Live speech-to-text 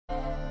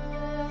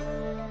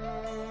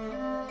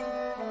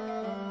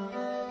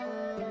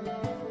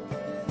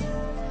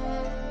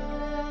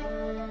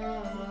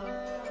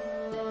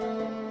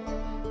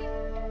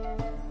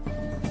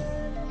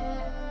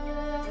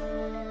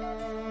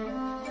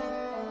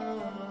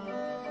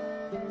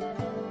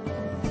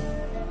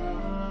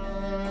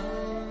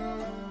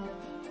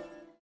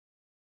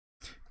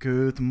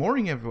Good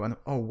morning, everyone.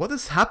 Oh, what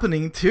is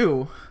happening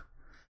to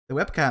the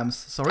webcams?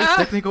 Sorry,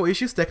 technical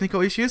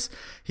issues.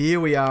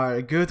 Here we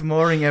are. Good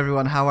morning,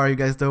 everyone. How are you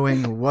guys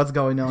doing? What's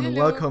going on?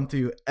 Hello. Welcome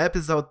to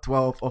episode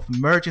 12 of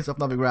Merchants of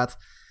Novigrad,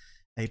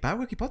 a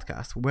bi-weekly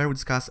podcast where we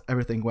discuss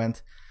everything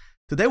went.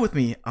 Today with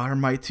me are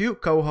my two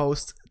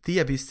co-hosts,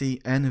 Thea Beastie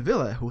and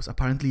Ville, who's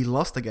apparently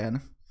lost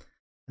again.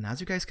 And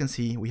as you guys can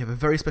see, we have a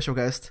very special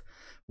guest,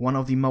 one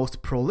of the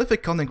most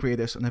prolific content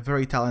creators and a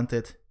very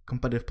talented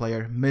competitive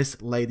player,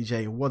 Miss Lady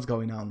J. What's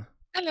going on?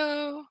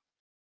 Hello.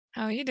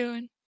 How are you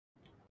doing?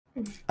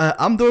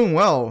 I'm doing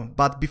well,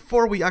 but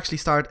before we actually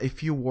start, a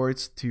few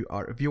words to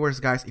our viewers,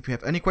 guys. If you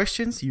have any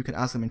questions, you can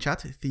ask them in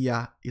chat.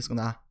 Thea is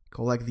gonna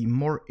collect the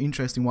more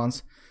interesting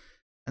ones,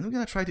 and we're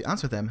gonna try to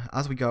answer them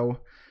as we go.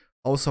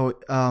 Also,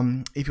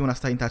 if you want to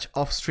stay in touch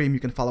off stream, you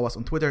can follow us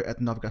on Twitter at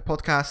Novigrad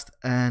Podcast,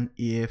 and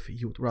if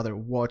you would rather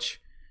watch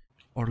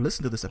or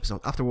listen to this episode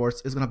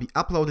afterwards, it's gonna be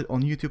uploaded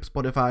on YouTube,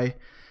 Spotify,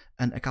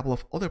 and a couple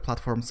of other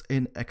platforms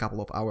in a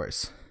couple of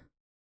hours.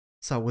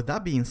 So with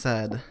that being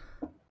said,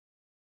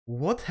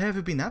 what have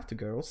you been up to,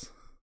 girls?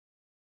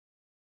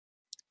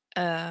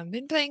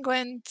 Been playing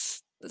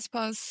Gwent this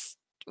past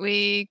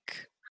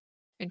week.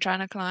 Been trying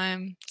to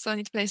climb. Still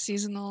need to play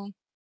seasonal.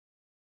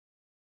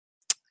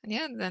 And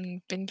yeah,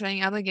 then been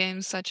playing other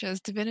games such as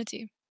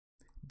Divinity.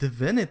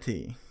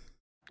 Divinity?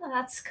 Oh,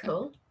 that's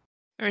cool.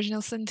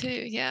 Original Sin 2,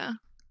 yeah.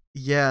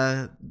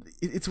 Yeah,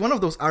 it's one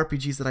of those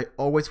RPGs that I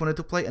always wanted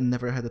to play and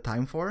never had the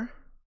time for.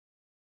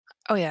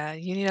 Oh yeah,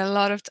 you need a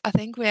lot of... I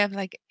think we have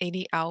like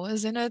 80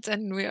 hours in it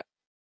and we're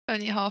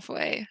only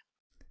halfway.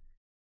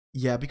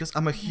 Yeah, because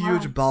I'm a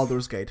huge Yes.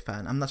 Baldur's Gate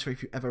fan. I'm not sure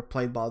if you ever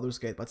played Baldur's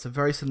Gate, but it's a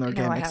very similar No,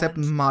 game, I except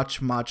haven't.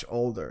 much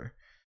older.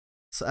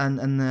 So,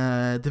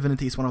 and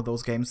Divinity is one of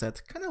those games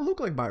that kind of look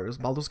like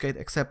Baldur's Gate,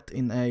 except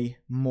in a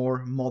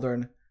more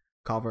modern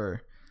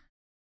cover.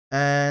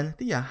 And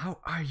yeah, how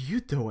are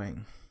you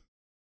doing?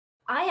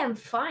 I am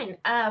fine.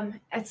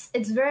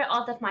 It's very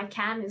odd that my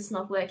cam is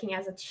not working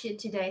as it should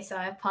today, so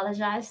I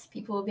apologize.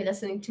 People will be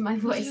listening to my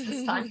voice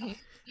this time.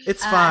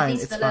 It's At fine.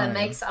 least It's Villa fine.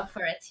 makes up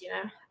for it, you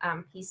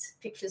know. His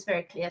picture's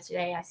very clear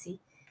today, I see.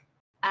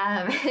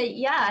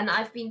 Yeah, and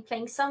I've been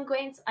playing some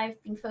Gwent.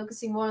 I've been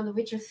focusing more on The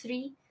Witcher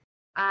 3.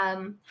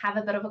 Have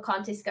a bit of a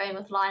contest going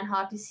with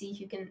Lionheart to see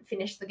who can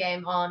finish the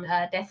game on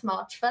Death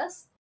March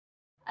first.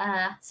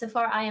 So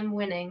far, I am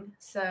winning,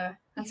 so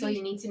that's all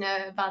you need to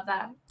know about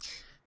that.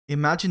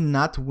 Imagine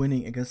not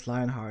winning against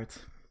Lionheart.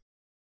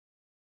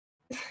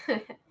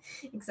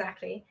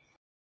 Exactly.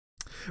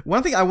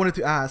 One thing I wanted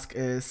to ask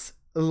is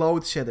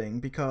load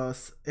shedding,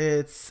 because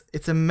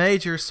it's a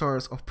major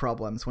source of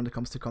problems when it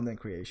comes to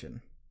content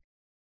creation.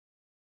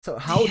 So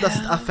how does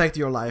it Yeah. affect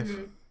your life?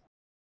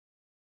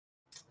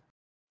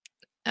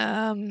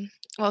 Mhm.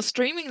 Well,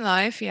 streaming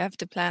live, you have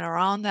to plan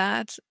around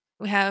that.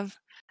 We have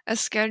a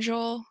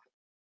schedule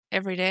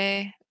every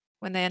day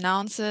when they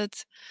announce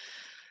it.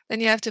 Then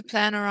you have to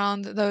plan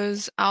around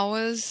those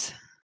hours.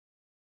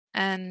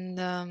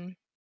 And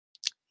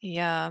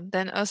yeah,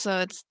 then also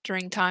it's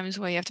during times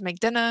where you have to make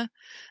dinner.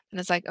 And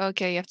it's like,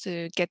 okay, you have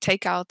to get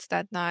takeout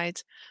that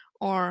night.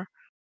 Or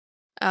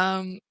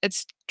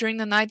it's during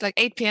the night, like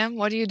 8 p.m.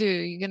 What do?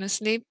 You're going to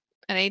sleep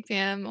at 8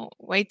 p.m. or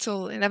wait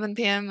till 11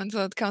 p.m.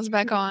 until it comes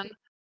back on?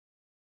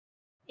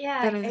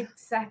 Yeah, That is-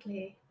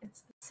 exactly. It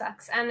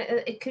sucks, and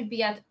it could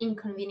be at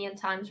inconvenient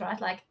times, right?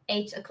 Like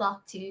 8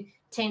 o'clock to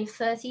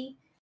 10:30.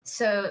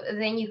 So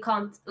then you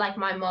can't. Like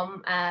my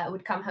mom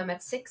would come home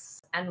at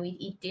 6, and we'd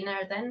eat dinner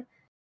then.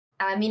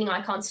 Meaning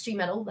I can't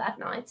stream at all that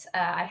night.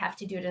 I have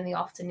to do it in the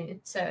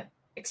afternoon. So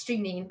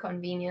extremely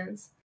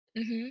inconvenience.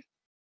 Mm-hmm.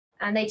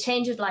 And they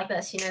change it like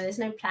this. You know, there's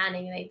no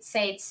planning. They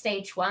say it's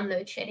stage 1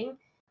 load shedding,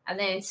 and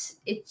then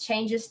it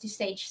changes to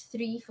stage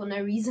 3 for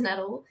no reason at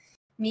all.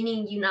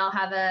 Meaning you now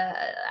have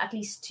at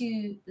least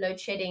 2 load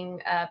shedding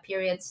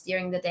periods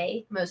during the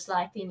day, most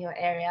likely in your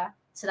area.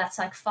 So that's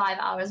like 5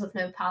 hours of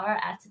no power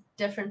at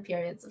different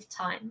periods of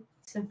time.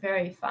 So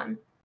very fun.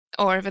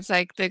 Or if it's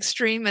like the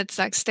extreme, it's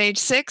like stage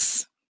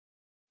 6.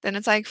 Then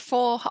it's like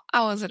 4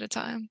 hours at a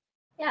time.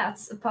 Yeah,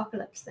 it's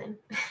apocalypse then.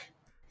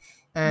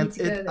 And Need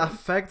to go it then.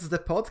 affects the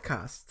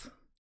podcast,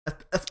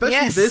 especially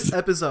Yes. this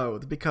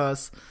episode,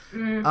 because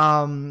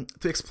to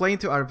explain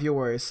to our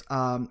viewers,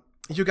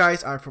 you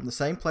guys are from the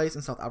same place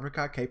in South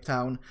Africa, Cape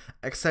Town,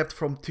 except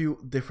from 2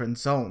 different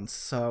zones.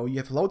 So you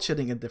have load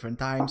shedding at different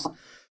times.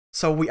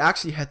 So we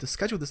actually had to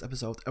schedule this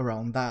episode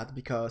around that,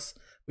 because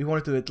we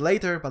wanted to do it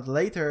later, but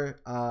later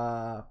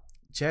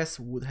Jess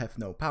would have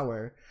no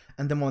power,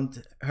 and the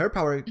moment her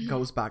power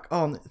goes back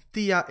on,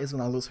 Thea is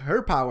gonna lose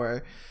her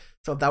power.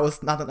 So that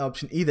was not an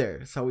option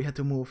either. So we had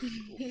to move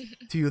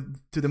to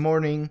the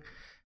morning,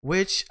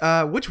 which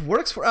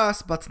works for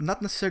us, but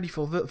not necessarily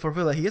for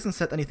Villa. He hasn't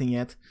said anything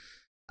yet.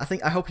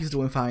 I hope he's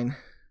doing fine.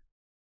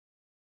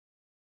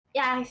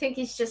 Yeah, I think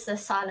he's just a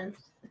silent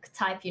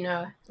type, you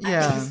know. I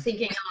Yeah. think he's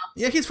thinking a lot.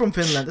 Yeah, he's from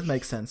Finland. It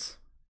makes sense.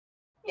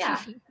 Yeah.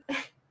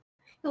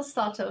 He'll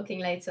start talking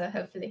later,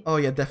 hopefully. Oh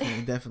yeah,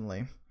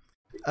 definitely.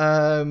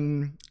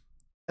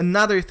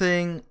 Another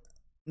thing,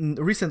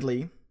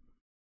 recently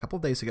couple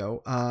of days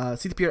ago,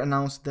 CTPR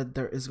announced that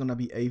there is gonna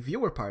be a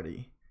viewer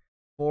party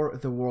for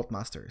the World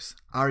Masters.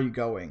 Are you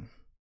going?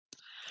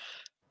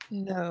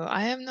 No,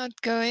 I am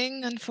not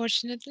going,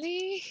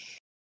 unfortunately.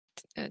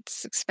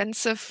 It's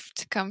expensive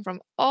to come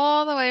from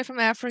all the way from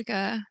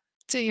Africa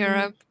to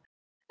Europe,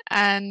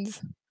 and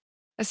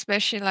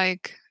especially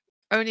like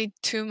only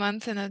 1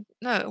 month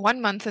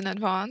in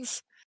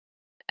advance.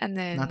 And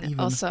then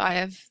also I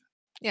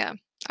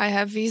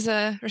have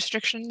visa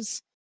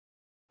restrictions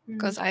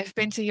because I've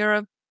been to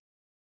Europe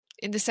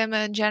in December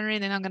and January,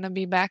 and then I'm gonna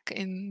be back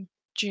in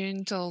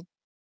June till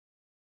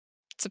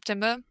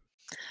September.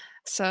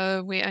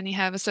 So we only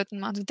have a certain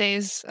amount of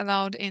days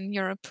allowed in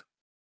Europe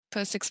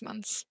per 6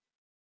 months.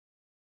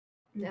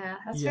 Yeah,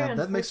 that's very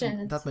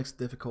unfortunate. That makes it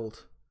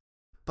difficult.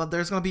 But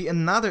there's gonna be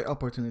another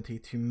opportunity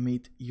to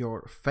meet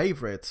your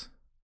favorite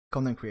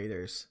content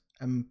creators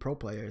and pro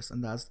players,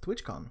 and that's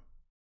TwitchCon.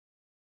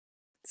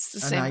 It's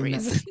the same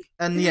reason.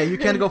 And yeah, you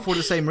can't go for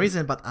the same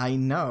reason, but I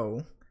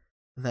know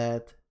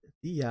that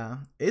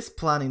Dia is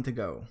planning to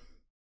go.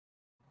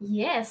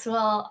 Yes,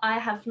 well, I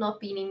have not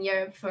been in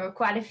Europe for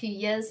quite a few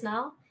years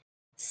now,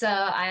 so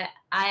I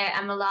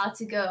am allowed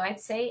to go,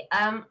 I'd say.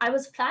 I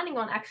was planning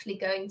on actually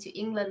going to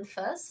England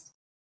first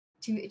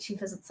to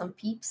visit some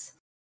peeps,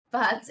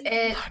 but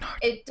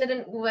it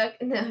didn't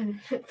work. No,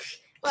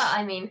 well,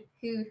 I mean,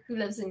 who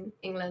lives in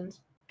England?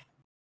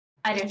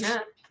 I don't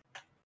know.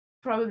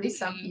 Probably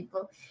some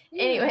people.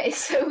 Anyway,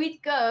 so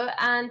we'd go,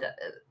 and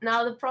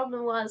now the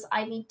problem was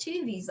I need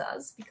 2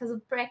 visas because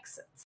of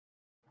Brexit.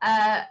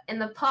 In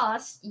the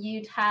past,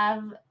 you'd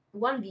have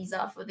 1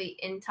 visa for the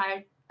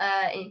entire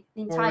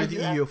or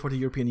the EU, for the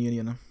European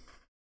Union.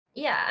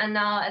 Yeah, and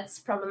now it's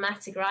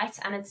problematic, right?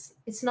 And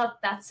it's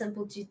not that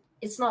simple to.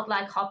 It's not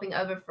like hopping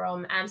over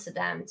from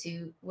Amsterdam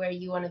to where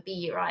you want to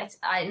be, right?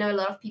 I know a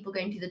lot of people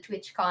going to the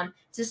TwitchCon,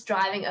 just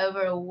driving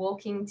over or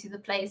walking to the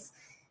place.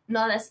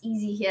 Not as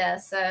easy here,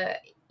 so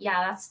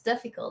yeah, that's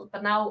difficult.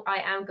 But now I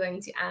am going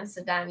to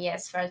Amsterdam,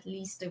 yes, for at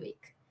least a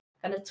week.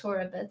 Gonna tour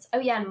a bit. Oh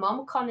yeah, and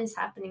MomCon is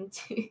happening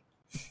too.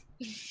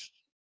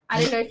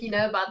 I don't know if you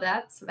know about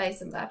that,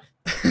 Weissenbach.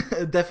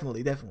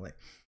 Definitely.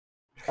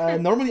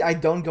 Normally I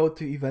don't go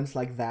to events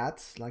like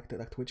that, like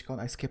TwitchCon.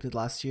 I skipped it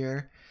last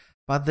year,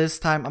 but this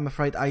time I'm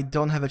afraid I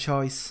don't have a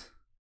choice.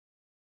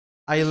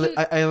 I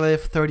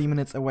live 30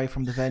 minutes away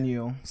from the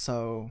venue,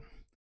 so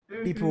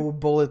people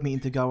bullied me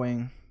into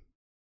going.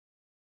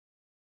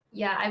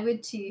 Yeah, I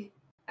would too.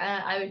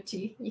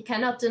 You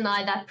cannot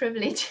deny that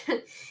privilege.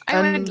 I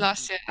went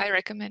last year. I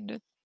recommend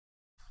it.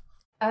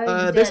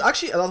 There's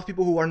actually a lot of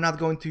people who are not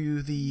going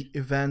to the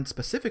event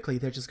specifically.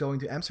 They're just going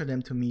to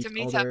Amsterdam to meet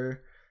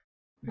other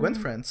Gwent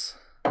friends.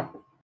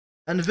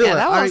 And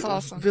Villa,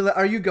 awesome. Villa,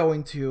 are you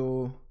going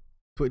to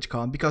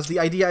TwitchCon? Because the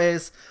idea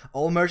is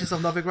all merchants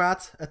of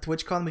Novigrad at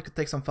TwitchCon. We could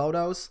take some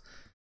photos.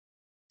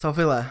 So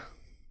Villa,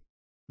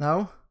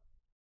 no?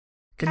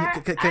 I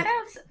don't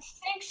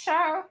think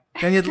so.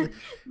 Can you,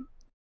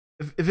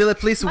 Villa,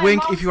 please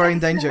wink if you are in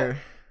danger.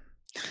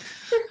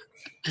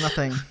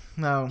 Nothing.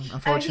 No,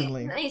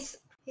 unfortunately.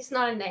 He's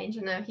not in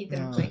danger. No, he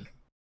didn't wink.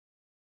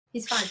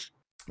 He's fine.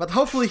 But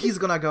hopefully he's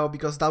gonna go,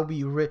 because that would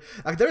be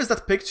like, there is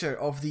that picture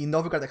of the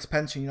Novigrad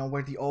expansion,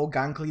 where the all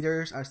gang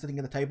leaders are sitting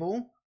at the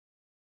table.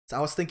 So I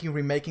was thinking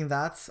remaking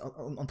that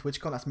on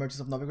TwitchCon as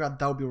Merchants of Novigrad.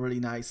 That would be really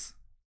nice.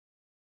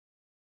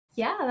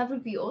 Yeah, that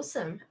would be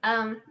awesome.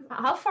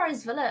 How far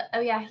is Villa?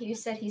 Oh yeah, you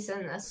said he's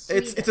in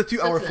Sweden. It's a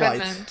 2-hour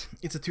flight.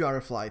 It's a 2-hour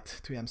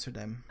flight to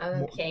Amsterdam.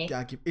 Okay.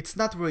 It's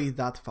not really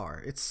that far.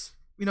 It's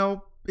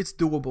it's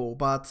doable,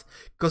 but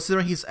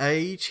considering his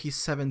age, he's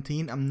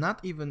 17. I'm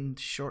not even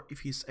sure if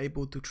he's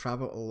able to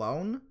travel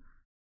alone.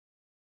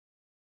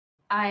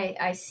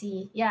 I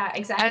see. Yeah,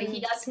 exactly. And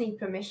he does need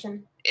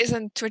permission.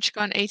 Isn't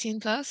TwitchCon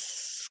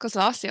 18+? Because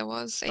last year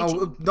was 18.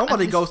 Oh,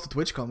 nobody goes to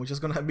TwitchCon. We're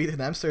just gonna meet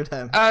in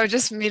Amsterdam. Oh,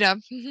 just meet up.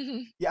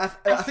 Yeah,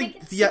 I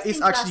think Tia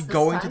is actually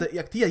going to the...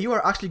 Yeah, Tia, you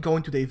are actually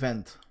going to the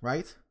event,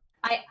 right?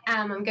 I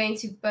am. I'm going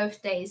to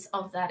both days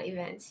of that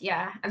event,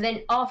 yeah. And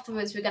then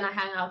afterwards, we're gonna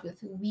hang out with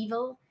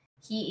Weevil.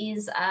 He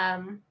is...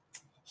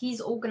 he's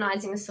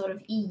organizing a sort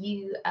of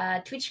EU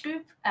Twitch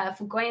group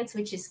for Gwent,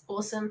 which is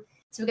awesome.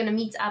 So we're going to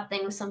meet up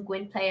then with some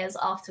Gwent players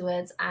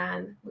afterwards,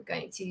 and we're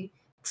going to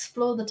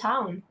explore the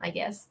town, I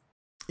guess.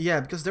 Yeah,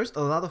 because there's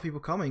a lot of people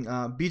coming.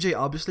 BJ,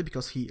 obviously,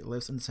 because he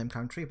lives in the same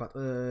country, but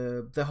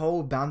the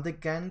whole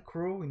Bandit gang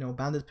crew,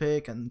 Bandit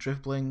Pig and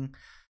Driftbling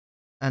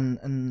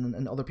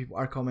and other people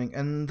are coming.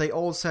 And they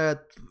all said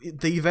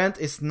the event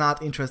is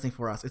not interesting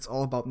for us. It's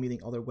all about meeting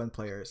other Gwent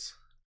players.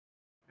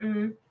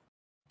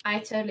 I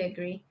totally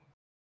agree.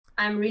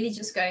 I'm really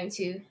just going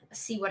to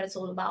see what it's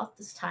all about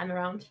this time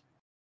around.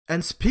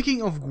 And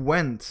speaking of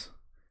Gwent,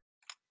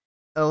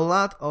 a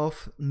lot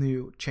of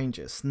new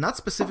changes. Not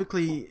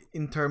specifically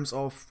in terms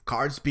of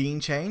cards being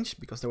changed,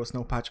 because there was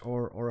no patch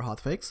or a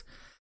hotfix,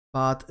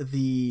 but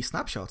the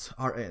snapshots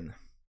are in.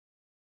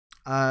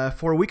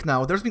 For a week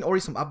now, there's been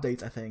already some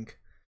updates, I think.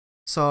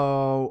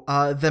 So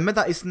the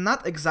meta is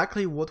not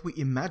exactly what we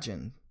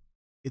imagined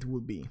it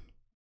would be.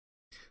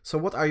 So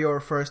what are your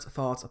first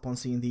thoughts upon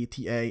seeing the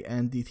TA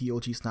and the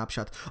TLG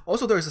snapshot?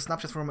 Also, there is a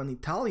snapshot from an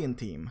Italian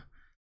team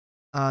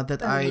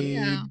that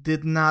I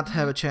did not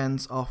have a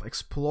chance of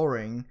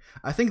exploring.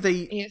 I think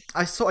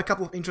I saw a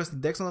couple of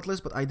interesting decks on that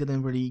list, but I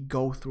didn't really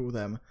go through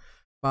them.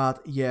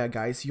 But yeah,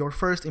 guys, your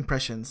first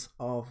impressions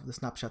of the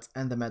snapshots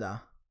and the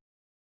meta.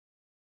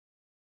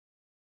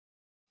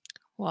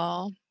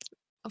 Well,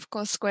 of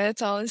course,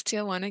 Squirtle is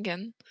tier 1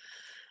 again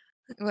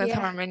with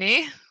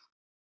Harmony.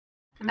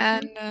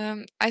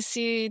 And I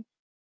see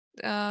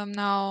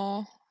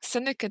now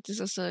Syndicate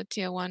is also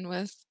tier 1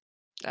 with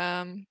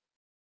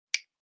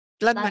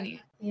Blood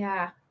Money.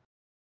 Yeah.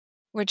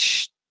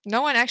 Which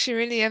no one actually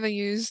really ever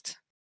used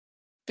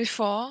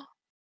before.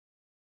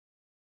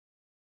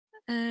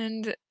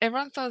 And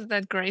everyone thought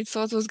that Great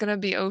Swords was going to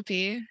be OP.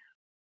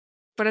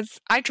 But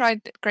I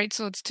tried Great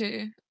Swords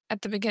too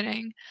at the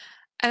beginning.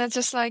 And it's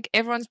just like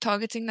everyone's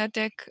targeting that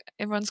deck.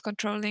 Everyone's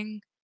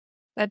controlling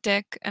that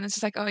deck. And it's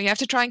just like, oh, you have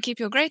to try and keep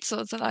your Great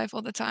Swords alive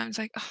all the time. It's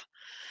like, oh.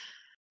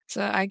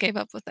 So I gave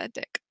up with that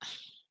deck.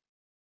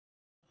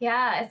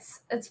 Yeah,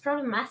 it's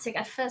problematic.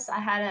 At first, I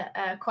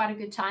had quite a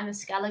good time with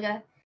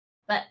Skellige.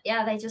 But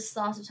yeah, they just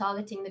started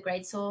targeting the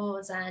Great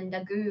Swords and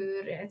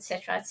Dagur,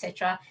 etc.,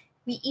 etc.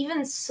 We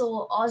even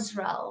saw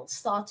Osrel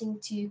starting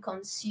to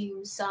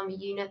consume some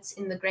units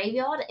in the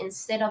graveyard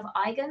instead of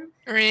Eigen.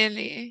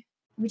 Really?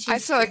 Which is I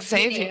saw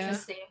Xavier. Really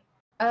interesting.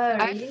 Oh,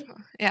 really?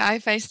 I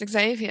faced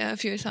Xavier a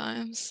few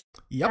times.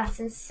 Yep. That's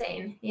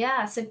insane.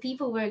 Yeah, so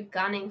people were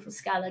gunning for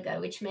Skellige,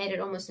 which made it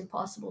almost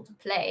impossible to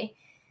play.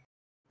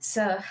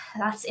 So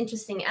that's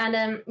interesting.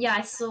 And yeah,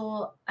 I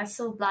saw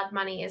Blood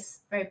Money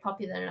is very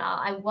popular now.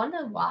 I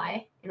wonder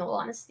why, in all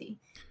honesty.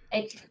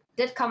 It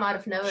did come out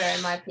of nowhere,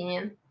 in my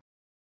opinion.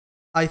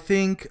 I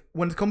think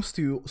when it comes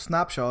to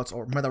snapshots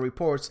or meta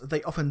reports,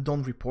 they often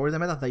don't report the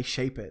meta, they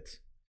shape it.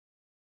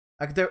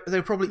 Like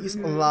there probably is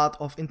a lot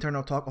of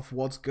internal talk of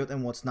what's good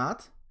and what's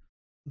not.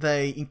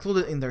 They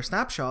include it in their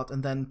snapshot,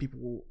 and then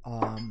people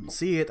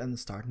see it and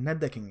start net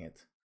decking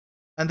it.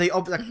 And they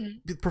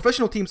the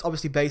professional teams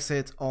obviously base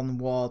it on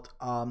what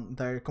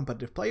their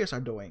competitive players are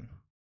doing.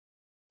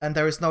 And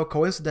there is no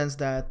coincidence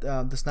that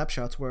the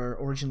snapshots were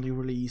originally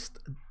released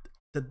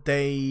the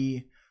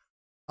day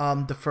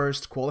the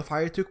first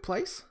qualifier took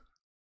place.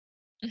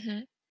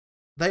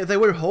 They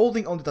were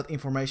holding on to that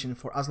information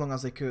for as long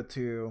as they could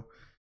to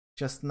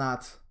just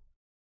not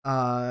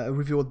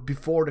review it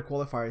before the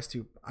qualifiers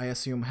to, I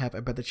assume, have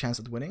a better chance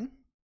at winning.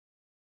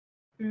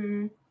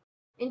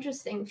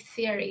 Interesting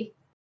theory.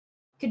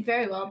 Could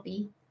very well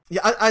be.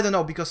 Yeah, I don't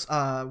know, because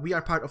we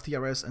are part of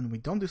TRS and we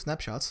don't do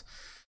snapshots.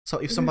 So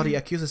if somebody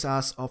accuses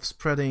us of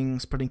spreading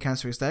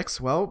cancerous decks,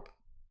 well,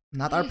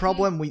 not our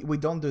problem. We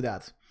don't do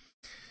that.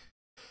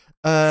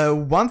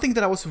 One thing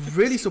that I was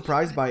really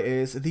surprised by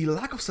is the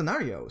lack of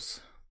scenarios.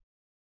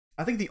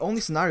 I think the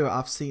only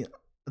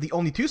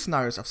two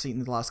scenarios I've seen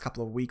in the last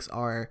couple of weeks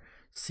are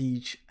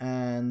Siege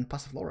and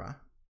Passiflora.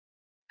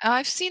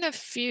 I've seen a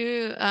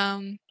few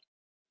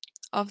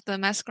of the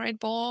Masquerade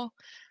Ball.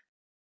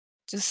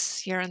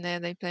 Just here and there,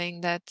 they're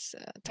playing that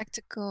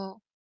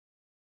tactical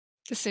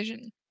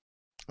decision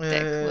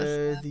deck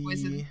with the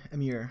Poison.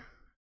 Emir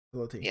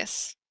ability.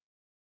 Yes.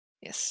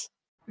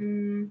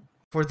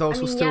 For those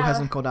who still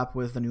hasn't caught up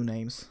with the new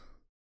names.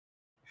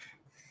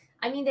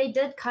 I mean, they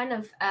did kind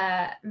of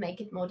make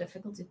it more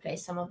difficult to play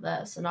some of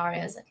the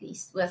scenarios, at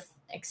least, with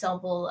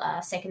example,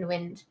 Second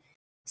Wind.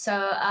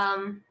 So,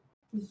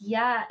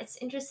 yeah, it's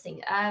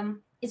interesting.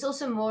 It's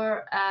also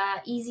more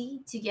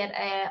easy to get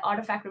an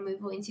artifact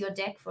removal into your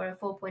deck for a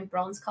 4-point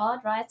bronze card,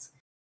 right?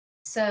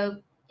 So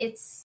it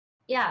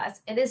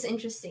is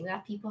interesting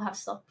that people have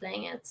stopped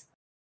playing it.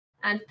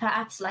 And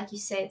perhaps, like you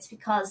say, it's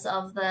because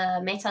of the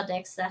meta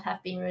decks that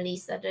have been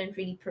released that don't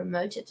really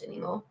promote it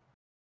anymore.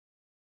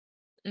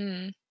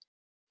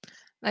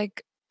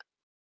 Like,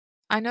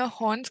 I know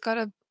Horn's got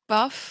a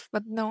buff,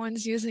 but no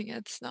one's using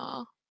it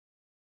now.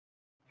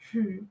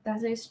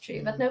 That is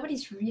true, but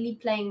nobody's really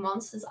playing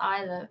monsters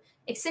either,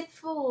 except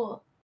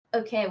for,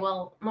 okay,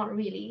 well, not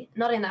really,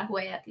 not in that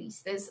way at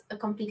least. There's a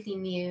completely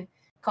new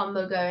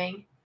combo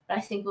going, but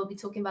I think we'll be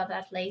talking about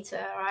that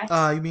later,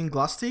 right? You mean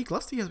Glusty?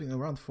 Glusty has been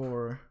around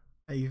for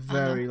a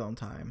very long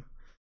time.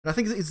 And I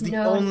think it's the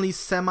only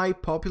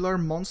semi-popular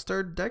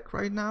monster deck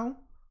right now.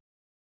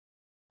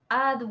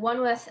 The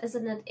one with,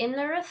 isn't it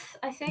Imlerith,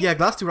 I think? Yeah,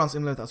 Glusty runs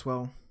Imlerith as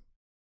well.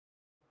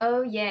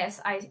 Oh,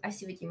 yes, I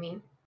see what you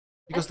mean.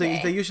 Because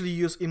they usually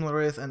use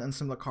Imlerith and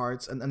similar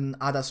cards and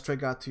add a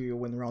Striga to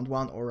win round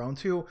 1 or round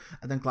 2,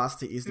 and then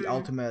Glusty is the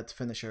ultimate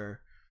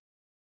finisher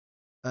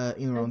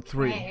in round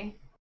 3.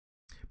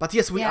 But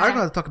yes, we are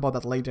going to talk about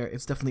that later.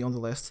 It's definitely on the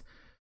list.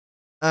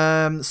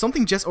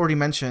 Something Jess already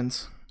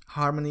mentioned,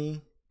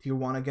 Harmony, tier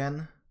 1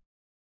 again.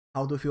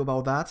 How do you feel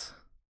about that?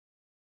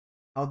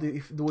 How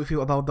do we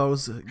feel about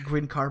those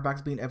green card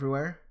backs being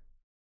everywhere?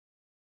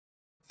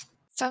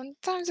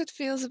 Sometimes it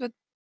feels a bit,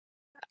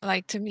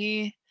 like, to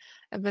me,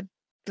 a bit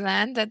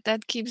bland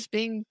that keeps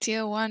being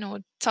tier 1 or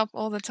top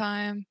all the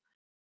time.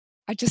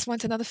 I just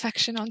want another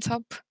faction on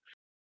top.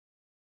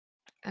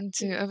 and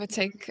to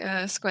overtake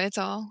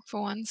Squirtle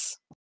for once.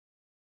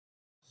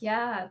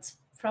 Yeah, it's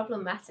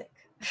problematic.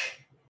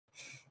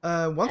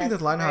 One thing that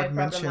It's very Lionheart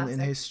mentioned in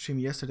problematic. his stream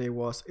yesterday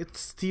was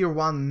it's tier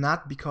 1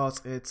 not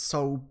because it's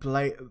so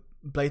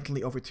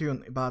blatantly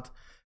overtuned, but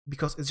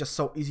because it's just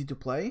so easy to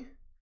play.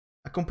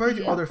 Compared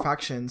to other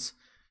factions,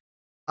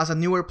 as a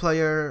newer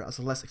player, as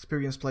a less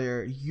experienced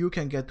player, you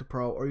can get to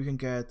pro, or you can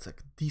get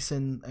like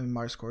decent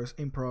MMR scores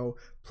in pro,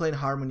 play in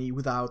Harmony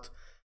without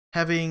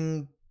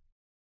having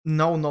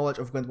no knowledge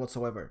of Gwent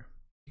whatsoever.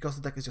 Because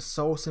the deck is just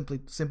so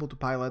simple to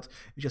pilot,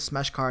 you just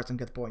smash cards and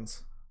get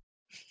points.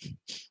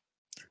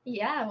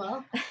 Yeah,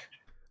 well.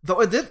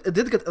 Though it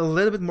did get a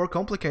little bit more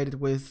complicated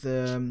with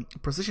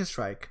Precision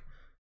Strike.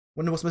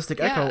 When it was Mystic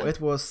Echo,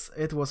 it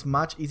was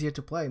much easier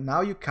to play.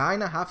 Now you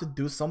kind of have to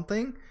do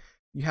something.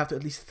 You have to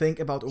at least think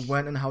about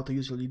when and how to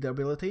use your leader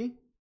ability.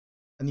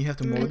 And you have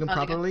to mulligan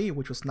properly,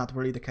 which was not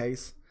really the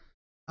case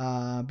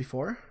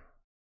before.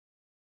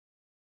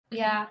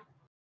 Yeah,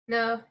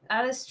 no,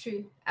 that is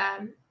true.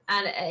 And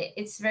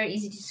it's very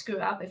easy to screw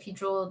up if you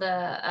draw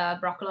the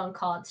Broccolon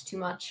cards too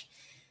much.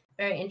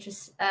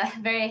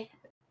 Very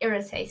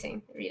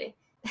irritating, really.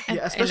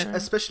 Yeah,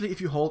 especially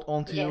if you hold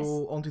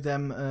onto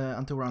them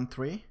until round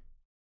 3.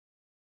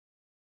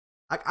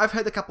 I've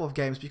had a couple of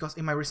games because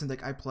in my recent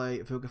deck I play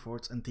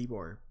Vilgefortz and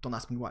Tibor. Don't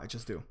ask me why, I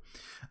just do.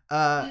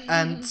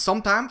 And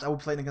sometimes I would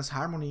play against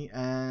Harmony,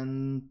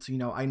 and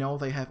I know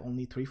they have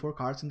only 3-4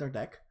 cards in their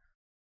deck.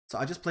 So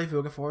I just play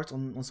Vilgefortz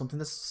on something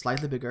that's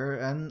slightly bigger,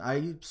 and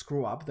I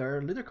screw up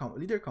their leader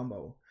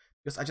combo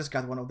because I just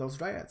got one of those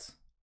Dryads.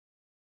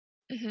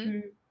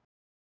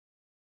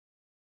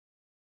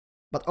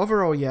 But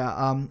overall, yeah,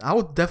 I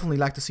would definitely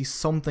like to see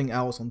something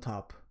else on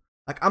top.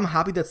 Like, I'm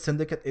happy that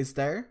Syndicate is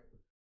there,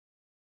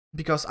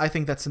 because I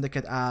think that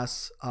Syndicate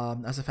as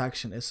a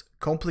faction is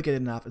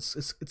complicated enough.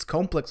 It's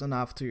complex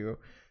enough to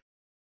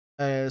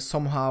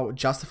somehow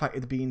justify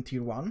it being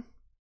tier 1.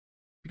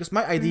 Because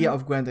my idea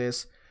of Gwent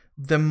is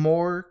the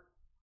more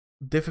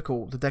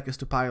difficult the deck is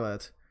to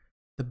pilot,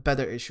 the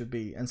better it should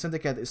be. And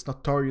Syndicate is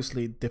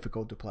notoriously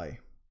difficult to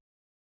play.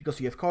 Because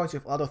you have coins, you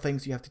have other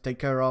things you have to take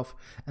care of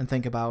and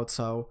think about,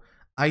 so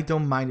I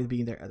don't mind it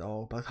being there at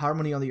all. But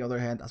Harmony, on the other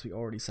hand, as we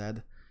already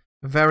said,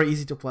 very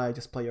easy to play,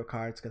 just play your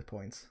cards, get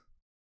points.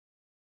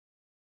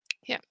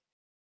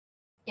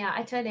 Yeah,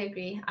 I totally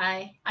agree.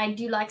 I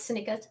do like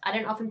Syndicate. I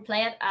don't often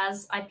play it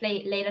as I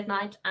play late at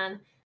night and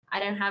I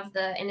don't have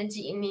the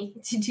energy in me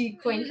to do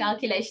coin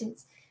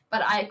calculations.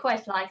 But I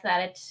quite like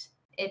that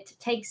it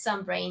takes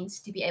some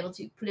brains to be able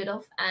to pull it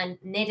off, and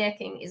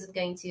netdecking isn't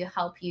going to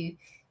help you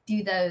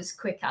do those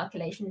quick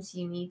calculations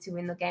you need to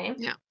win the game.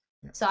 Yeah.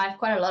 So I have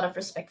quite a lot of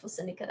respect for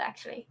Syndicate,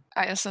 actually.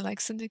 I also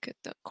like Syndicate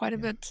quite a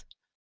bit.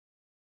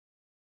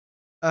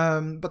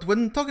 But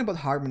when talking about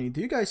Harmony, do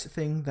you guys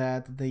think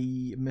that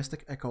the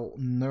Mystic Echo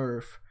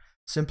nerf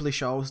simply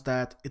shows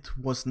that it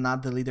was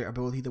not the leader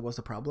ability that was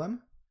the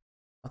problem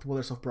at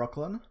Wilders of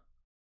Broccolon?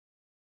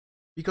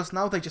 Because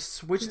now they just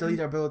switch the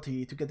leader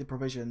ability to get the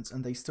provisions,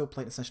 and they still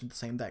play essentially the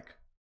same deck.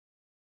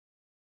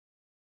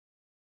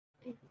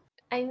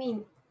 I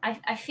mean,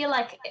 I feel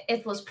like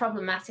it was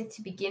problematic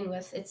to begin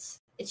with. It's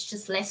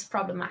just less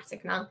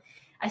problematic now.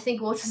 I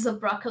think Waters of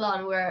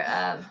Broccolon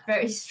were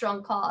very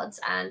strong cards,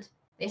 and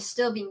they're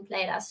still being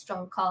played as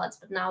strong cards,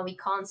 but now we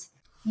can't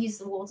use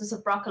the Waters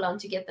of Broccolon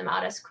to get them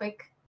out as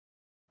quick,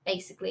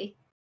 basically.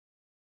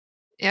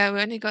 Yeah,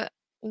 we only got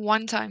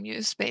one time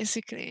use,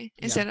 basically,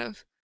 instead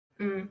of...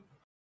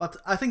 But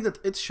I think that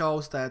it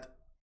shows that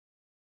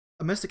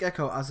a Mystic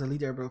Echo as a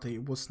leader ability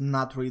was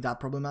not really that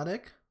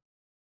problematic.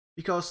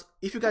 Because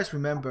if you guys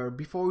remember,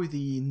 before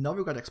the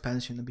Novigrad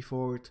expansion and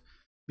before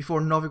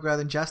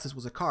Novigrad Injustice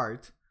was a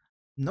card,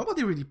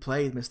 nobody really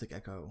played Mystic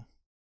Echo.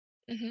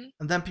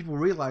 And then people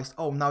realized,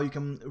 oh, now you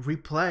can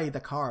replay the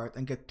card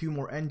and get 2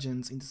 more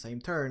engines in the same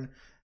turn.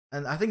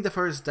 And I think the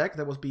first deck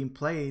that was being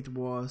played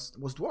was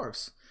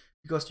Dwarves,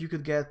 because you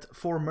could get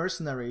 4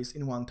 mercenaries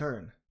in 1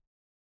 turn.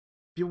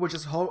 People were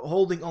just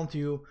holding on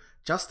to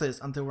Justice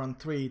until round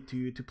 3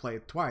 to play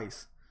it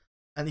twice.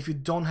 And if you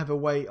didn't have a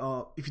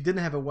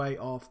way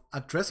of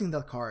addressing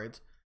that card,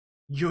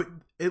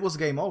 it was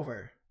game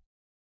over.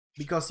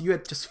 Because you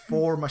had just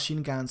 4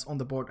 machine guns on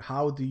the board.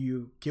 How do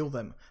you kill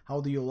them? How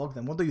do you log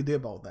them? What do you do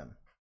about them?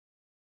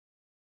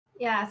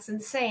 Yeah, it's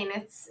insane.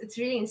 It's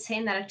really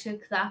insane that it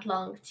took that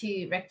long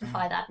to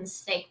rectify that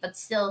mistake. But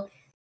still,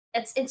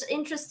 it's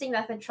interesting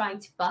that they're trying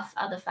to buff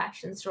other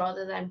factions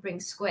rather than bring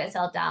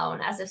Squirtle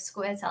down, as if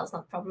Squirtle's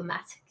not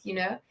problematic,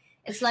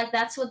 It's like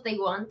that's what they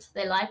want.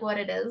 They like what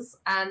it is,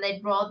 and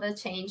they'd rather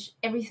change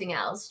everything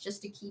else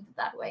just to keep it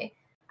that way.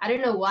 I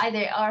don't know why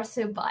they are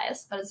so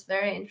biased, but it's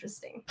very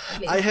interesting.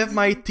 I have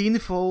my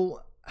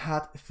tinfoil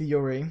hat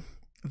theory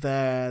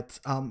that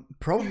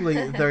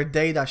probably their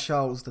data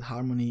shows that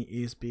Harmony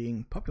is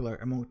being popular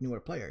among newer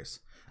players.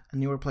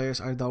 And newer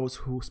players are those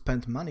who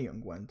spend money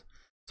on Gwent.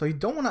 So you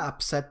don't want to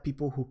upset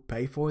people who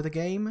pay for the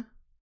game.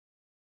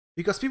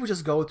 Because people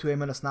just go to a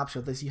meta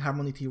snapshot, they see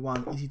Harmony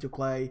T1, easy to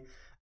play,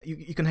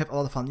 you can have a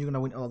lot of fun, you're going to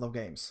win a lot of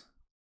games.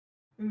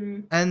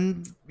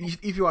 And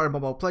if you are a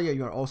mobile player,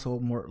 you are also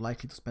more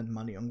likely to spend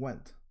money on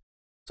Gwent.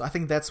 So I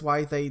think that's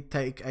why they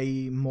take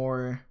a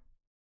more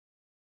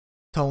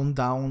toned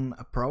down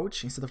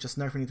approach instead of just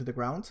nerfing it to the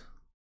ground.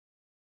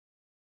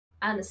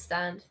 I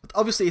understand. But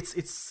obviously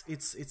it's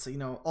you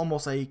know,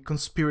 almost a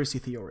conspiracy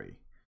theory.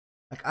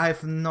 Like, I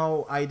have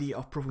no idea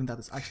of proving that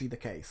is actually the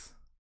case.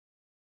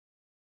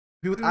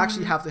 We would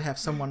actually have to have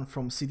someone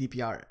from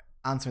CDPR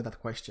answer that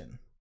question.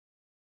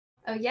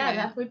 Oh yeah,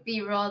 that would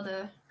be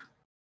rather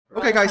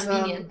okay, guys,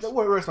 convenient.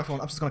 Where's my phone?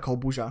 I'm just gonna call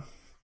Buja.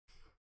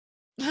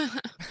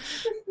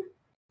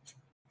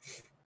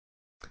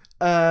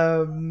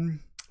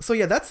 So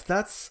yeah, that's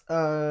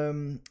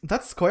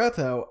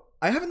Scoia'tael.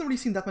 I haven't really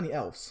seen that many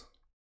elves.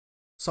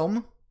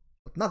 Some,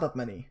 but not that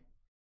many.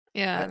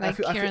 Yeah,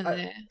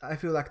 I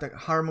feel like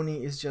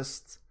Harmony has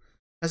just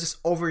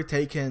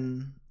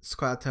overtaken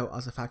Scoia'tael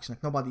as a faction.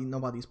 Like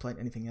nobody's playing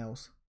anything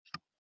else.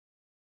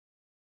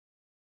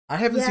 I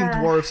haven't seen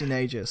dwarves in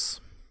ages.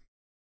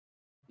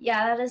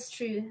 Yeah, that is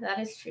true.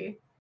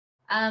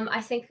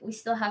 I think we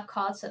still have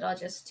cards that are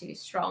just too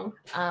strong.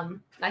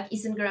 Like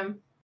Isengrim.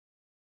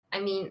 I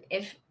mean,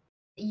 if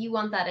you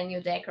want that in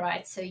your deck,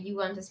 right? So you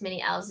want as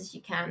many elves as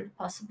you can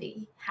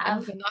possibly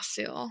have. And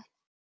Venusiel.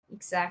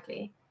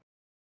 Exactly.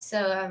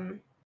 So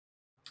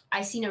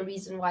I see no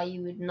reason why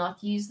you would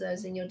not use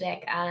those in your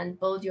deck and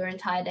build your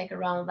entire deck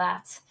around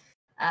that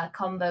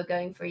combo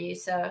going for you.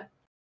 So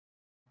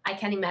I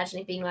can imagine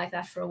it being like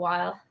that for a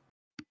while.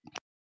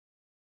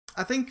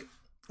 I think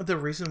the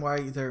reason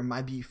why there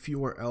might be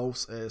fewer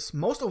elves is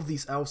most of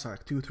these elves are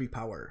 2-3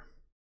 power.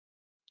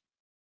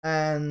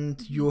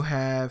 And you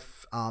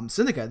have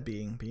Syndicate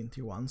being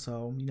tier 1,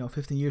 so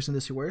 15 years in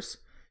the sewers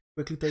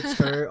quickly takes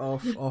care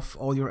of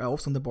all your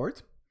elves on the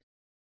board.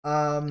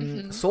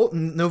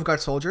 Nilfgaard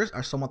soldiers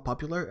are somewhat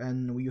popular,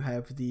 and you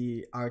have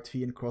the RT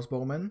and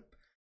crossbowmen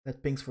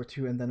that pings for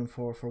 2 and then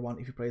for 1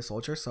 if you play a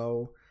soldier.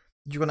 So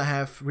you're gonna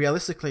have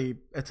realistically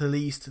at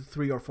least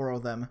 3 or 4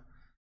 of them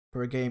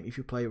per game if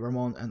you play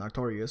Ramon and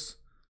Artorius.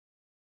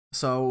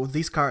 So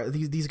these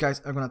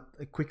guys are gonna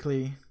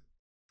quickly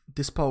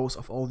dispose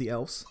of all the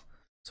elves.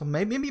 So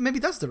maybe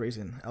that's the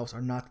reason elves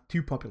are not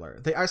too popular.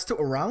 They are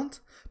still around,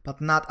 but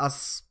not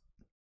as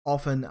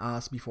often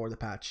as before the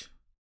patch.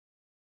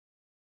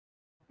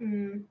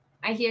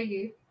 I hear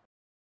you.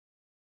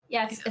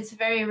 Yeah, it's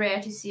very rare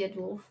to see a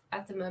dwarf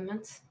at the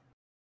moment.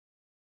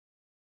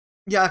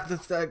 Yeah,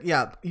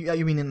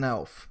 you mean an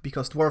elf,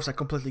 because dwarves are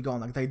completely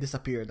gone. Like, they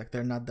disappeared. Like,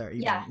 they're not there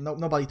even. Yeah.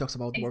 Nobody talks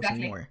about dwarves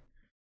anymore.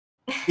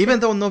 Even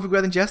though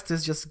Novigrad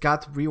Injustice just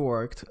got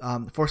reworked,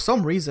 for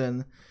some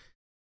reason,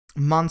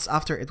 months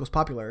after it was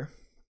popular.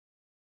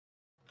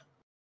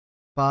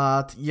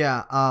 But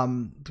yeah,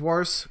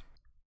 dwarves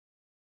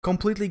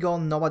completely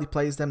gone. Nobody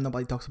plays them.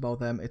 Nobody talks about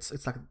them. It's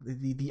like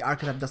the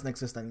archetype doesn't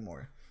exist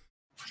anymore.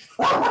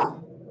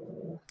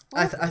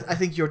 I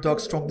think your dog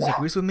strongly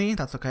disagrees with me.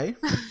 That's okay.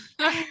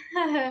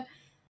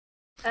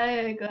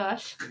 Oh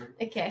gosh.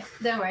 Okay,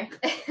 don't worry.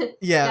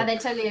 Yeah, they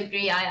totally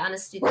agree. I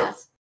understood that.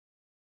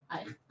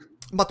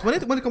 But when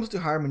it comes to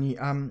Harmony,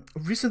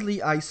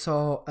 recently I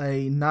saw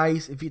a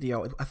nice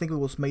video. I think it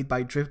was made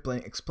by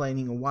Driftbling,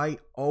 explaining why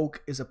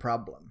Oak is a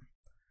problem.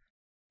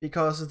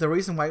 Because the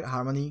reason why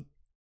Harmony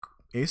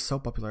is so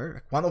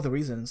popular, one of the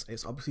reasons,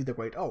 is obviously the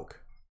Great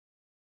Oak.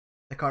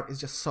 The card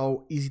is just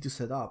so easy to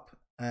set up,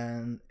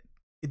 and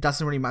it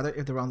doesn't really matter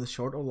if the round is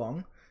short or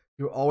long.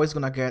 You're always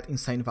gonna get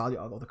insane value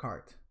out of the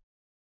card.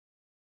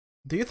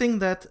 Do you think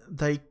that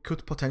they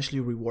could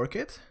potentially rework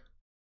it?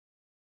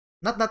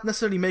 Not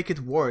necessarily make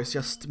it worse,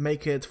 just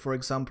make it, for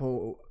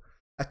example,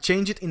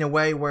 change it in a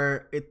way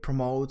where it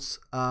promotes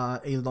a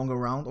longer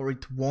round, or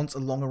it wants a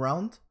longer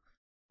round,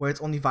 where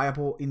it's only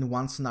viable in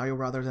one scenario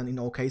rather than in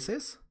all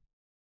cases?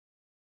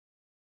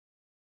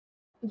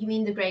 You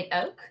mean the Great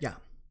Oak? Yeah.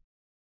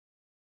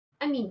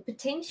 I mean,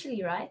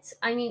 potentially, right?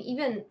 I mean,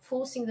 even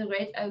forcing the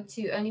Great Oak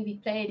to only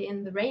be played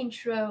in the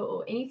range row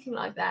or anything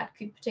like that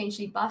could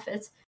potentially buff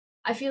it.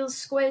 I feel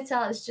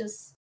Scoia'tael is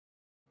just,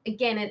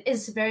 again, it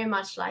is very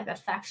much like that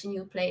faction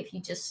you play if you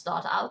just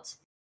start out.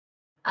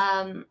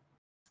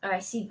 I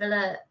see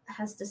Villa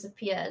has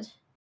disappeared.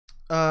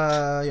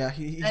 Yeah,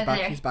 he's back.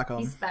 There. He's back on.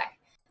 He's back.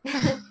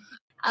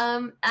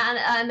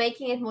 And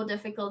making it more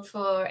difficult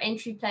for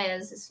entry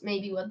players is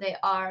maybe what they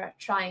are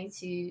trying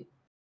to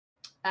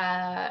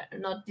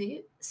not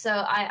do. So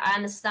I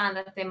understand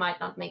that they might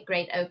not make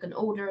Great Oak an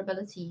order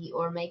ability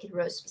or make it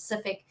row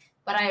specific,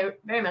 but I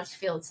very much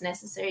feel it's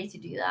necessary to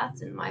do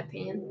that, in my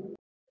opinion.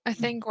 I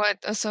think what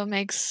also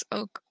makes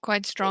Oak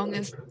quite strong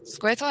is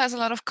Scoia'tael has a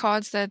lot of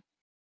cards that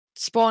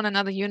spawn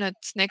another unit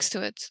next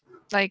to it,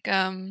 like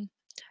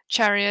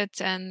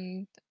Chariot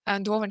and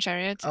Dwarven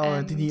Chariot. Oh,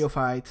 and the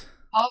Neophyte.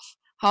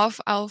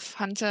 Half Elf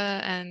Hunter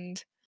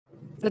and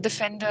the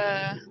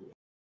Defender.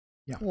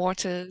 Yeah.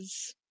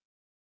 Waters.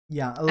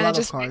 Yeah, a lot of cards. And it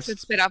just makes it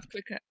split up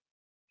quicker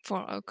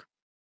for Oak.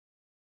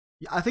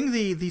 Yeah, I think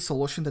the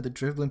solution that the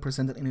Driftbling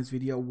presented in his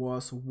video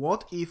was,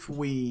 what if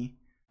we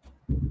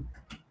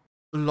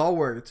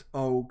lowered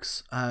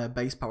Oak's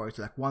base power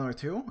to like 1 or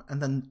 2,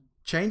 and then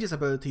change his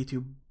ability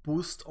to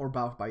boost or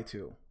buff by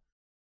 2.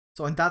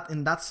 So in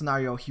that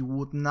scenario, he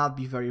would not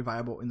be very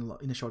viable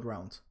in a short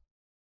round.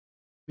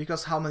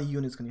 Because how many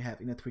units can you have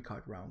in a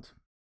 3-card round?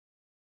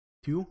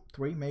 2,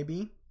 3,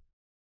 maybe.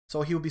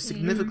 So he will be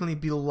significantly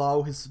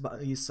below his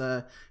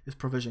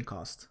provision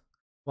cost.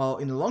 While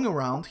in the longer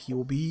round, he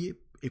will be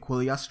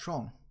equally as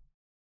strong.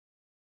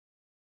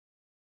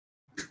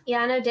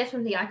 Yeah, no,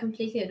 definitely. I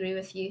completely agree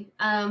with you.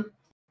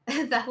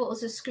 That will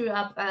also screw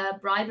up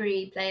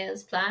bribery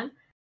players' plan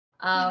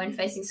when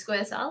facing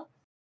Squirtle.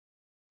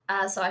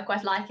 So I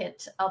quite like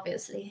it,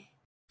 obviously.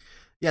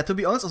 Yeah, to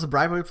be honest, as a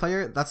bribery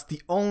player, that's the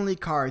only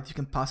card you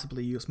can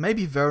possibly use.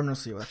 Maybe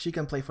Vernosil, like she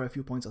can play for a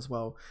few points as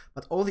well.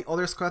 But all the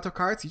other Squirtle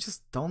cards, you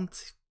just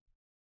don't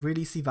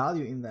really see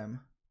value in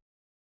them.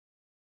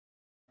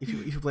 If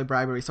you play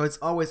bribery, so it's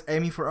always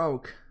aiming for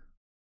Oak.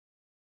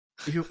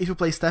 If you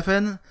play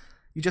Stefan,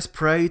 you just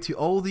pray to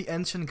all the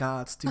ancient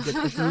gods to get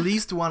at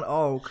least 1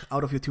 Oak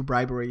out of your 2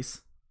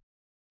 briberies.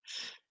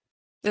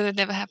 Then it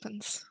never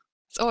happens.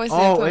 It's always the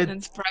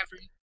opponent's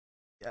bribery.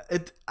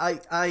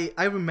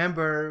 I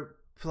remember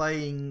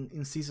playing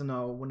in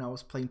Seasonal when I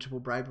was playing triple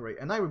bribery,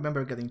 and I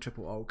remember getting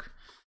triple Oak.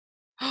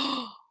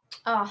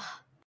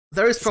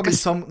 There is probably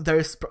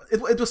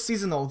it was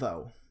seasonal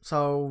though,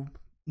 so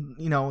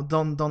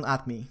don't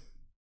at me.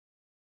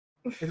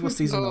 It was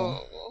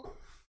seasonal.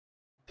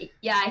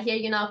 Yeah, I hear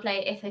you now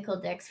play ethical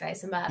decks,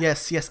 face and bad.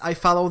 Yes, I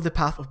follow the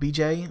path of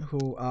BJ,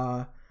 who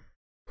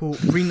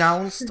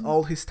renounced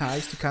all his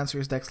ties to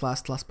Cancerous decks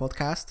last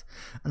podcast,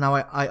 and now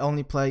I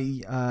only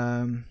play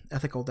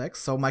ethical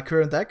decks. So my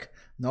current deck,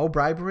 no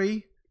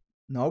bribery,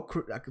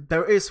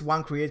 there is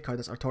 1 create card,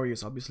 that's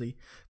Artorias, obviously,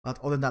 but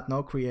other than that,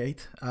 no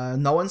create,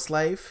 no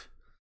enslave,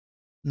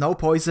 no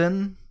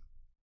poison,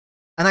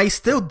 and I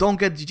still don't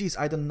get GGs.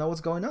 I don't know what's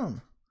going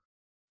on.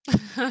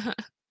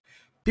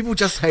 People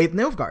just hate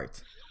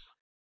Nilfgaard.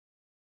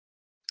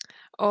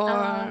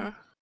 Or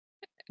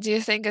do you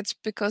think it's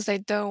because they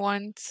don't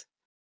want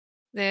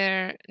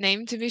their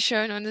name to be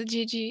shown on the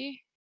GG?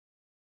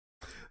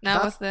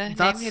 Now with the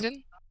name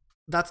hidden?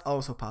 That's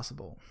also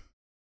possible.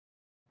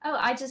 Oh,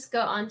 I just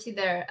go onto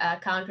their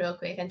account real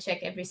quick and check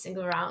every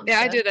single round. Yeah,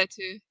 so. I do that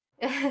too.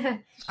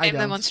 Shame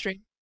them on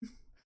stream.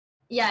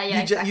 Yeah,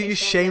 exactly. You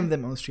shame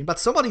them on stream. But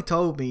somebody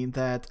told me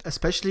that,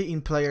 especially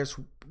in players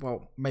who,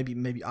 well,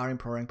 maybe are in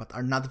pro rank but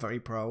are not very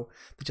pro,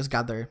 they just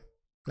got there,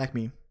 like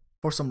me,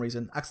 for some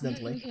reason,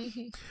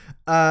 accidentally.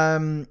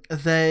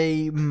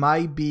 They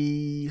might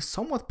be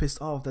somewhat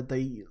pissed off that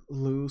they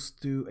lose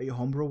to a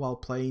homebrew while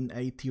playing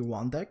a tier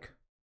 1 deck.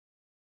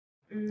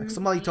 Like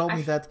somebody told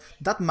me that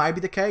might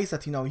be the case,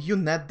 that you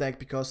net deck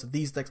because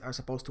these decks are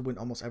supposed to win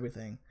almost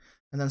everything,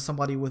 and then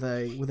somebody with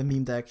a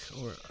meme deck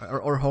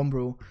or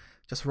homebrew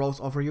just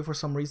rolls over you for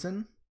some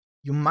reason.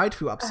 You might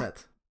feel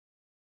upset.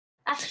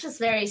 That's just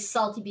very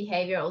salty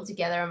behavior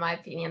altogether, in my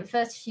opinion.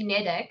 First, if you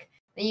net deck,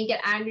 then you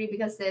get angry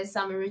because there's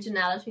some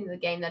originality in the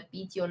game that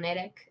beat your net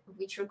deck,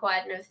 which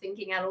required no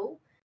thinking at all.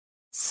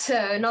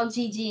 So not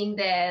GGing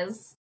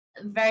there's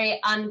very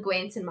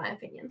un-Gwent, in my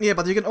opinion. Yeah,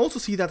 but you can also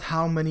see that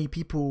how many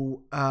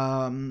people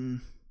out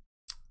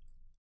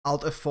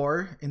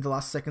F4 in the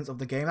last seconds of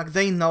the game, like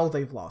they know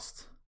they've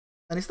lost.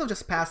 And instead of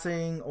just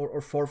passing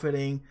or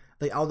forfeiting,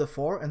 they out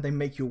F4 and they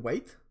make you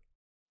wait.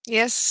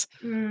 Yes.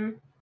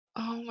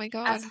 Oh my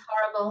god. That's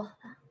horrible.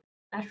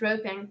 That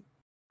roping.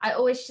 I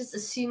always just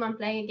assume I'm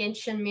playing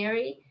against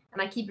Shinmiri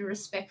and I keep it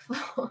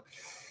respectful.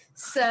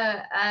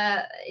 So,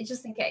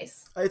 just in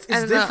case. It's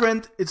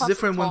different. It's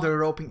different when they're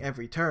roping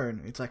every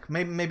turn. It's like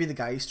maybe the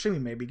guy is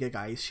streaming, maybe the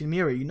guy is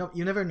Shinmiri.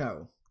 You never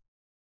know.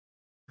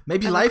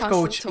 Maybe Life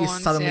Coach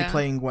is suddenly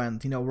playing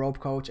Gwent. Rope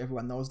Coach,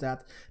 everyone knows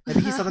that.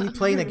 Maybe he's suddenly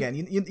playing again.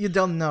 You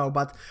don't know.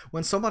 But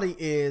when somebody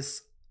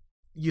is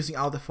using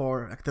out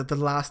for like the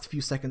last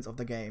few seconds of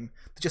the game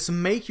to just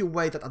make you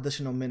wait that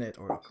additional minute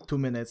or 2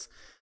 minutes,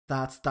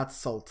 that's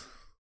salt.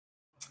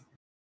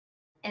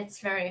 It's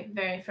very,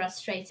 very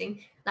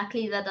frustrating.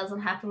 Luckily, that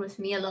doesn't happen with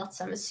me a lot,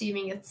 so I'm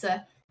assuming it's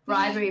a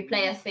bribery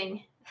player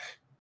thing.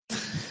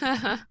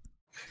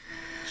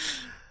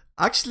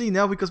 Actually,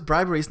 no, because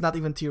bribery is not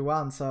even tier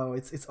 1, so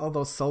it's all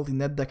those salty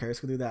net deckers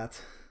who do that.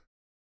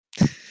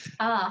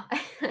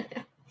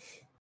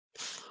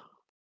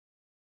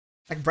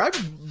 Like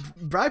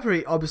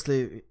bribery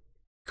obviously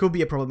could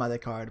be a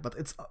problematic card, but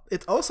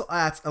it also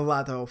adds a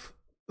lot of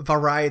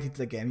variety to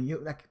the game.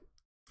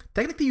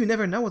 Technically, you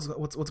never know what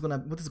it's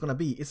gonna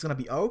be. It's gonna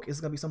be Oak. It's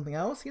gonna be something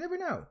else. You never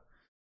know.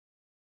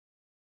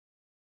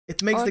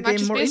 It makes the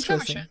game more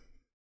interesting.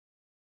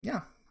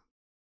 Yeah,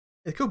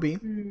 it could be.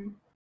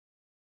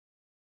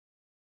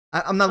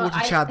 I'm not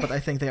watching chat, but I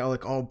think they are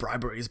like, "Oh,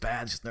 bribery is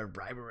bad. Just no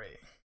bribery."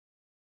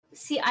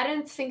 See, I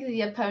don't think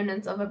the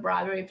opponent of a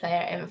bribery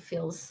player ever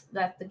feels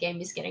that the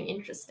game is getting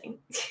interesting.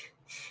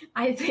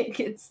 I think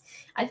it's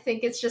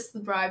just the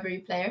bribery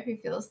player who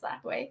feels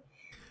that way.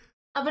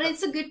 But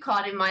it's a good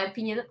card in my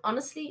opinion.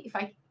 Honestly, if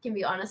I can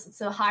be honest, it's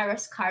a high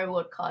risk, high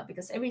reward card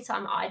because every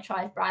time I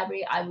tried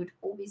bribery, I would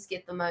always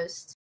get the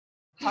most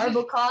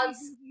horrible cards,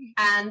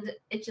 and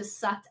it just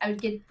sucked. I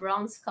would get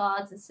bronze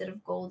cards instead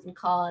of golden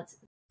cards.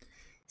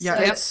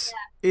 Yeah, So,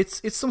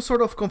 it's some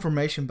sort of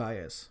confirmation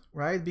bias,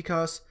 right?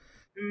 Because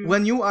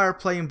when you are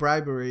playing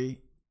bribery,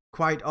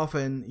 quite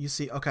often you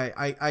see, okay,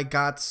 I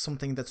got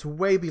something that's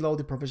way below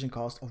the provision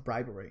cost of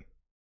bribery.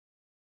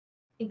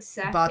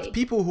 exactly. But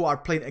people who are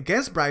playing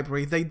against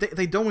bribery, they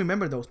don't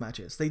remember those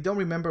matches. They don't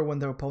remember when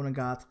their opponent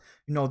got,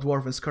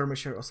 Dwarven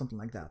Skirmisher or something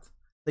like that.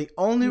 They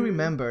only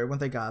remember when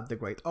they got the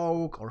Great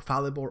Oak or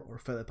Falibor or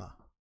Philippa.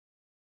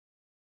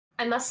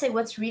 I must say,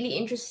 what's really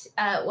interesting,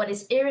 what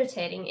is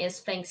irritating is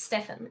playing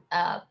Stefan,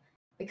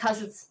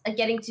 because it's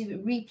getting to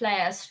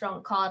replay a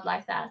strong card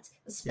like that,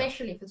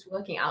 especially if it's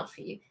working out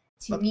for you.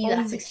 To me,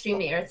 that's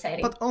extremely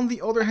irritating. But on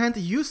the other hand,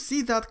 you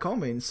see that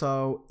coming.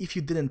 So if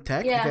you didn't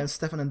tech against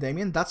Stefan and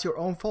Damien, that's your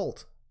own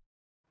fault.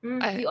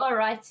 You are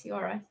right. You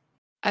are right.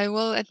 I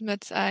will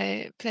admit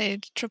I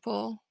played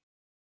triple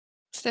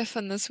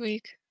Stefan this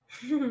week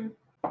on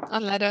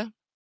ladder.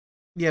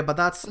 Yeah, but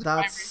that's a So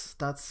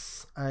mirror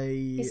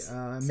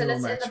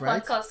let's match, end the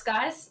right? podcast,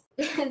 guys.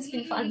 It's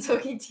been fun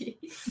talking to you.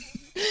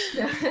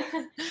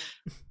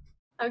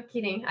 I'm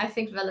kidding. I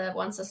think Vela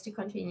wants us to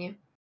continue.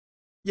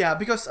 Yeah,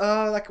 because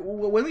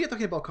when we are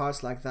talking about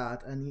cards like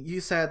that, and you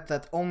said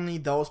that only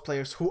those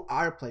players who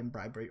are playing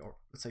bribery or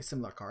let's say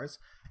similar cards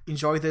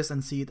enjoy this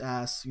and see it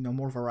as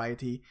more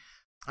variety.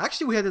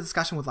 Actually, we had a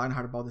discussion with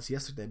Lionheart about this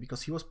yesterday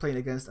because he was playing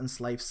against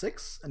Enslave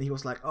 6 and he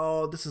was like,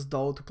 "Oh, this is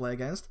dull to play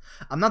against."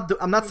 I'm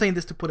not saying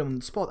this to put him on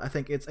the spot. I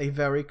think it's a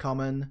very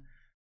common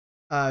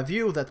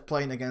view that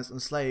playing against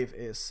Enslave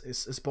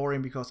is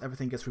boring because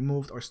everything gets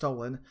removed or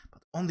stolen.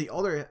 But on the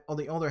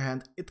other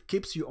hand, it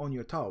keeps you on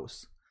your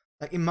toes.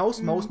 Like in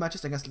most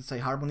matches against, let's say,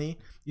 Harmony,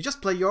 you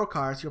just play your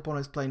cards, your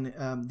opponent is playing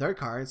their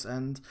cards,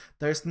 and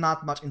there's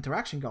not much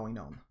interaction going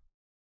on.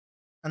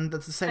 And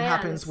that's the same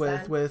happens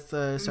with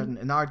certain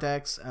NR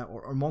decks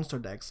or monster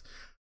decks.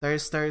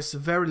 There's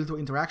very little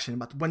interaction,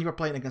 but when you're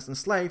playing against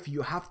Enslave,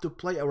 you have to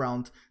play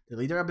around the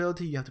leader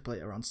ability, you have to play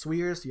around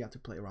Swears, you have to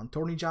play around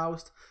Tourney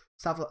Joust,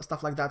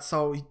 stuff like that.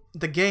 So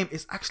the game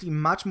is actually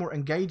much more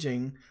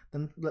engaging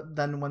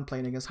than when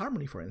playing against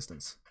Harmony, for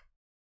instance.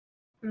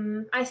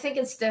 I think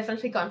it's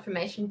definitely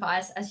confirmation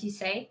bias, as you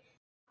say.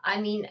 I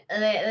mean,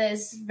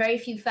 there's very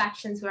few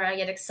factions where I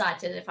get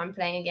excited if I'm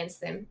playing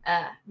against them.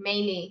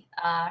 Mainly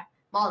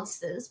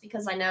monsters,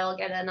 because I know I'll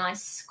get a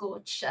nice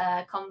Scorch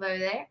combo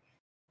there.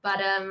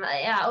 But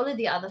all of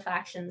the other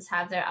factions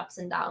have their ups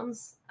and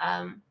downs.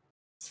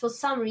 For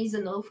some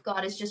reason,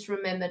 Nilfgaard is just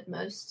remembered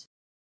most.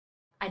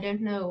 I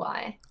don't know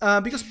why.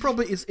 Because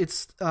probably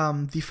it's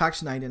the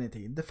faction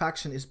identity. The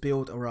faction is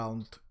built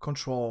around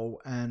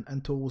control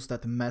and tools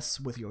that mess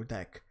with your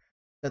deck.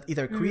 That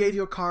either create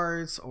your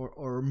cards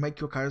or make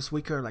your cards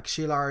weaker, like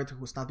Shillard,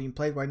 who's not being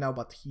played right now,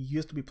 but he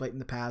used to be played in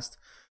the past.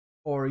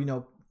 Or,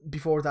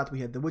 before that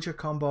we had the Witcher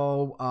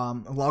combo,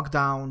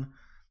 Lockdown.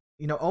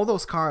 All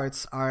those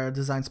cards are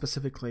designed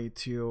specifically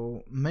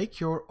to make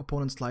your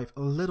opponent's life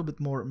a little bit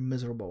more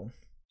miserable.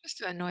 Just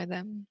to annoy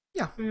them.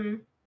 Yeah.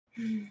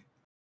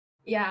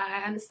 Yeah,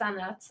 I understand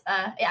that.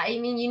 I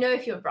mean,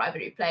 if you're a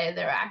bribery player,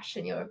 the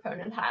reaction your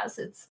opponent has,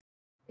 it's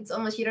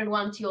almost you don't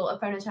want your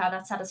opponent to have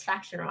that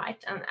satisfaction,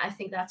 right? And I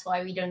think that's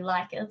why we don't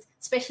like it,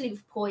 especially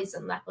with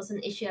Poison. That was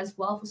an issue as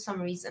well for some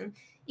reason.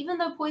 Even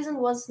though Poison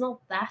was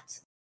not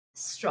that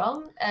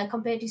strong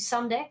compared to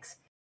some decks,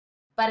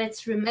 but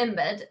it's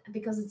remembered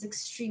because it's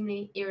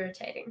extremely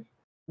irritating.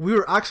 We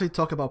will actually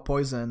talk about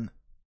Poison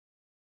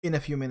in a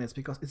few minutes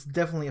because it's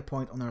definitely a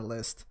point on our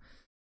list.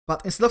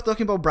 But instead of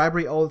talking about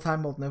bribery all the time,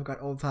 about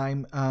Nilfgaard all the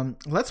time,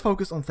 let's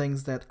focus on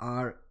things that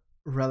are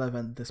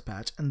relevant this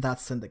patch, and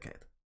that's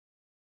Syndicate.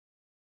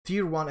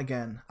 Tier 1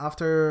 again,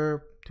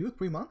 after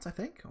 2-3 months, I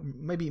think? Or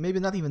maybe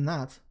not even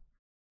that.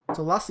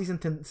 So last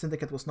season,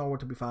 Syndicate was nowhere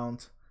to be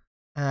found,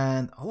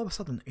 and all of a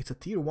sudden, it's a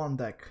Tier 1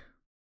 deck.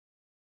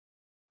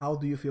 How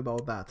do you feel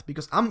about that?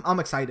 Because I'm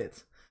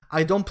excited.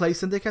 I don't play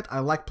Syndicate, I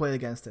like playing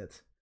against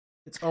it.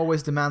 It's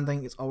always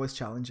demanding, it's always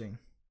challenging.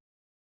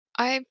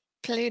 I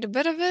played a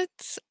bit of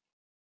it.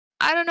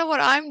 I don't know what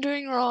I'm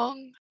doing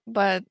wrong,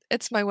 but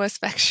it's my worst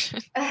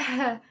faction.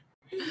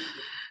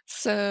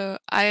 So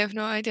I have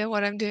no idea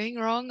what I'm doing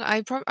wrong.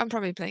 I'm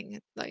probably playing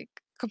it like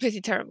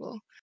completely terrible,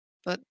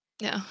 but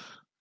yeah.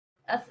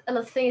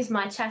 The thing is,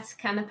 my chat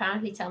can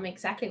apparently tell me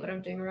exactly what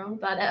I'm doing wrong,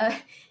 but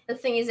the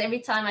thing is,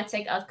 every time I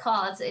take out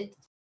cards, it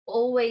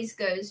always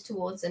goes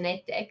towards a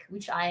net deck,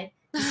 which I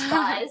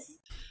despise.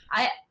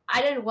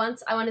 I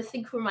want to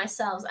think for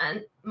myself,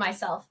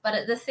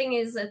 but the thing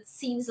is, it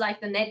seems like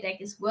the net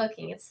deck is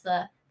working. It's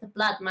the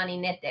Blood Money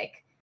net deck.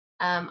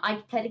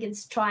 I played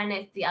against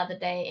Trinet the other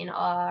day in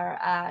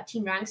our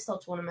Team Rankstar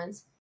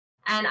tournament,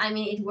 and I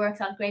mean, it worked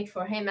out great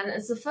for him, and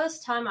it's the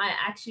first time I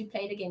actually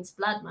played against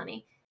Blood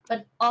Money.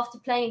 But after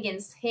playing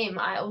against him,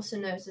 I also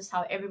noticed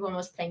how everyone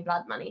was playing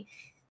Blood Money.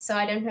 So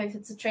I don't know if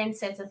it's a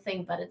trendsetter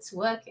thing, but it's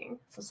working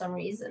for some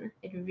reason.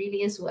 It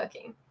really is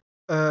working.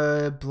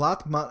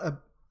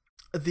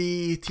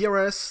 The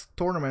TRS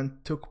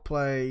tournament took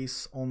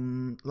place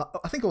on,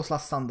 I think it was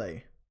last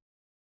Sunday,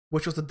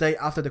 which was the day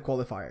after the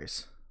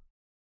qualifiers.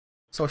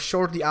 So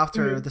shortly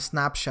after the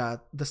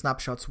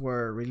snapshots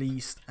were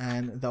released,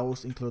 and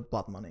those include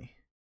Blood Money.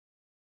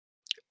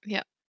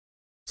 Yeah.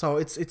 So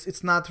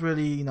it's not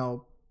really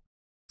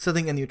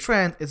setting a new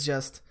trend. It's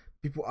just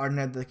people are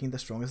net decking the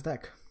strongest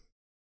deck.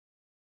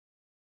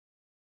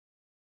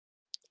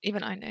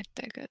 Even I net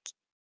deck it.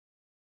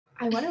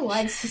 I wonder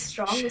why it's the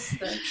strongest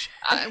though.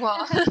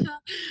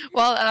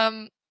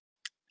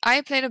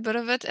 I played a bit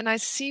of it, and I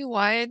see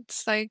why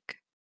it's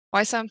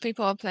why some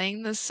people are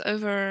playing this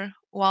over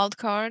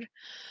Wildcard.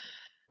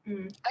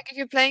 Like if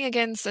you're playing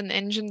against an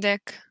engine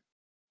deck,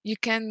 you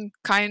can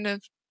kind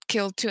of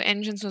kill 2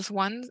 engines with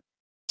 1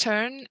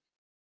 turn,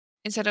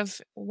 instead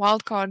of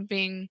Wildcard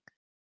being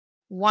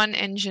 1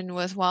 engine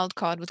with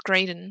Wildcard with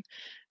Graydon.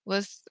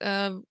 With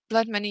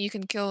Blood Money, you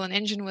can kill an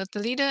engine with the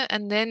leader,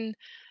 and then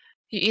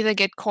you either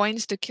get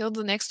coins to kill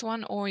the next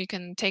one, or you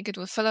can take it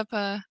with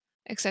Philippa,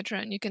 etc.,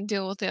 and you can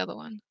deal with the other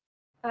one.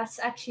 That's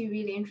actually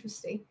really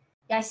interesting.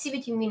 Yeah, I see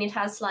what you mean. It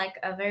has like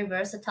a very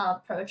versatile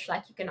approach.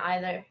 Like you can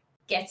either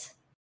get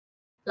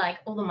like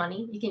all the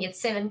money, you can get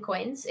 7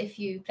 coins if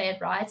you play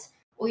it right,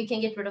 or you can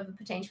get rid of a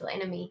potential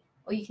enemy,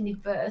 or you can do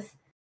both.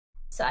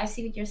 So I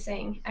see what you're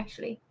saying,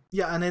 actually.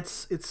 Yeah, and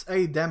it's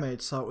 8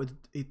 damage, so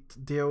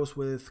it deals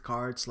with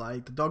cards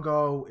like the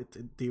Doggo,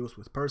 it deals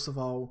with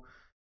Percival,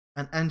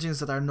 and engines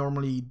that are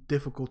normally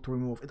difficult to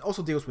remove. It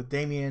also deals with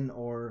Damien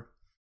or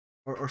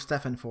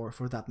Stefan for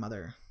that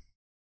matter.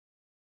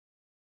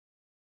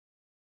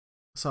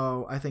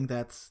 So I think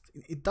that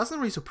it doesn't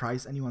really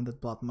surprise anyone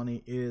that Blood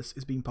Money is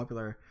being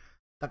popular.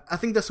 I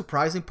think the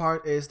surprising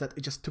part is that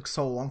it just took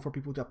so long for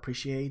people to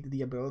appreciate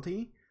the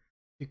ability.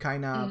 You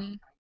kind of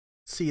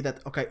see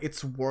that, okay,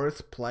 it's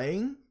worth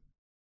playing.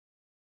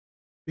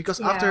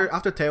 Because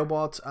after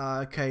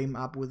Tailbot came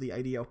up with the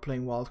idea of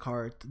playing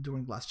Wildcard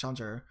during Blast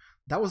Challenger,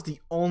 that was the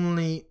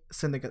only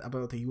Syndicate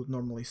ability you would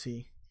normally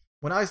see.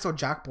 When I saw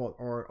Jackpot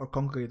or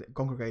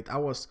Congregate, I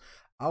was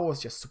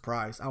just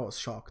surprised. I was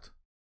shocked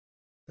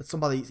that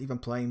somebody is even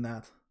playing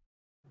that.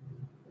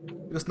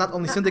 Because not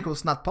only Syndicate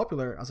was not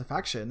popular as a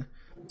faction,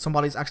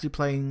 somebody's actually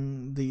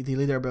playing the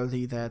leader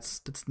ability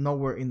that's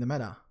nowhere in the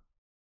meta.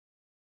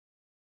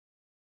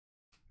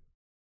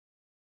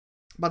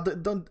 But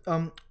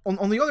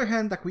on the other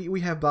hand, like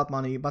we have Blood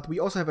Money, but we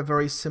also have a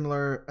very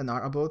similar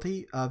NR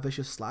ability,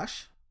 Vicious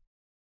Slash.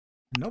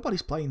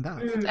 Nobody's playing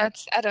that.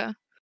 That's Ada.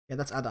 Yeah,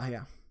 that's Ada,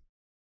 yeah.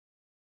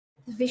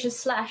 Vicious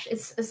Slash,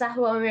 is that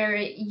one where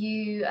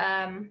you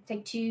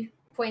take 2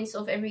 points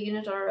off every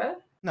unit on a row?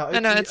 No,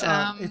 it's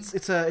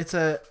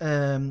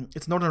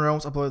Northern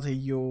Realms ability.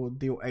 You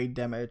deal 8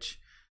 damage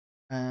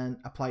and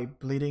apply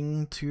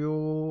bleeding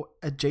to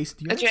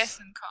adjacent units.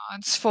 Adjacent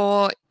cards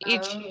for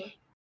each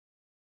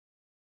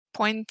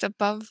point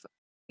above.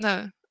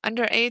 No,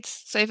 under 8.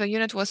 So if a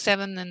unit was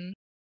 7, then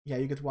yeah,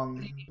 you get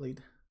 1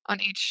 bleed on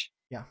each.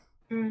 Yeah.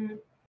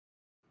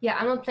 Yeah,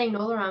 I'm not playing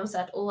Northern Realms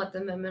at all at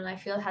the moment. I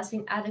feel it has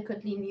been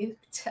adequately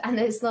nuked, and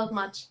there's not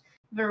much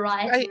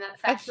variety in that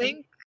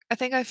faction.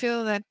 I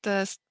feel that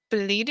the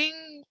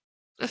bleeding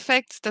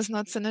effect does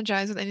not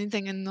synergize with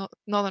anything in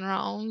Northern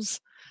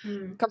Realms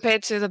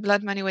compared to the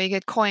Blood Money, where you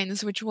get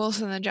coins, which will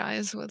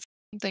synergize with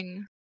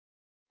something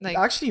like. It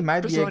actually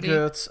might be a Brusori.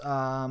 good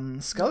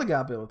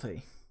Skellige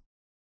ability.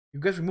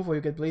 You get removal,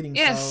 you get bleeding.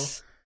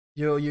 Yes.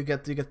 So you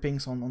get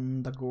pings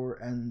on the Gore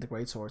and the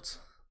Great Swords.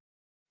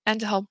 And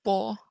to help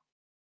Boar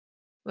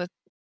with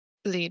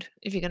bleed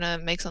if you're gonna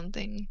make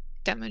something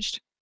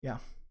damaged. Yeah.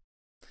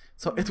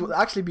 So it would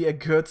actually be a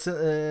good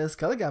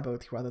Skellige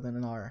ability rather than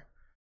an R.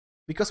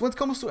 Because when it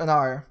comes to an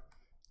R,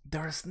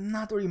 there is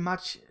not really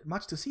much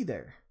to see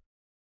there.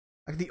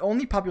 Like the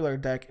only popular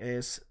deck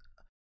is,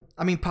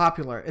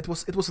 popular. It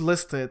was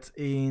listed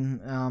in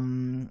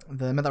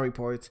the meta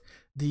report.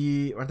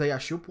 The Radeya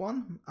Shup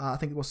one, I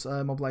think it was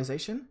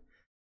Mobilization.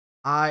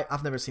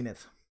 I've never seen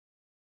it.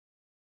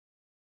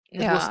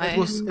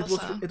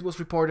 It was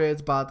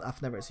reported, but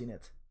I've never seen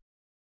it.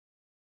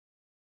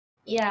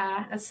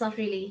 Yeah, it's not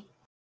really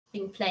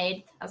being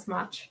played as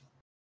much.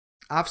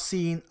 I've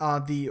seen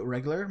the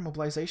regular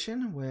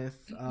Mobilization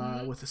with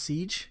the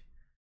Siege,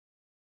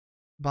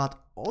 but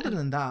other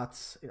than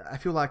that, I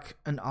feel like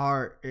an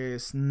R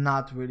is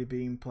not really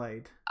being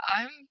played.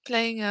 I'm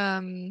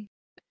playing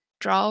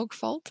Draug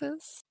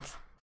Foltest.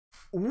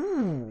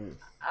 Ooh.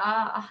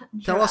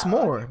 Tell us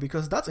more,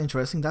 because that's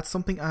interesting. That's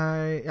something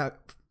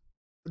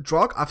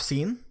Draug I've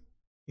seen,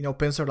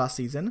 Pinsir last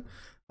season,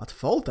 but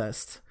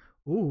Foltest,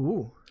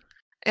 ooh.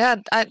 Yeah,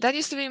 that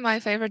used to be my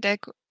favorite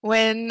deck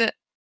when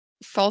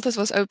Foltest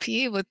was OP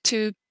with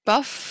 2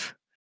 buff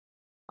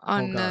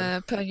on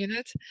per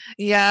unit.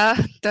 Yeah,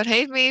 don't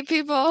hate me,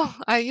 people.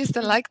 I used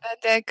to like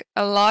that deck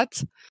a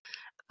lot.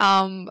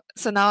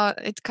 So now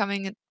it's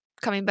coming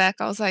back.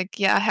 I was like,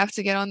 yeah, I have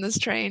to get on this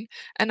train.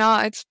 And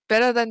now it's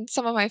better than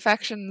some of my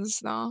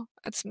factions now.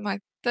 It's my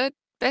 3rd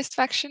best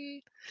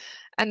faction.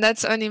 And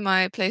that's only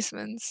my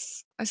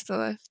placements. I still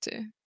have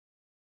to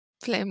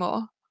play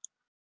more.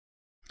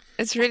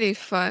 It's really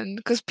fun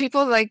because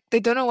people they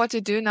don't know what to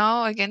do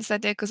now against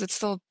that deck because it's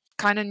still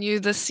kind of new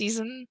this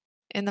season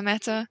in the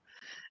meta.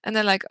 and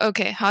they're like,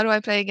 okay, how do I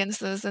play against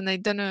this? And they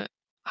don't know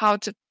how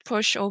to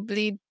push or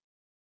bleed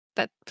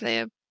that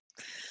player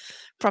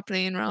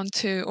properly in round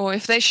 2, or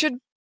if they should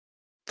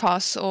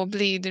pass or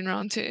bleed in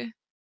round 2.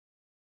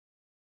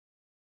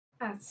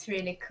 That's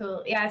really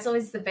cool. Yeah, it's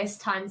always the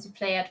best time to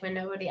play it when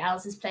nobody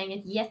else is playing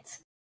it yet,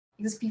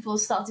 because people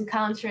start to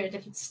counter it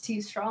if it's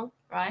too strong,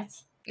 right?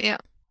 Yeah.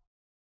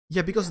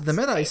 Yeah, because the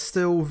meta is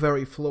still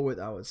very fluid,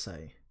 I would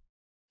say.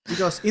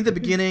 Because in the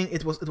beginning,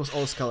 it was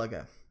all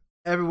Skellige.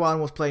 Everyone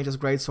was playing just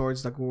Great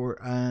Swords, Dagur,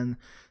 and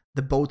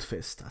the Boat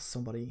Fist, as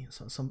somebody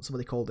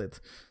called it.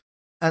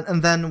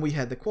 And then we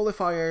had the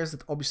qualifiers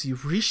that obviously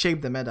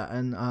reshaped the meta,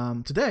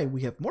 and today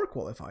we have more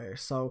qualifiers.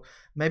 So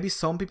maybe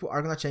some people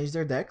are gonna change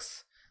their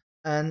decks,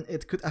 and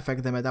it could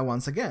affect the meta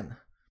once again.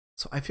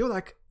 So I feel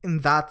like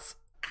at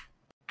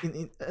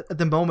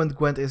the moment,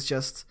 Gwent is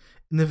just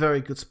in a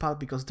very good spot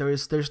because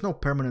there's no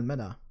permanent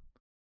meta.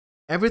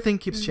 Everything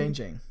keeps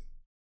changing.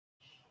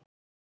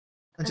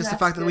 And just the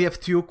fact that we have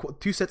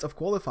two sets of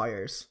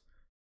qualifiers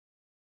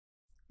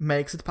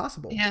makes it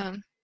possible. Yeah.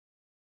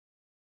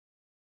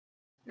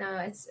 No,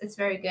 it's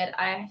very good.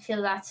 I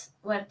feel that's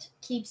what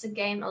keeps a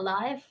game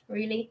alive,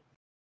 really.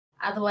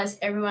 Otherwise,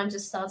 everyone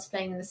just starts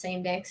playing the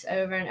same decks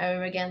over and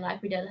over again,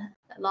 like we did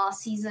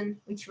last season,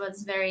 which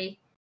was very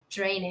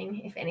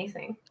draining, if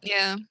anything.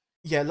 Yeah.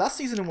 Yeah, last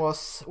season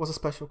was a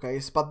special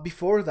case, but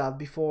before that,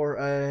 before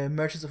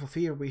Merchants of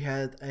Ophir, we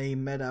had a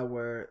meta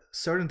where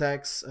certain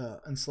decks,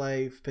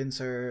 Enslave,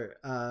 Pincer,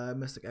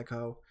 Mystic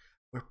Echo,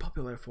 were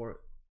popular for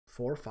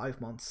 4 or 5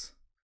 months.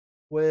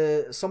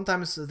 Where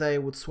sometimes they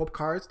would swap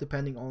cards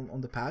depending on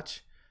the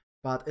patch,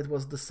 but it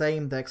was the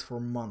same decks for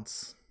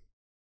months.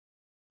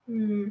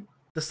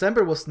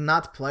 December was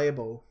not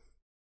playable.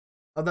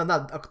 Oh, no,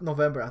 not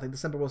November. I think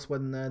December was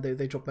when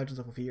they dropped Merchants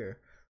of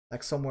Ophir,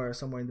 like somewhere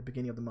in the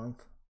beginning of the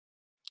month.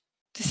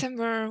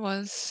 December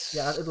was...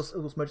 Yeah, it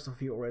was Merchants of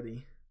Ophir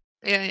already.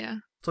 Yeah.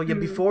 So yeah,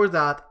 before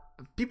that,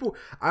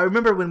 I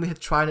remember when we had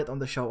tried it on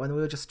the show, and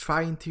we were just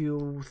trying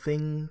to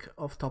think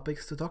of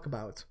topics to talk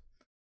about.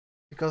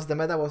 Because the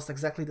meta was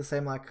exactly the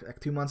same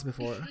like 2 months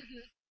before.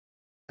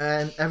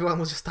 And everyone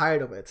was just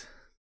tired of it.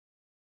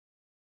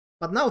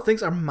 But now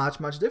things are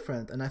much, much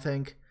different, and I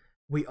think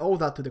we owe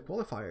that to the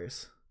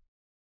qualifiers.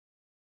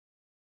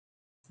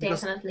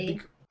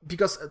 Definitely.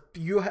 Because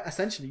you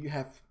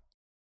have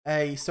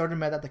a certain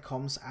meta that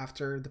comes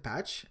after the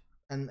patch,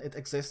 and it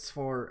exists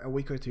for a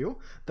week or two.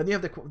 Then you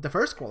have the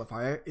first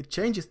qualifier, it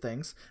changes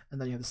things,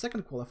 and then you have the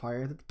second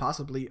qualifier that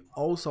possibly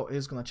also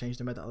is going to change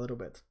the meta a little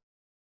bit.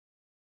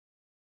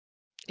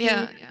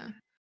 Yeah.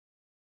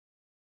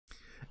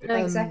 No,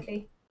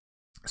 exactly.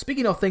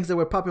 Speaking of things that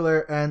were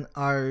popular and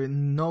are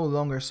no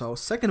longer so,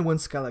 Second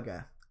Wind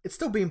Skellige. It's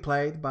still being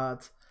played,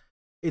 but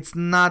it's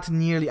not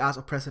nearly as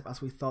oppressive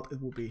as we thought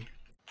it would be.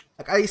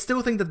 Like, I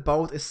still think that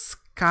both is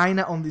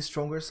kinda on the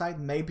stronger side.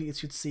 Maybe it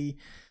should see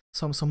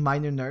some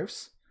minor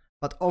nerfs,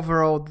 but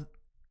overall,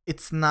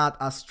 it's not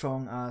as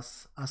strong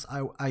as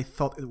I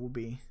thought it would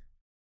be.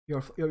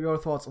 Your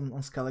thoughts on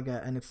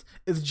Skellige and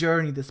its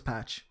journey this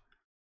patch?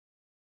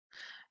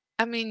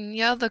 I mean,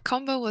 yeah, the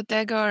combo with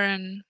Dagger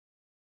and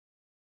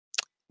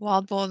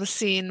Wild Boar the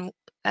Scene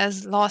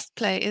as last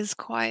play is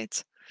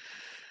quite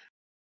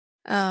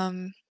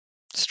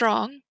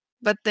strong,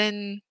 but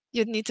then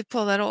you'd need to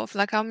pull that off.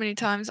 Like, how many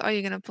times are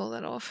you going to pull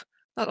that off?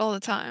 Not all the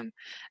time.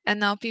 And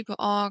now people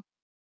are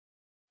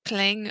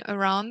playing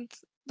around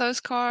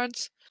those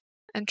cards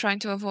and trying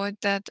to avoid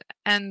that,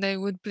 and they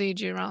would bleed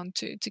you around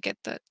to get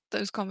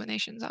those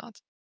combinations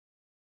out.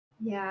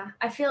 Yeah,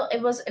 I feel it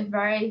was a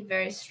very,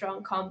 very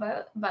strong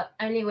combo, but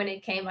only when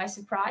it came by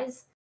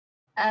surprise.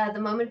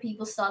 The moment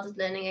people started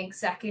learning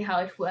exactly how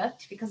it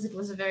worked, because it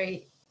was a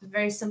very,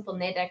 very simple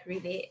net deck,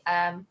 really.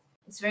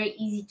 It's very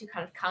easy to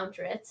kind of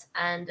counter it,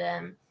 and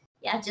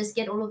just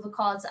get all of the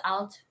cards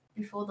out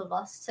before the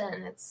last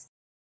turn.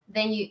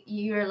 Then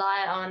you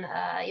rely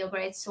on your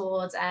Great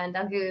Swords and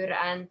Dagur,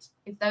 and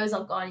if those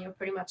are gone, you're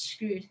pretty much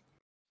screwed.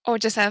 Or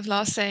just have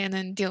last say and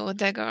then deal with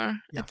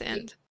Dagger at the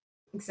end.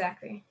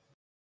 Exactly.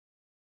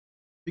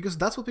 Because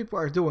that's what people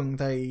are doing.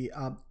 They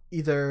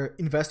either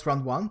invest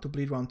round 1 to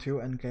bleed round 2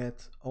 and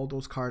get all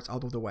those cards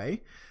out of the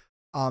way.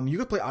 You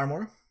could play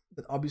armor.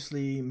 That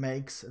obviously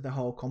makes the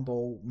whole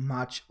combo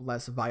much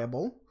less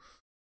viable.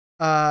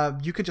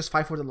 You can just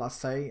fight for the last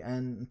say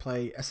and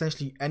play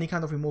essentially any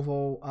kind of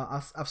removal.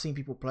 I've seen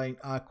people playing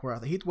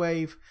Korath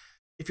Heatwave.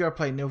 If you are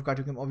playing Nilfgaard,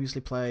 you can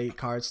obviously play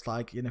cards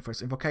like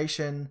Yennefer's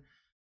Invocation.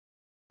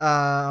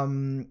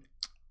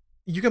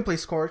 You can play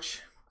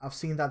Scorch. I've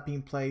seen that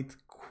being played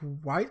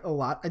quite a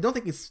lot. I don't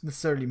think it's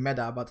necessarily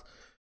meta, but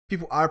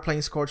people are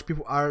playing Scorch,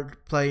 people are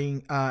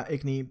playing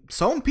Igni.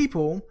 Some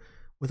people,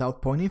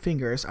 without pointing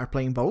fingers, are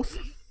playing both.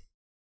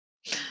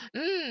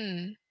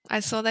 I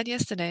saw that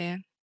yesterday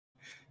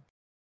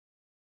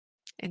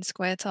in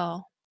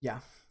Squirtle. Yeah.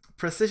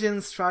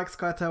 Precision Strike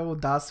Squirtle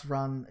does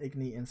run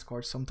Igni and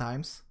Scorch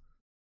sometimes.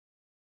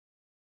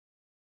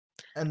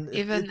 And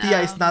Even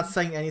Tia is not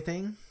saying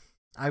anything.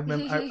 I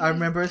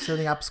remember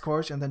setting up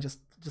Scorch and then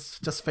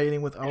just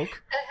failing with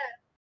Oak.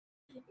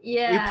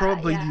 Yeah. We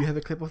probably yeah. do have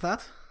a clip of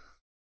that.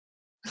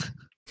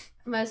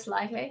 Most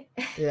likely.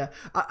 Yeah,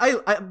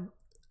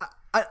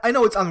 I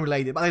know it's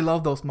unrelated, but I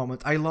love those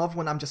moments. I love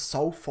when I'm just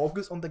so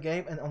focused on the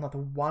game and on that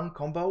one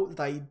combo that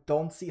I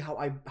don't see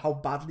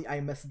how badly I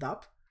messed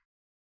up.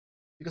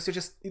 Because you're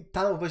just in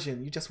tunnel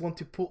vision. You just want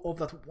to pull off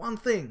that one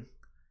thing,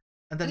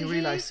 and then you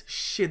realize,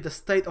 shit, the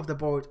state of the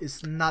board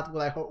is not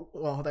what I hope.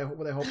 What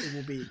I hope it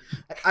will be.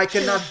 I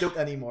cannot do it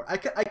anymore. I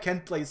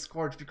can't play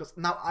Scorch because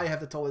now I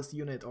have the tallest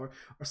unit or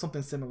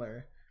something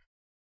similar.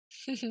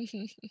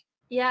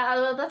 Yeah,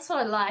 well, that's what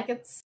I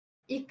like.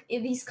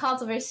 These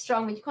cards are very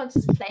strong, but you can't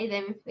just play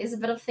them. There's a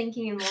bit of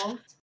thinking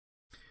involved.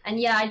 And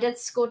yeah, I did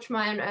scorch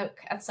my own oak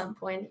at some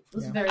point. It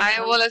was very I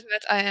fun. will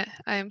admit I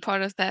am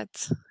part of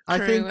that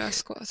crew where I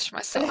scorched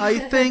myself. I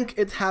think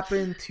it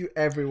happened to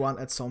everyone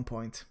at some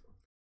point.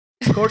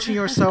 Scorching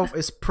yourself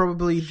is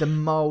probably the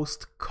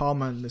most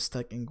common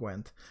mistake in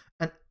Gwent.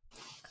 And,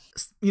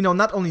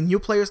 not only new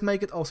players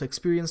make it, also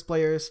experienced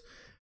players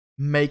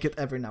make it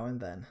every now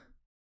and then.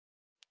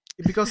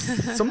 Because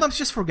sometimes you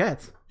just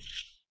forget.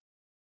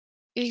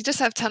 You just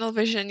have tunnel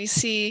vision. You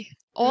see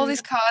all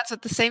these cards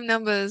with the same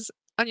numbers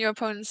on your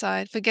opponent's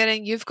side,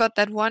 forgetting you've got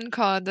that one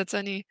card that's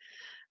only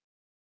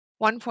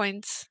 1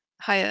 point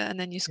higher, and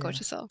then you scorch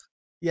yourself.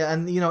 Yeah,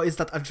 and it's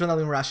that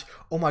adrenaline rush.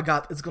 Oh my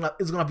god, it's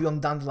gonna be on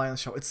Dandelion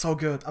show. It's so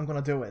good. I'm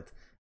gonna do it.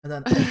 And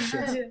then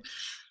shit.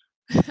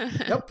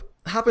 Yep,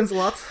 happens a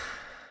lot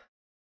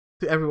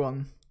to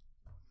everyone.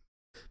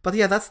 But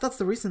yeah, that's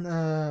the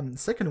reason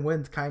Second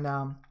Wind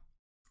kinda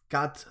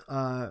got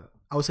I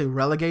would say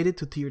relegated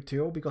to tier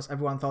 2 because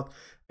everyone thought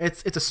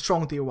it's a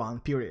strong tier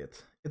 1, period.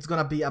 It's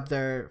gonna be up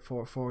there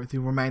for the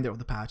remainder of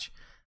the patch.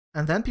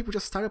 And then people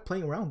just started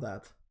playing around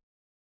that.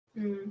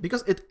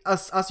 Because it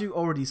as you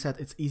already said,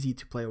 it's easy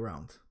to play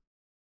around.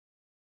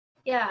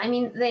 Yeah, I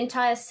mean the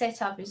entire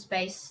setup is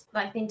based,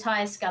 like the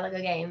entire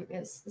Skellige game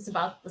is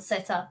about the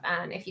setup,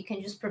 and if you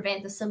can just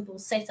prevent the simple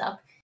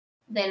setup,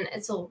 then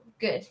it's all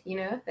good,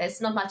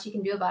 There's not much you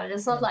can do about it.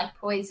 It's not like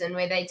Poison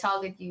where they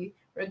target you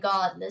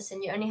regardless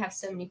and you only have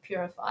so many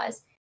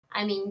purifiers.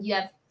 I mean, you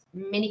have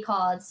many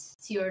cards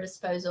to your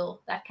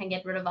disposal that can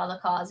get rid of other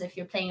cards if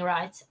you're playing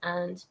right,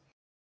 and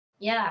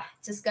yeah,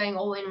 just going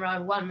all in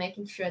round 1,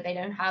 making sure they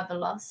don't have the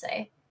last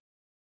say.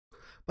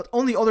 But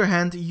on the other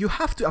hand, you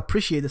have to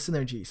appreciate the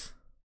synergies.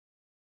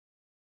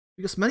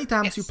 Because many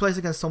times you play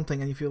against something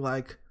and you feel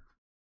like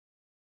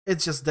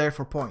it's just there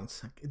for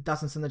points. It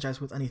doesn't synergize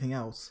with anything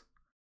else.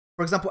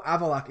 For example,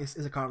 Avalak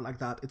is a card like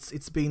that.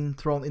 It's been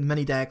thrown in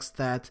many decks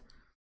that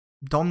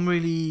don't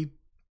really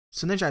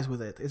synergize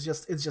with it. It's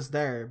just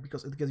there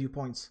because it gives you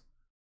points.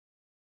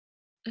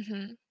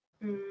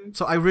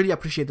 So I really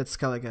appreciate that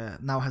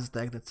Skellige now has a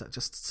deck that's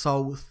just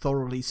so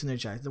thoroughly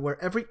synergized, where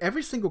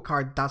every single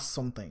card does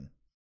something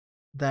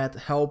that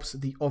helps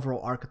the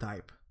overall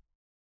archetype.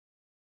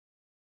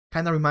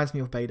 Kinda reminds me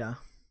of Beta.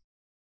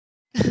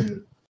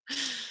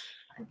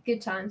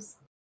 Good times.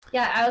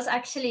 Yeah, I was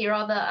actually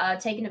rather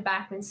taken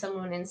aback when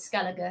someone in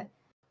Skellige,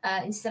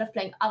 instead of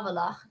playing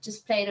Avalach,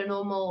 just played a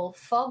normal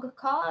Fog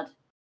card.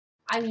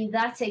 I mean,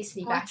 that takes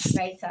me back to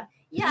Beta.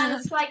 Yeah, and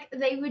it's like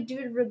they would do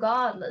it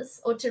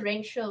regardless, or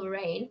Torrential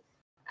Rain,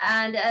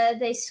 and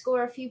they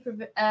score a few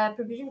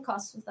provision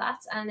costs with that,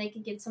 and they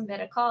can get some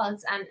better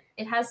cards, and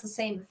it has the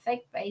same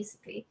effect,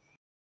 basically,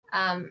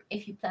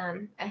 if you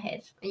plan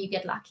ahead, and you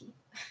get lucky.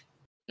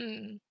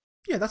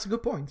 Yeah, that's a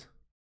good point.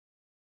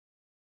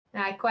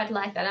 I quite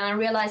like that, and I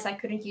realized I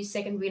couldn't use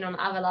Second Wind on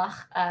Avalach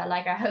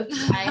like I hoped.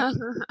 I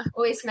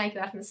always make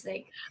that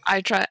mistake.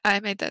 I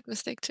made that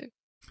mistake too.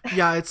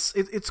 Yeah,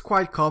 it's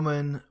quite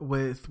common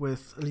with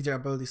leader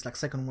abilities like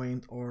Second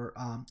Wind or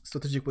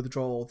Strategic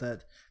Withdrawal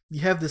that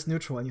you have this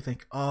neutral and you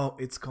think, oh,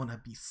 it's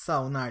gonna be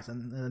so nice,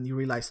 and then you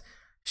realize,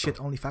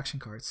 shit, only faction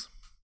cards.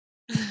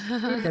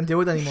 Can't do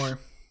it anymore.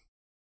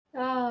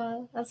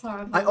 Oh, that's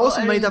horrible. I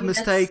also made that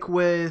mistake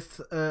with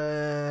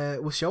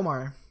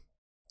Shomar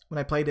when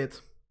I played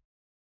it.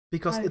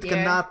 Because it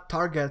cannot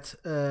target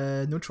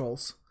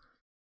neutrals.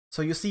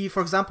 So you see,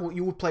 for example,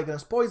 you would play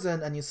against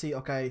Poison and you see,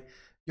 okay,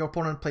 your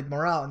opponent played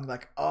Morale and you're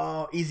like,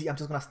 oh, easy, I'm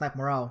just gonna snipe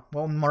Morale.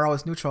 Well, Morale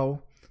is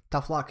neutral,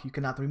 tough luck, you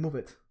cannot remove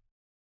it.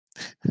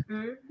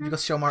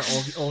 Because Shomar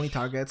only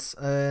targets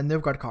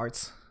Nilfgaard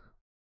cards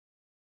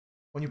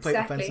when you play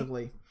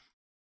offensively.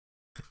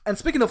 And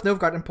speaking of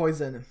Nilfgaard and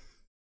Poison,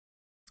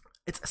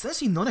 it's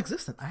essentially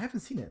non-existent. I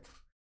haven't seen it.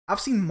 I've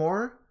seen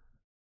more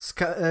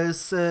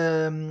Scoia'tael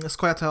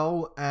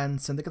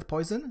and Syndicate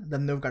Poison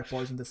than Nilfgaard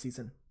Poison this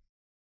season.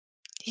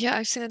 Yeah,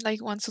 I've seen it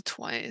like once or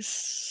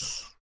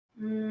twice.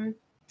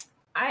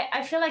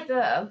 I feel like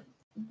the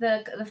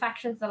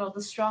factions that are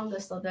the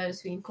strongest are those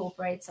who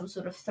incorporate some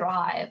sort of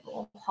Thrive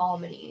or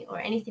Harmony or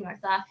anything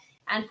like that.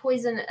 And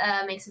Poison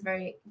makes it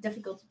very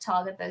difficult to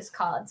target those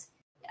cards,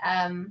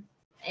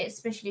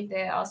 especially if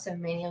there are so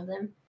many of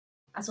them.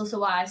 That's also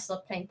why I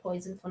stopped playing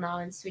Poison for now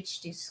and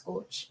switched to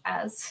Scorch,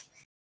 as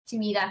to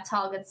me that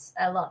targets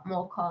a lot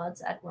more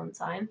cards at one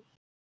time.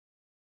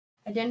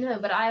 I don't know,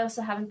 but I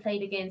also haven't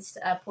played against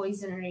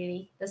Poison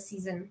really this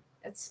season.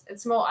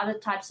 It's more other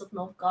types of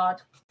Nilfgaard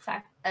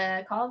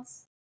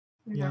cards.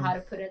 I don't know how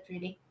to put it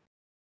really.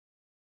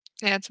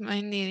 Yeah, it's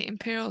mainly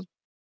Imperial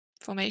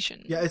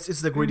formation. Yeah, it's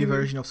the greedy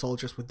version of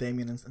soldiers with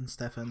Damien and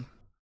Stefan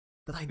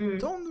that I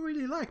don't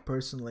really like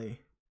personally.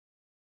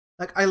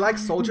 Like, I like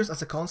soldiers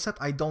as a concept.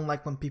 I don't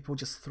like when people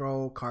just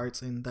throw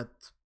cards in that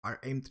are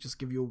aimed to just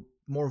give you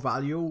more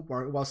value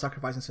while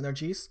sacrificing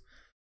synergies.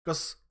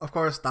 Because, of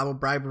course, double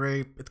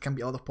bribery, it can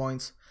be a lot of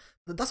points.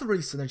 That doesn't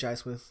really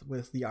synergize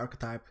with the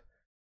archetype.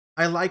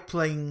 I like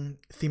playing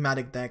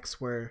thematic decks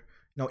where,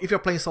 you know, if you're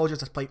playing soldiers,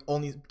 just play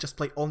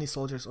only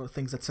soldiers or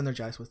things that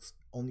synergize with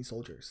only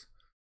soldiers.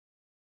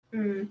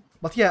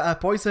 But yeah,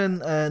 Poison,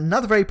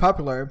 not very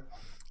popular.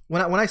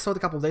 When I saw it a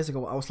couple of days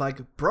ago, I was like,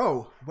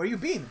 bro, where you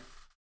been?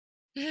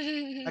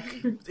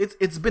 Like,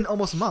 it's been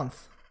almost a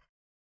month.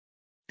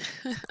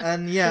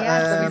 And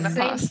yeah,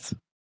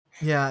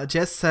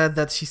 Jess said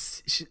that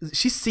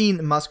she's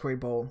seen Masquerade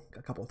Ball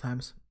a couple of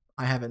times.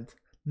 I haven't,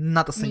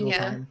 not a single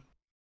time.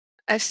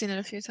 I've seen it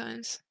a few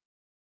times,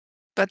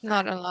 but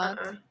not a lot.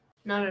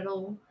 Not at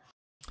all.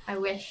 I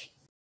wish.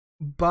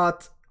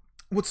 But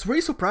what's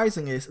really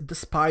surprising is,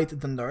 despite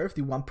the nerf,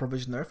 the 1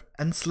 provision nerf,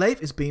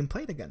 Enslave is being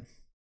played again.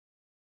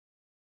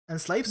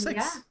 Enslave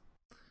 6.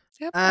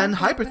 Yep, and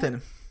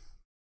Hyperthin.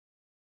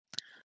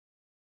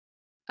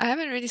 I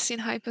haven't really seen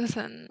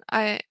Hyperthin.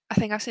 I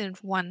think I've seen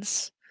it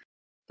once,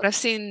 but I've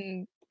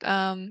seen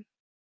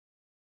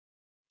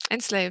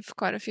Enslave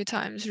quite a few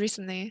times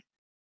recently.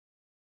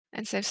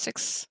 Enslave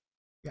 6.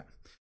 Yeah.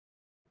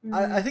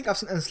 I think I've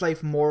seen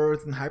Enslave more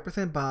than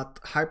Hyperthin, but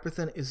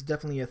Hyperthin is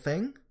definitely a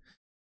thing.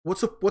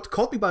 What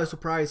caught me by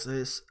surprise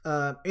is,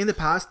 in the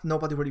past,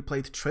 nobody really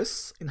played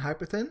Triss in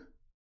Hyperthin.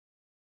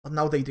 But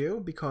now they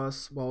do,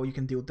 because, well, you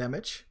can deal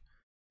damage.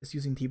 It's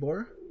using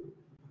Tibor.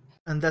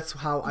 And that's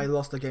how I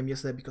lost the game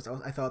yesterday, because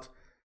I thought,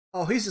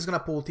 oh, he's just gonna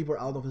pull Tibor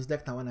out of his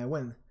deck now and I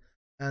win.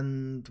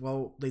 And,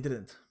 well, they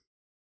didn't.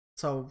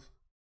 So,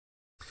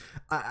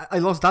 I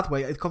lost that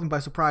way. It caught me by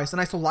surprise.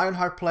 And I saw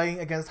Lionheart playing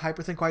against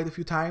Hyperthin quite a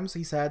few times.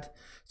 He said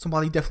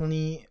somebody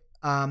definitely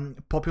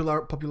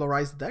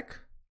popularized the deck.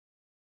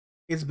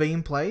 It's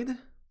being played.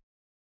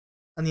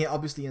 And yeah,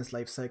 obviously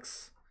Enslave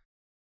 6.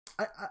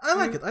 I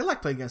like it. I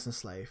like playing against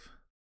Enslave.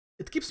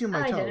 It keeps you on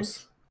my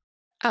toes.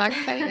 I like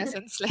playing against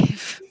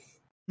Enslave.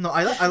 No,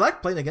 I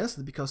like playing against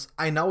it because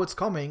I know it's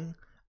coming.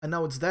 I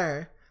know it's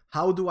there.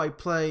 How do I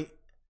play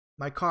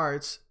my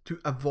cards to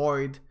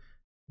avoid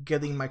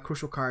getting my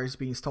crucial cards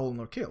being stolen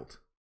or killed?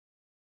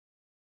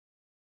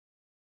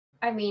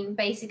 I mean,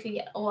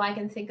 basically, all I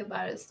can think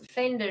about is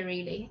Defender,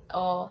 really.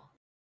 Or,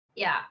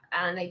 yeah,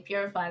 and they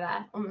purify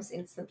that almost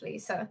instantly.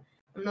 So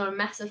I'm not a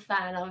massive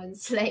fan of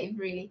Enslave,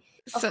 really.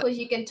 Of course,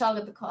 you can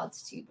target the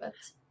cards too, but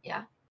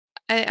yeah.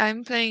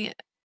 I'm playing.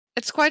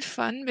 It's quite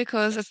fun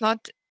because it's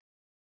not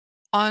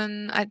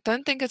on. I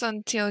don't think it's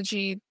on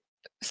TLG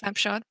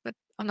Snapshot, but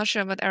I'm not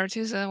sure about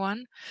Aretusa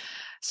one.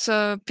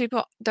 So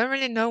people don't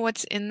really know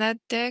what's in that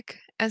deck,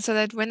 and so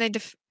that when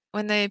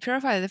they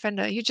purify the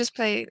defender, you just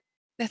play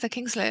Nether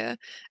Kingslayer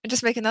and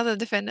just make another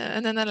defender,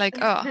 and then they're like,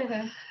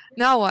 oh,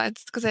 now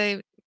what? Because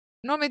they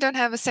normally don't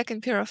have a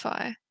second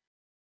purify,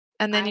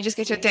 and then you just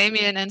get your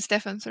Damien and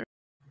Stefan through.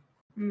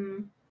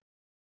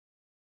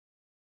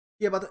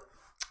 Yeah, but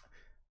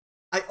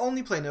I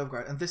only play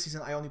Nilfgaard, and this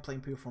season I only play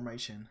Imperial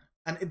Formation.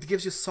 And it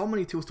gives you so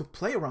many tools to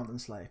play around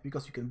Enslave,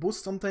 because you can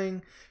boost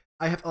something.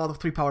 I have a lot of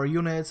 3-power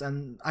units,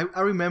 and I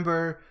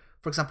remember,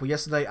 for example,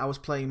 yesterday I was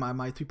playing my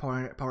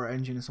 3-power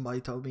engine, and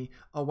somebody told me,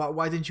 oh,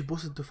 why didn't you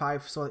boost it to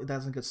 5 so it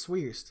doesn't get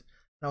Swears?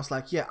 And I was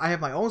like, yeah, I have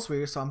my own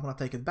Swears, so I'm gonna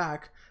take it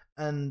back.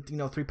 And,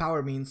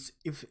 3-power means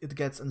if it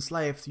gets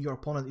enslaved, your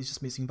opponent is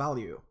just missing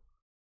value.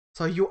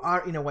 So you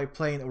are, in a way,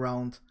 playing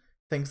around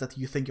things that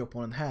you think your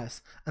opponent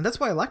has. And that's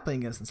why I like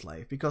playing against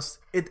Enslave, because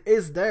it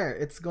is there.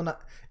 It's gonna,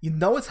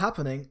 it's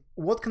happening.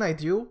 What can I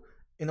do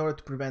in order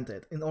to prevent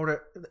it?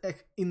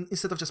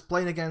 Instead of just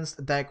playing against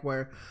a deck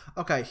where,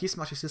 okay, he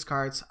smashes his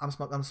cards, I'm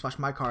gonna smash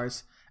my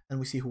cards, and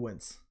we see who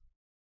wins.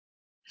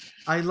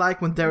 I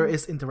like when there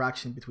is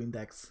interaction between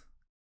decks.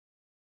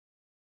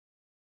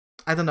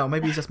 I don't know,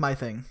 maybe it's just my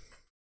thing.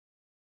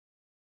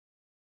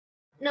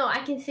 No, I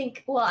can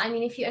think, well, I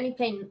mean, if you only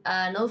play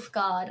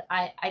Nilfgaard,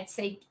 I'd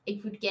say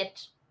it would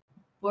get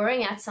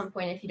boring at some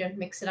point if you don't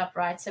mix it up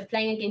right. So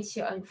playing against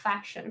your own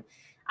faction,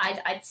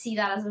 I'd see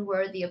that as a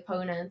worthy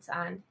opponent.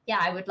 And yeah,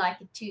 I would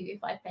like it too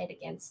if I played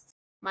against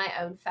my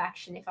own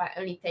faction, if I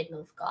only played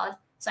Nilfgaard.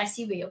 So I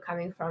see where you're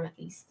coming from, at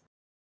least.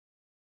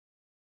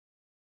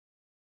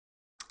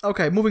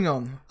 Okay, moving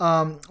on.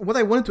 What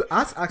I wanted to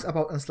ask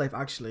about Enslave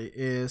actually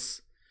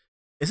is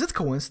it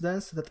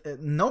coincidence that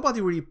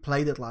nobody really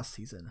played it last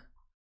season?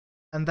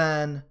 And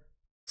then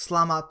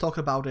Slama talked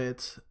about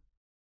it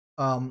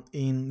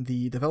in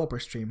the developer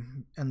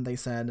stream, and they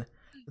said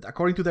that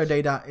according to their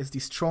data, it's the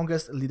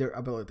strongest leader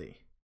ability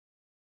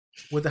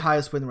with the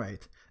highest win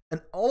rate.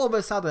 And all of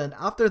a sudden,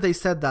 after they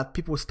said that,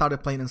 people started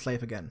playing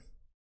Enslave again.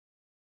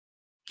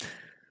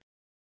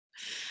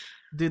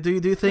 Do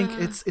you think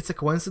it's a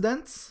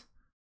coincidence,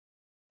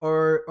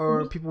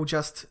 or people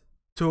just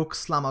took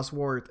Slama's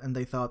word and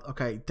they thought,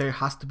 okay, there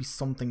has to be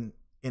something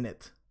in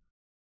it.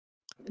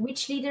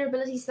 Which leader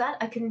ability is that?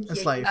 I couldn't hear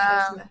Enslave.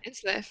 you.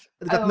 Enslave.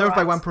 It got nerfed by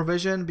right. one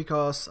provision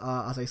because,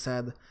 as I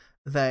said,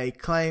 they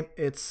claim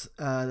it's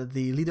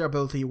the leader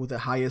ability with the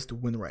highest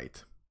win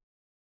rate.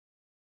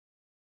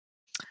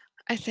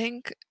 I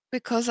think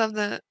because of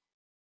that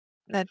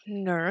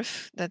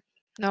nerf that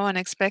no one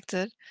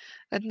expected,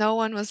 that no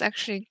one was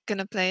actually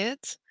gonna play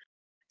it,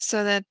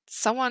 so that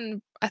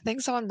I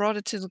think someone brought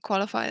it to the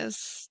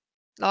qualifiers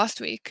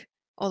last week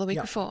or the week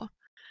Yeah. before,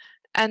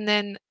 and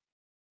then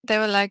they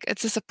were like,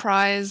 "It's a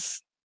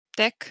surprise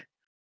deck.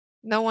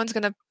 No one's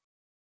gonna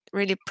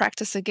really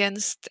practice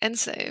against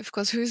Enslave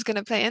because who's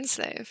gonna play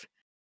Enslave?"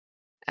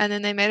 And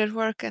then they made it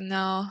work, and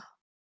now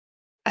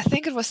I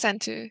think it was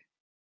Santu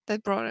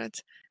that brought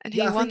it, and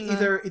he Yeah, I won. think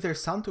either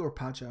Santu or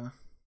Paja.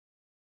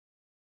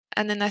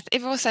 And then if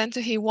it was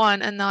Santu, he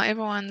won, and now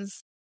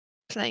everyone's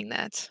playing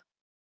that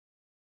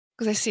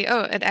because they see,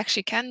 oh, it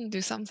actually can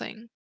do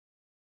something.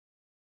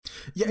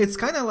 Yeah, it's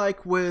kind of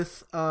like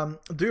with. Do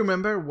you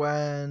remember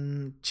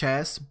when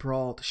Chess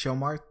brought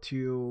Shomar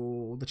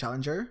to the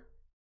Challenger?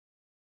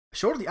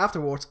 Shortly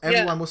afterwards,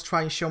 everyone was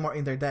trying Shomar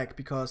in their deck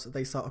because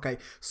they saw, okay,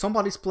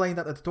 somebody's playing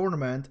that at the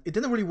tournament. It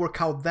didn't really work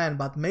out then,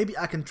 but maybe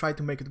I can try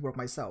to make it work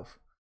myself.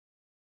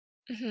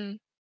 Mm-hmm.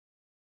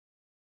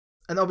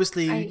 And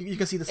obviously, you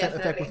can see the same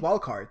effect with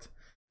Wildcard.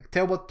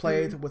 Tailbot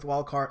played with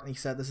Wildcard, and he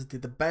said this is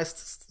the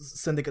best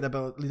Syndicate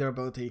leader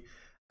ability.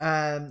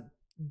 And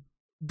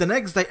the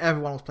next day,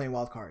 everyone was playing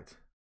Wildcard.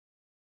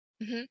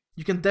 Mm-hmm.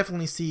 You can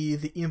definitely see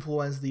the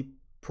influence the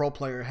pro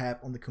player have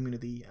on the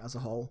community as a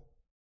whole.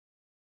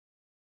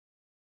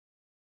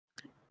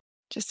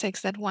 Just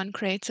takes that one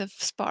creative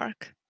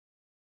spark.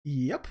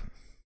 Yep.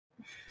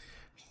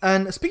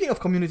 And speaking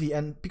of community,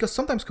 and because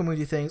sometimes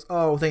community thinks,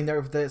 oh, they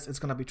nerf this, it's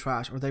gonna be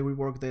trash, or they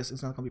rework this,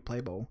 it's not gonna be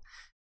playable.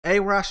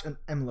 Arash and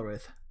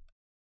Imlerith.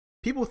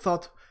 People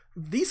thought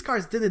these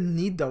cards didn't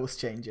need those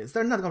changes.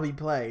 They're not gonna be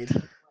played.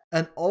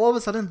 And all of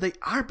a sudden, they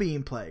are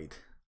being played.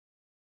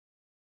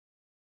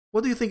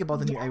 What do you think about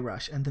the new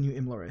Arash and the new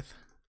Imlerith?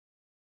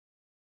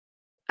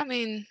 I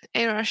mean,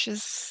 Arash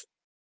is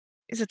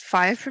it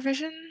 5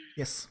 provision?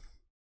 Yes.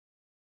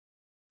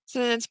 So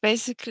then it's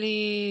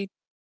basically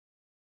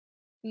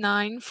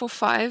 9 for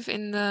 5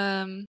 in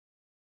the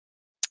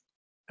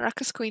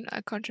Ruckus Queen.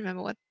 I can't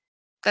remember what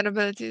that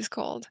ability is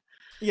called.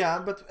 Yeah,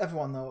 but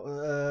everyone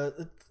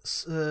knows.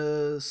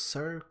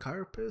 Sir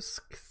Carpus?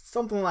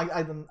 Something like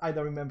I don't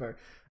remember.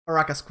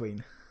 Araka's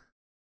Queen.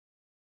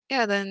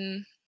 Yeah,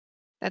 then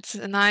that's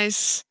a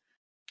nice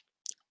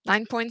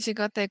 9 points you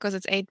got there because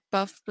it's 8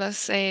 buff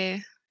plus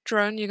a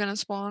drone you're gonna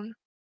spawn.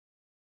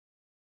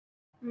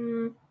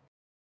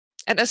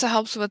 It also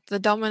helps with the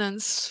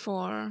dominance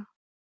for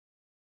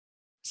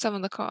some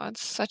of the cards,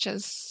 such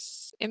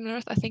as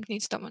Imlerith, I think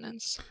needs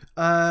dominance.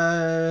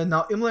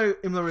 Now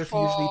Imlerith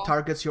usually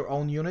targets your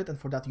own unit, and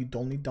for that you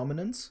don't need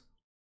dominance.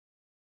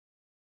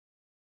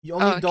 You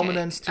only need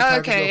dominance to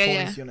target your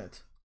opponent's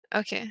unit.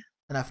 Okay.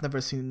 And I've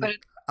never seen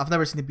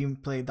it being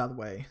played that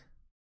way.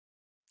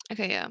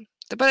 Okay, yeah.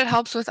 But it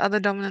helps with other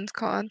dominant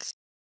cards.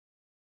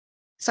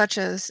 Such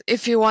as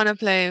if you want to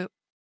play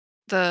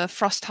the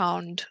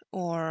Frosthound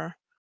or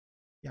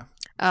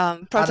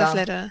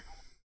Protoflitter.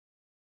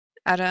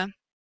 Ada.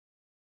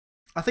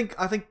 I think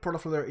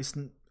Protoflitter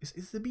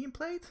is it being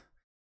played?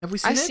 Have we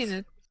seen it? I've seen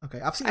it. Okay,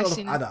 I've seen a lot of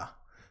Ada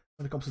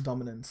when it comes to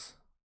dominance.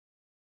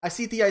 I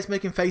see Tia is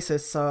making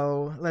faces,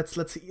 so let's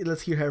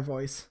hear her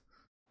voice.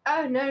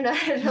 Oh no, no,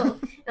 no,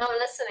 I'm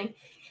listening.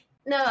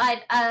 No,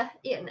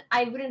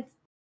 I wouldn't.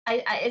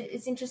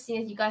 It's interesting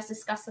that you guys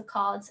discuss the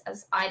cards,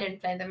 as I don't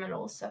play them at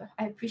all, so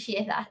I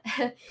appreciate that.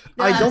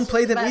 No, I don't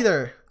play them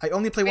either. I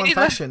only play one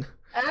faction.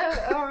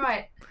 Oh, all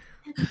right.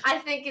 I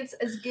think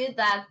it's good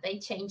that they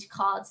change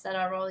cards that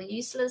are all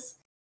useless.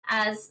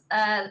 As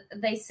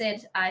they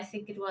said, I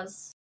think it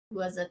was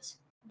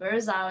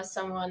Burzau or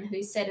someone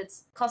who said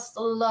it's cost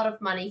a lot of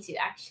money to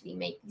actually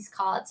make these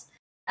cards,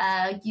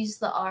 use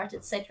the art,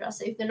 etc.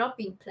 So if they're not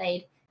being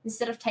played,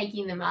 instead of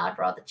taking them out,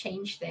 rather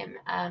change them.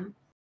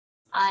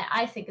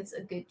 I think it's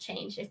a good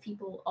change. If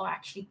people are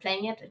actually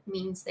playing it, it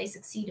means they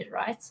succeeded,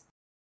 right?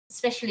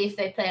 Especially if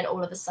they play it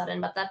all of a sudden,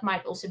 but that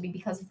might also be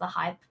because of the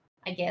hype,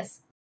 I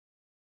guess.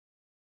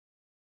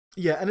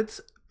 Yeah, and it's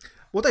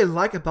what I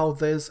like about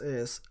this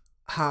is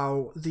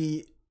how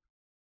the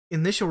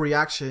initial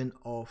reaction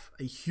of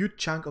a huge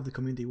chunk of the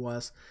community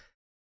was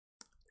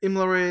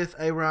Imlerith,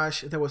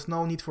 Arash, there was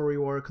no need for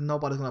rework,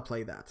 nobody's gonna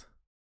play that.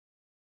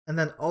 And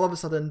then all of a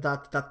sudden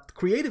that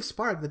creative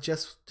spark that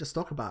Jess just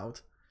talked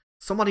about,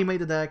 somebody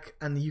made a deck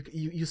and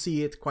you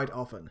see it quite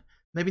often.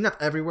 Maybe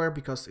not everywhere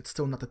because it's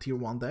still not a tier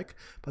 1 deck,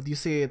 but you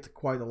see it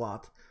quite a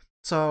lot.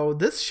 So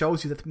this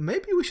shows you that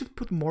maybe we should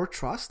put more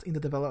trust in the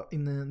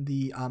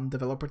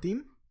developer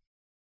team.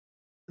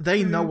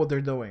 They know what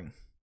they're doing.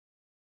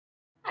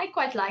 I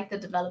quite like the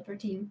developer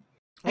team.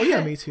 Oh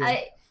yeah, me too.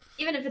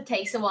 Even if it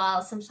takes a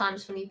while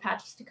sometimes for new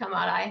patches to come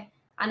out, I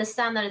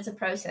understand that it's a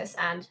process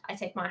and I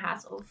take my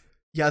hat off.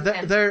 Yeah,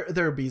 Okay.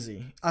 they're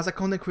busy. As a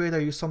content creator,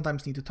 you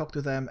sometimes need to talk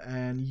to them,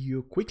 and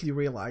you quickly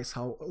realize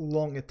how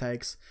long it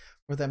takes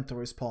for them to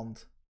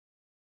respond.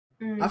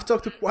 I've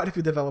talked to quite a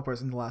few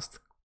developers in the last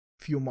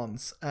few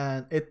months,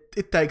 and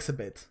it takes a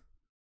bit.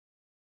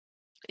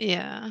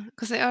 Yeah,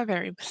 because they are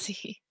very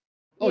busy.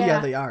 Oh yeah,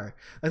 they are.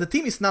 Like, the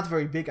team is not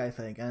very big, I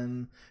think,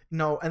 and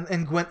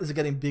and Gwent is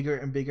getting bigger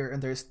and bigger,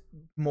 and there's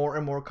more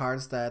and more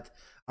cards that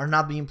are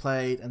not being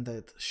played and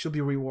that should be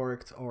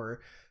reworked,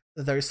 or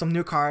there's some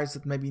new cards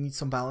that maybe need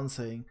some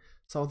balancing.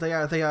 So they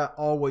are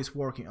always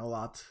working a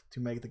lot to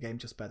make the game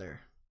just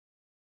better.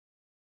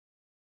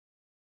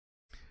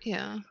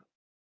 Yeah.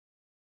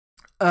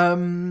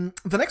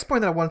 The next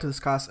point that I wanted to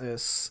discuss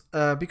is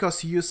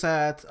because you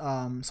said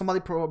somebody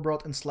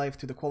brought Enslaved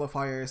to the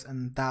qualifiers,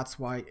 and that's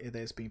why it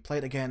is being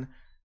played again.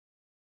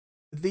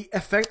 The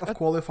effect of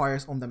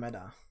qualifiers on the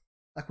meta,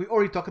 like we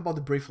already talked about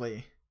it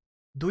briefly.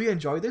 Do you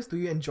enjoy this? Do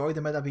you enjoy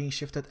the meta being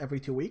shifted every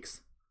 2 weeks?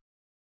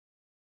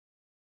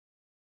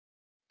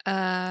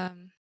 I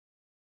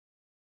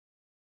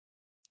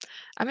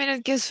mean,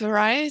 it gives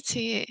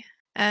variety,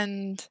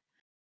 and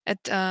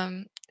it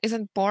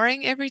isn't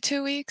boring every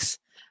 2 weeks.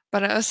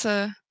 But I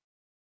also,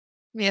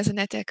 me as a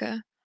net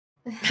decker,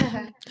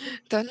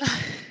 don't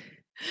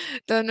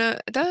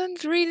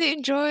really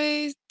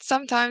enjoy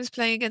sometimes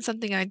playing against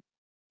something I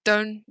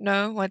don't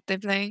know what they're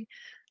playing,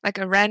 like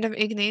a random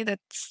Igni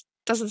that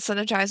doesn't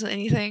synergize with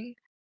anything.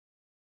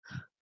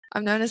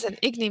 I'm known as an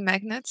Igni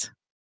magnet.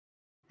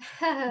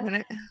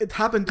 It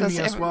happened to me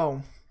as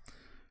well,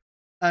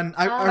 and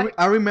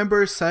I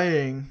remember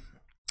saying,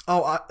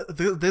 "Oh,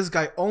 this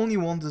guy only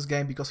won this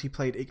game because he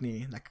played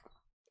Igni, like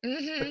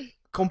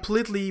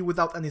completely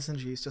without any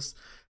synergies, just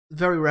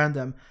very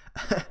random."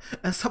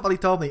 And somebody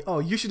told me, "Oh,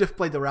 you should have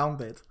played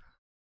around it."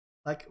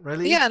 Like,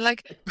 really? Yeah,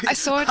 like I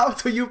saw it. How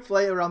do you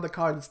play around the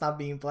card that's not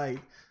being played?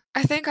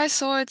 I think I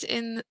saw it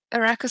in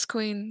Arrakis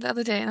Queen the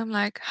other day, and I'm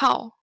like,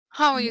 how?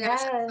 How are you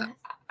guys?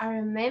 I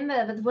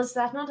remember, but was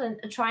that not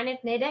a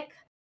Trinet net deck?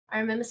 I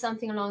remember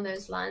something along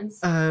those lines.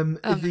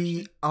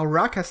 The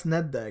Arrakis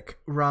net deck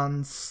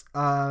runs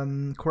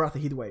Koratha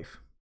Heatwave.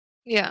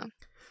 Yeah.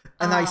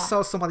 And I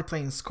saw somebody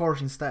playing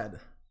Scourge instead,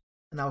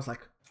 and I was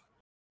like,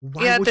 "Why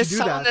would you do that?" Yeah, there's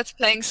someone that's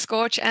playing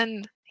Scorch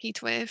and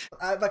Heatwave.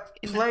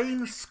 Like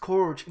playing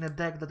Scourge in a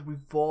deck that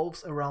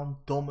revolves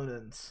around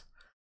dominance.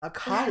 Like,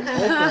 how often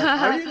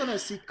are you gonna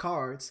see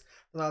cards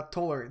that are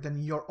taller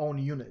than your own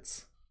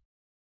units?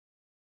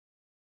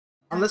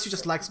 Unless you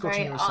just like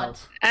scorching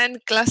yourself.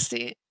 And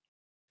Glusty.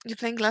 You're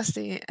playing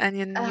Glusty and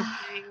you're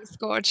playing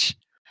Scorch.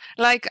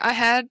 Like, I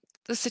had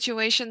the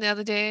situation the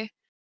other day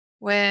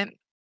where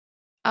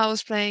I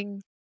was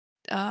playing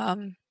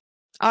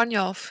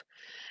Arnulf,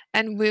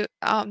 and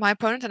my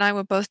opponent and I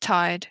were both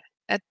tied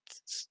at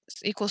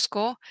equal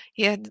score.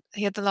 He had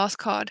the last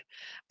card,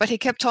 but he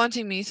kept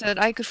taunting me so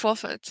that I could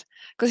forfeit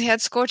because he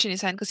had Scorch in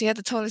his hand because he had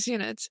the tallest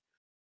unit.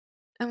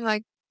 I'm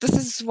like, this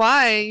is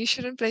why you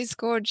shouldn't play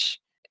Scorch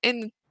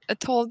in a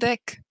tall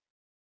deck.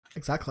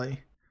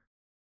 Exactly.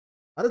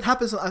 That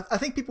happens. I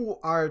think people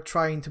are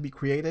trying to be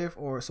creative,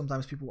 or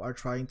sometimes people are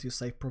trying to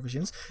save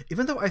provisions.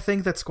 Even though I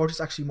think that Scorch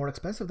is actually more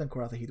expensive than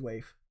Koratha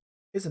Heatwave,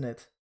 isn't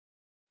it?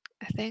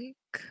 I think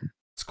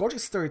Scorch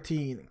is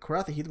 13.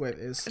 Koratha Heatwave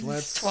is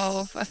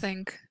 12. I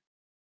think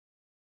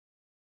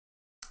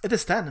it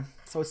is 10.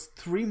 So it's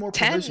 3 more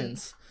 10?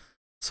 provisions.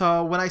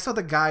 So when I saw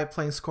the guy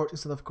playing Scorch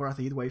instead of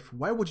Koratha Heatwave,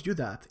 why would you do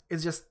that?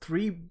 It's just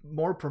 3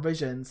 more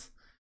provisions,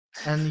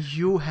 and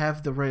you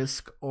have the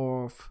risk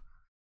of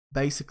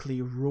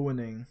basically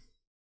ruining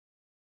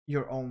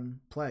your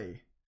own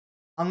play,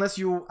 unless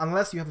you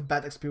have a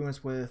bad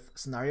experience with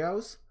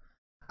scenarios.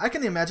 I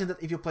can imagine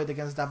that if you played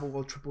against double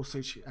or triple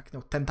switch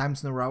 10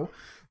 times in a row,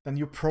 then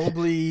you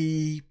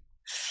probably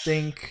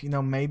think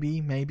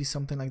maybe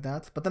something like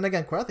that. But then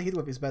again, Koratha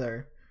Heatwave is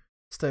better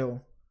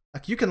still.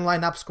 Like, you can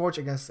line up Scorch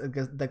against a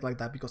deck like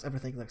that because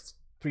everything like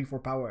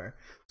 3-4 power.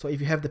 So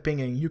if you have the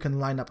pinging, you can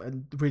line up a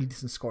really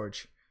decent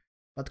Scorch.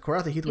 But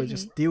Koratha Heatwave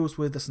just deals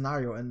with the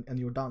scenario and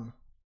you're done.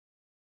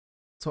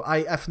 So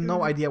I have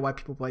no idea why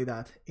people play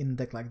that in a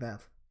deck like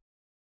that.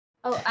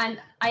 Oh,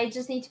 and I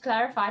just need to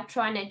clarify,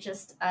 Trinet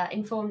just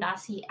informed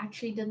us he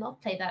actually did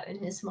not play that in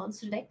his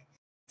monster deck.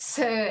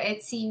 So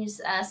it seems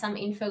some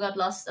info got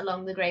lost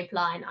along the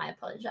grapevine. I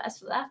apologize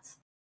for that.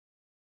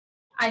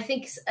 I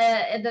think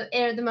at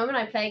the moment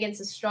I play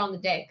against a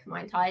strong deck, my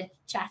entire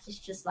chat is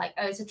just like,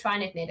 oh, it's a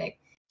Trinet net deck.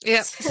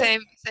 Yep,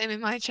 same in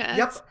my chat.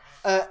 Yep.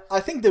 I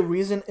think the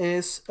reason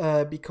is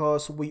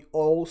because we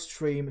all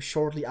stream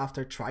shortly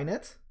after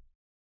Trinet.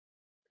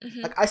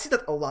 Like, I see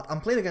that a lot.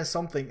 I'm playing against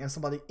something and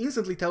somebody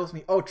instantly tells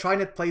me, oh,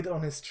 Trinet played it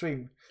on his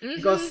stream.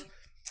 Because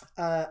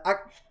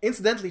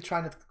incidentally,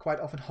 Trinet quite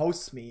often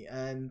hosts me,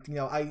 and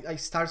I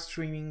start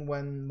streaming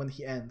when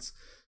he ends.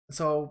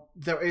 So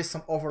there is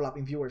some overlap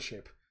in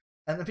viewership.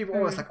 And then people are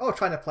always like, oh,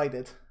 Trinet played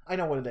it. I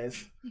know what it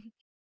is.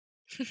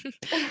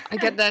 I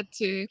get that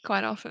too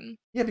quite often.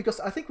 Yeah, because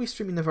I think we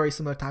stream in a very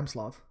similar time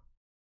slot.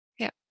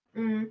 Yeah.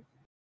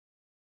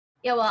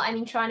 Yeah, well, I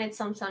mean, Trinet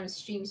sometimes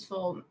streams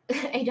for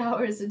 8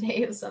 hours a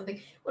day or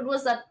something. What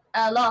was that?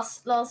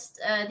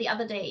 The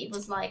other day, it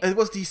was like It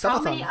was the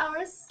how many subathon.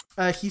 hours?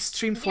 He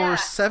streamed for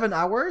 7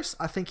 hours.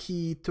 I think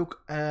he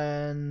took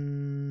a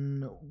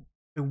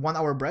 1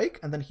 hour break,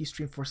 and then he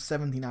streamed for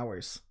 17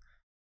 hours.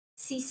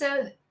 See,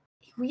 so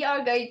we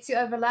are going to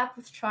overlap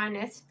with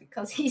Trinet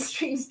because he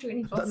streams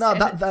 24/7. No,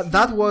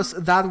 that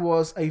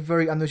was a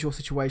very unusual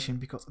situation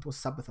because it was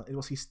subathon. It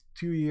was his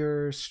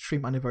 2-year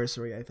stream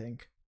anniversary, I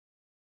think.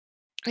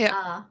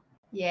 Yeah.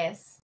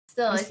 Yes.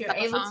 Still, It's if you're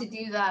able to subathon.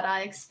 do that,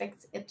 I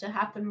expect it to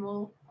happen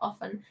more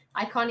often.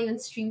 I can't even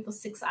stream for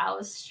 6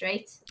 hours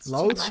straight. It's too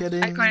Load much.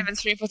 shedding. I can't even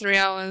stream for 3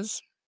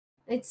 hours.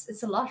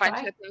 It's a lot, By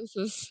right?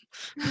 hypnosis.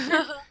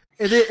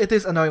 It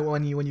is annoying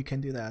when you can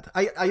do that.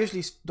 I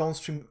usually don't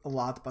stream a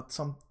lot, but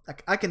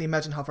I can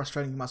imagine how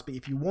frustrating it must be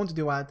if you want to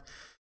do that,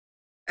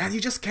 and you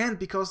just can't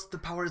because the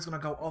power is gonna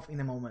go off in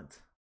a moment.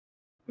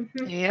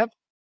 Yep.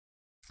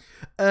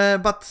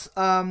 But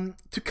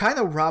to kind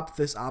of wrap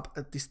this up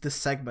at this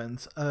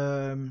segment,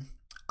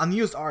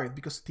 unused art,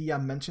 because Tia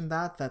mentioned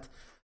that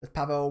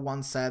Pavel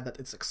once said that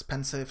it's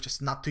expensive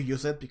just not to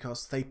use it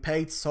because they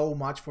paid so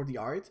much for the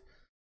art.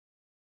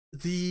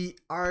 The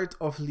art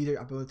of leader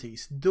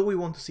abilities. Do we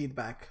want to see it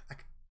back?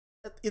 Like,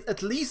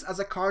 at least as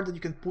a card that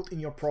you can put in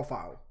your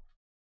profile.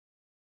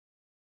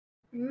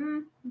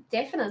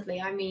 Definitely.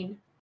 I mean,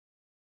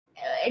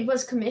 it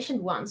was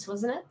commissioned once,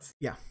 wasn't it?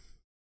 Yeah.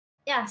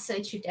 Yeah, so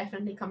it should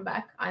definitely come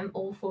back. I'm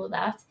all for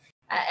that.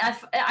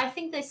 I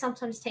think they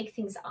sometimes take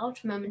things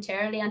out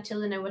momentarily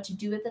until they know what to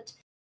do with it.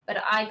 But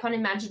I can't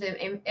imagine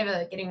them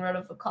ever getting rid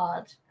of a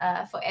card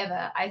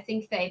forever. I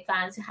think they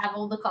plan to have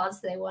all the cards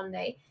there one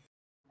day,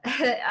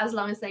 as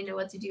long as they know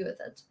what to do with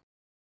it.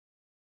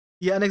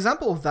 Yeah, an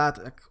example of that,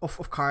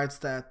 of cards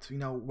that,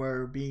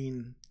 were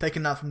being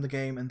taken out from the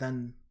game and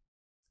then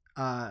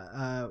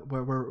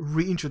were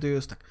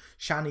reintroduced, like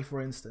Shani,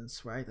 for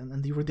instance, right?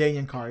 And the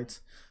Redanian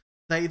cards.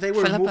 They were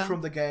Philippa. removed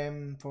from the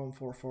game for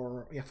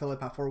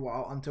Philippa for a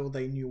while until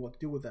they knew what to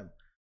do with them.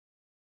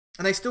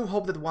 And I still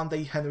hope that one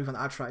day Henry Van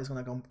Atra is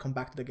gonna come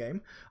back to the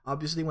game,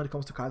 obviously, when it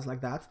comes to cards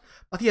like that.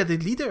 But yeah, the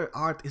leader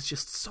art is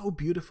just so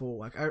beautiful.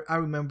 Like I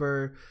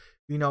remember,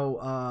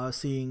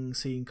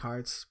 seeing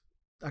cards,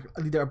 like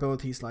leader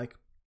abilities like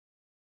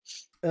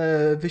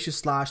Vicious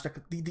Slash.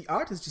 Like the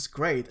art is just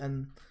great,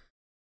 and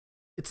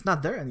it's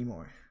not there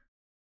anymore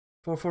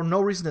for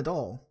no reason at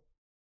all.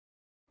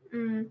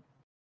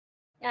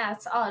 Yeah,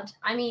 it's odd.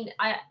 I mean,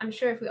 I'm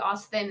sure if we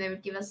asked them, they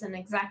would give us an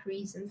exact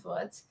reason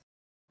for it.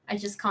 I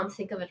just can't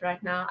think of it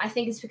right now. I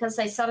think it's because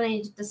they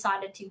suddenly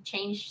decided to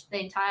change the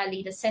entire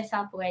leader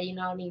setup where you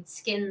now need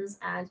skins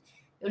and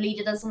your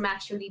leader doesn't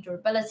match your leader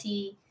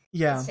ability,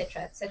 Yeah.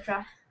 etc.,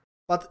 etc.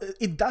 But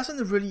it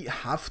doesn't really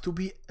have to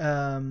be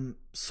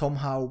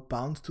somehow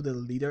bound to the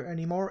leader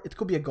anymore. It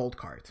could be a gold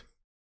card.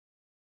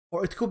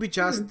 Or it could be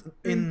just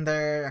in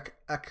there,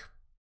 like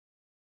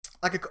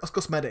a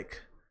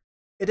cosmetic.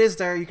 It is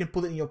there, you can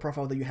put it in your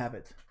profile that you have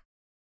it.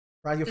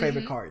 Right? Your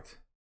favorite card.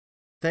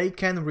 They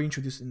can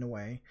reintroduce it in a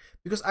way.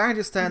 Because I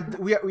understand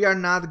we are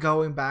not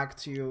going back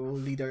to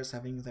leaders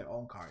having their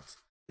own cards.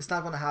 It's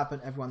not going to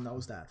happen, everyone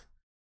knows that.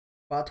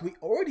 But we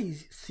already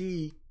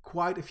see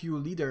quite a few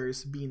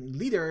leaders being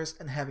leaders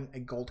and having a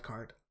gold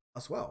card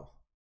as well.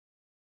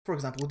 For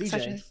example, DJ.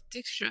 Such as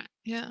Dijkstra,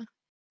 yeah.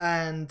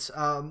 And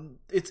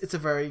it's a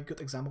very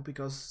good example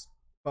because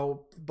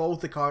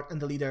both the card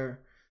and the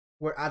leader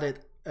were added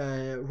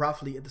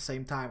roughly at the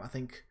same time. I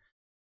think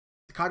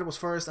the card was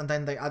first, and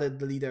then they added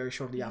the leader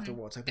shortly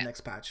afterwards, like the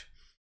next patch.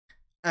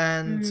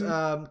 And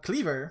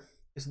Cleaver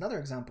is another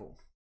example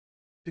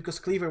because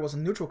Cleaver was a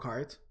neutral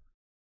card,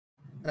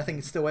 and I think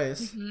it still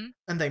is,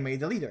 and they made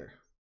the leader.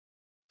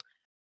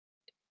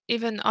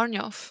 Even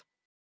Arnjov.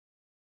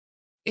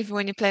 Even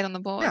when you played on the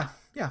board.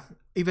 Yeah.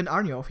 Even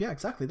Arnjov, yeah,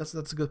 exactly. That's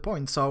a good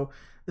point. So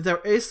there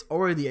is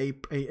already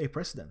a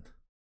precedent.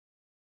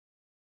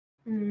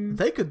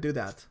 They could do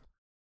that.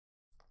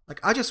 Like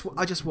I just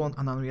want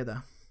an Anrieda.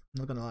 I'm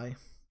not gonna lie.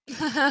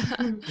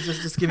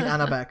 just give me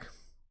Anna back.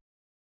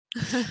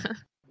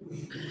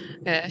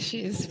 Yeah,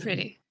 she is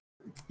pretty.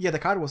 Yeah, the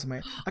card was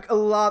amazing. Like a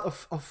lot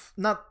of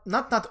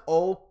not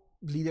all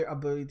leader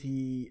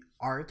ability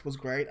art was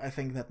great. I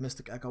think that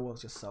Mystic Echo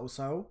was just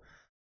so.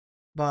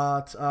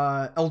 But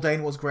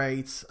Eldain was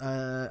great.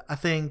 I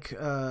think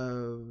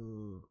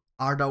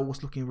Ardo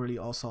was looking really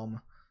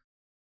awesome.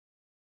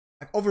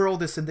 Like overall,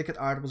 the Syndicate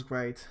art was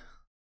great,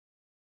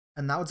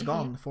 and now it's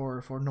gone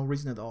for no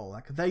reason at all.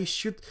 Like they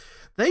should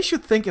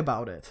think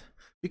about it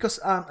because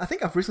I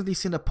think I've recently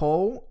seen a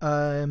poll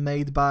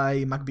made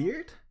by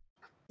MacBeard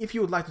if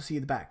you would like to see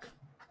it back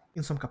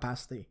in some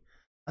capacity,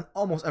 and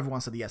almost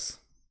everyone said yes.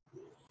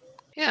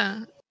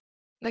 Yeah,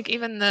 like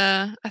even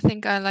I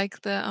think I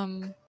like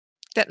the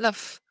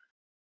Detlef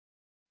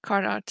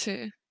card art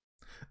too.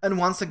 And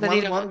once again,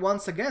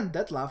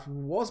 Detlef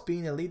was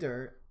being a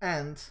leader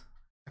and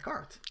a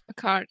card.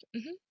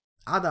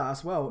 Ada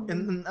as well.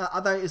 And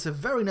Ada is a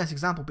very nice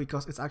example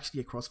because it's actually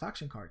a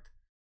cross-faction card.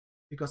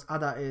 because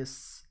Ada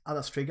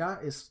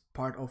Striga is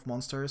part of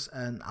Monsters,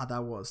 and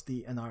Ada was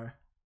the NR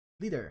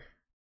leader.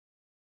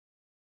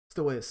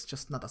 Still is,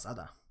 just not as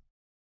Ada.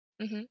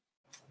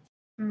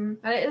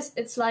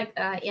 It's like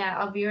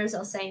our viewers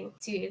are saying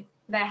too.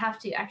 They have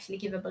to actually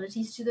give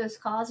abilities to those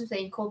cards if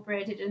they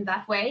incorporate it in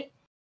that way.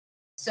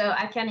 So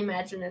I can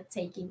imagine it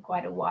taking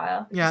quite a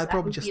while. Yeah, it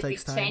probably just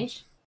takes time.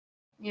 Change.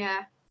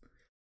 Yeah.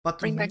 But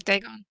Bring back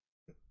Dagon.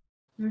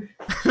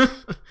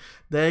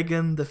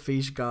 Dagon, the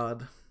fish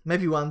god.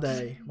 Maybe one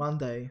day.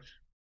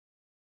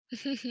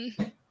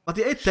 But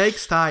yeah, it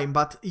takes time.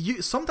 But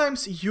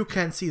sometimes you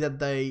can see that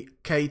they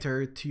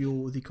cater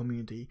to the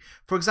community.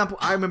 For example,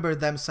 I remember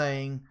them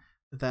saying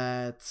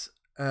that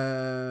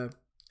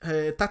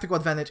Tactical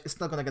Advantage is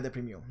not gonna get the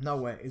premium. No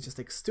way. It just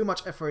takes too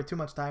much effort, too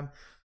much time.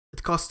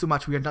 It costs too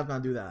much. We are not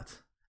gonna do that.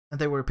 And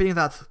they were repeating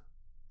that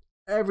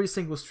every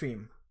single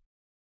stream.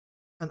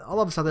 And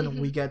all of a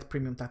sudden, we get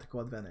premium Tactical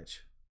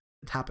Advantage.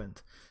 It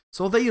happened.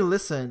 So they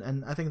listen,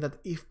 and I think that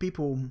if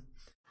people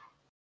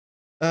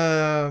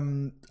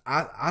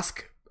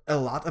ask a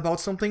lot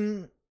about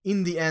something,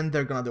 in the end,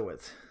 they're gonna do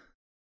it.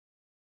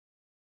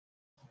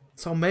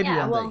 So maybe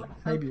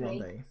one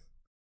day.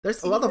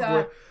 There's a lot of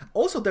work.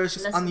 Also, there's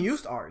just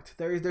unused art.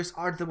 There's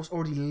art that was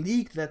already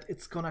leaked that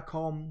it's gonna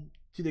come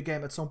to the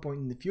game at some point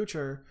in the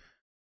future.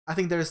 I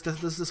think there's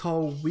this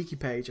whole wiki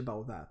page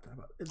about that.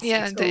 It's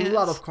a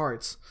lot of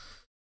cards.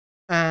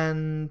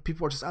 And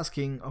people are just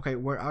asking, okay,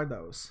 where are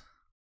those?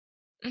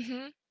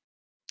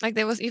 Like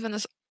there was even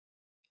this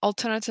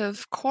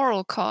alternative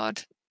coral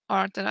card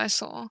art that I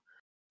saw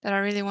that I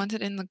really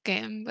wanted in the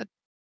game, but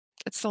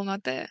it's still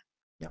not there.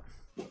 Yeah.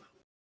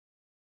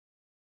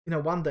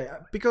 One day,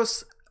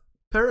 because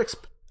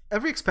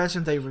every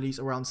expansion they release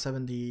around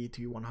 70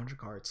 to 100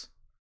 cards.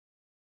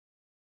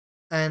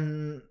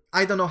 And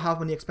I don't know how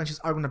many expansions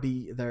are going to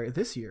be there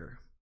this year.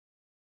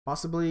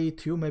 Possibly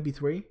 2, maybe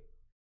 3.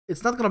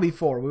 It's not gonna be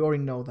 4. We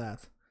already know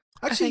that.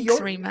 Actually, I think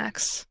 3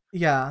 max.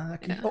 Yeah.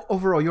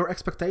 Overall, your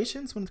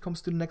expectations when it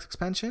comes to the next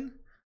expansion?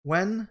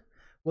 When?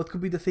 What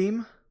could be the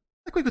theme?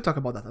 We could talk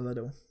about that a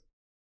little.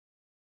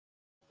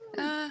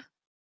 I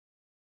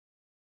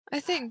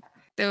think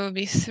there will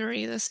be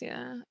 3 this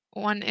year.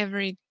 1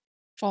 every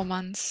 4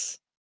 months.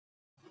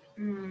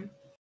 I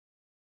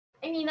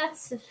mean, that's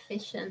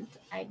sufficient,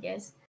 I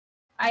guess.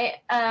 I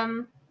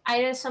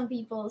know some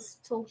people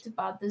talked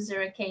about the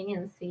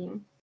Zeracanian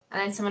theme. And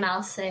then someone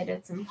else said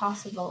it's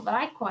impossible, but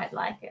I quite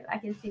like it. I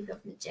can think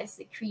of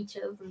majestic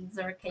creatures and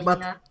Zeracania.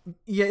 But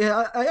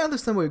I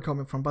understand where you're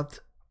coming from, but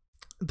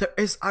there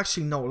is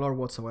actually no lore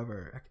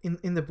whatsoever.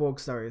 In the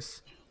books, there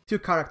is 2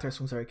 characters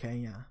from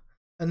Zeracania,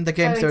 and in the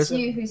games it's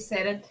you who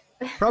said it.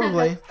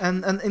 Probably,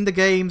 and in the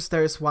games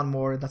there is one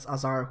more. That's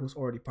Azar, who's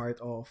already part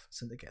of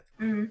Syndicate.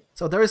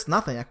 So there is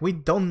nothing. We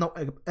don't know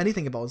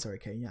anything about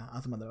Zeracania,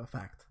 as a matter of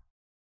fact.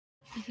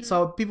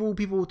 So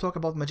people talk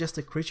about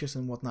majestic creatures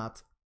and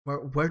whatnot.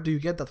 Where do you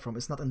get that from?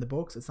 It's not in the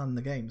books. It's not in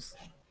the games.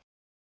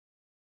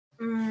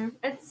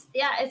 It's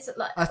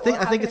like, I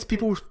think it's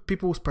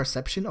people's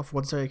perception of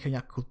what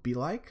Zeracania could be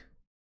like.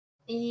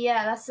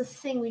 Yeah, that's the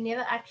thing. We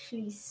never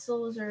actually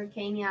saw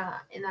Zeracania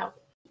in that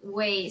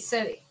way,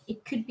 so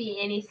it could be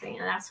anything,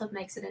 and that's what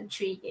makes it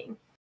intriguing.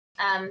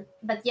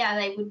 But yeah,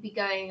 they would be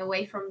going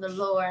away from the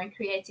lore and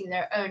creating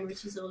their own,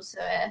 which is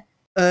also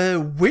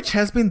which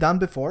has been done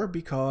before,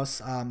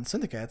 because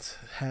Syndicate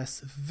has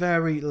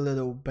very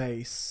little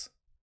basis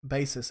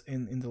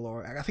in the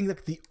lore. I think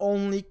that the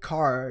only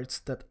cards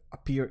that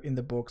appear in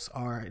the books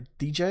are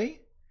DJ,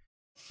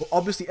 who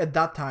obviously at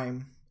that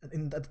time,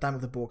 at the time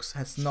of the books,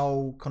 has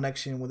no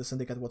connection with the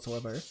Syndicate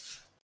whatsoever,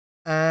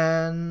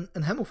 and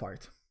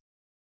Hemmelfart.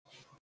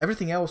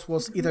 Everything else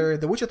was either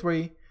The Witcher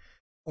 3,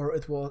 or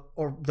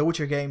The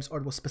Witcher games, or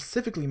it was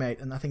specifically made,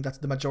 and I think that's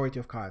the majority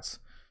of cards,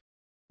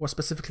 were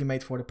specifically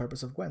made for the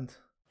purpose of Gwent.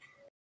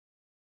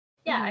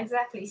 Yeah,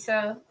 exactly.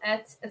 So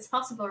it's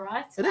possible,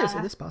 right?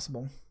 It is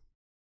possible.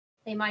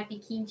 They might be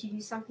keen to do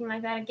something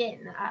like that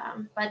again.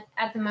 But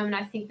at the moment,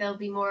 I think they'll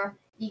be more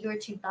eager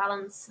to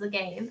balance the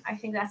game. I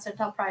think that's their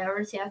top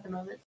priority at the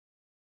moment.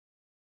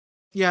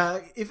 Yeah,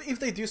 if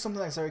they do something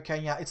like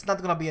Zeracania, it's not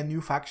going to be a new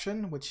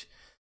faction, which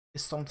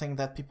is something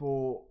that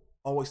people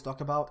always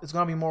talk about. It's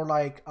going to be more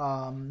like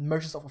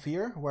Merchants of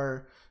Ophir,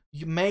 where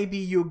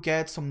you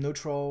get some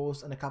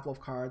neutrals and a couple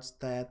of cards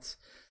that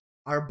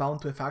are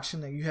bound to a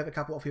faction, and you have a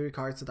couple of Ophir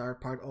cards that are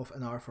part of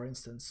NR, for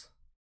instance.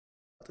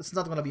 It's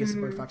not going to be a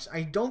separate faction.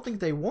 I don't think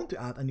they want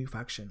to add a new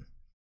faction,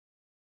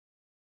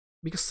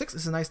 because 6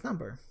 is a nice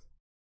number.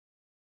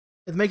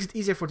 It makes it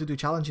easier to do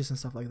challenges and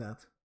stuff like that.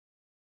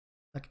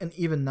 Like an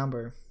even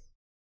number.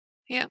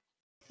 Yeah.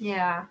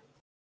 Yeah.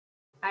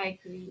 I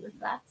agree with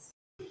that.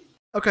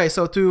 Okay,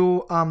 so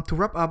to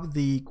wrap up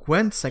the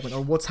Gwent segment,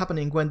 or what's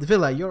happening in Gwent,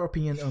 Villa, your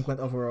opinion on Gwent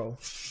overall?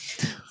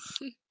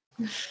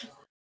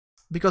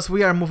 Because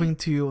we are moving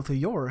to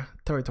your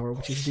territory,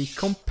 which is the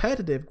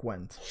competitive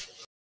Gwent.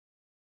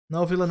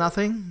 No, Villa,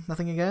 nothing?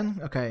 Nothing again?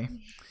 Okay.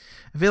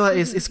 Villa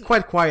is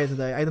quite quiet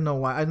today. I don't know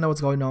why. I don't know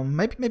what's going on.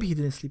 Maybe he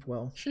didn't sleep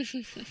well.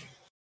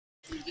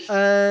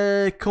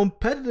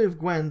 Competitive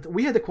Gwent.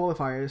 We had the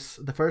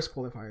qualifiers, the first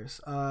qualifiers,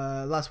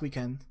 last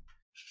weekend,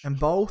 and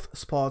both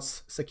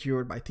spots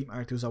secured by Team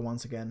Aretuza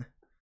once again.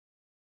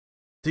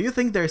 Do you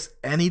think there's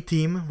any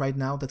team right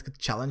now that could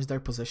challenge their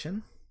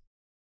position?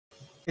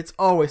 It's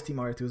always Team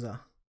Aretuza.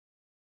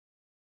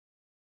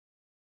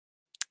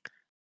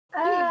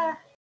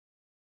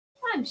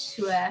 I'm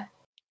sure.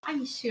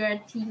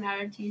 Team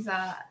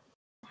Aretuza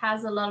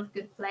has a lot of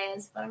good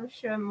players, but I'm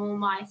sure more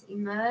might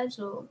emerge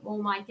or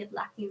more might get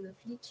lucky in the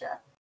future.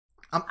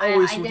 I'm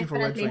always rooting for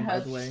Red Train, by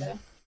the way.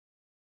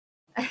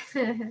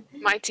 So.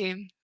 My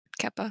team,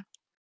 Kappa.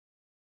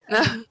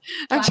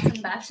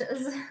 Button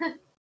bashes.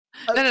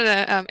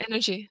 No,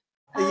 Energy.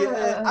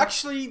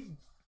 Actually,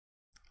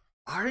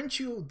 aren't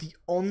you the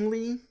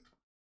only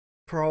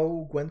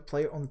pro Gwent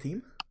player on the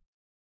team?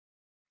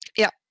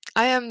 Yeah,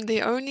 I am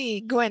the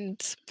only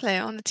Gwent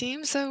player on the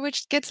team, so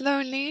which gets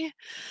lonely.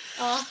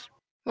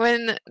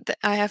 When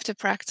I have to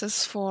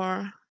practice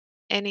for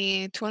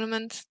any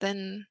tournament,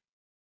 then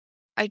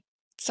I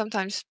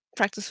sometimes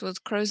practice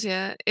with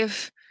Crozier.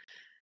 If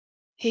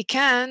he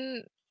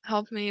can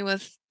help me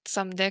with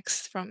some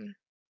decks from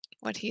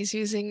what he's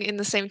using in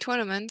the same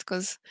tournament,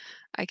 because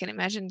I can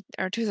imagine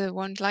Aretuza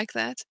won't like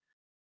that.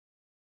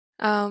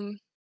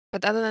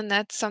 But other than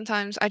that,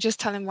 sometimes I just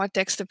tell him what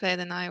decks to play,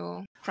 then I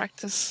will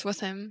practice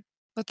with him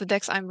with the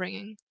decks I'm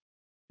bringing.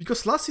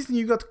 Because last season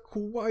you got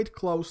quite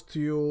close to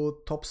your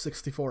top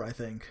 64, I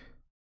think.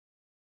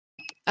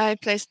 I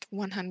placed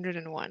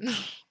 101.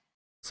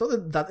 So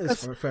that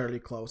is fairly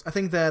close. I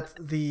think that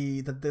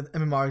the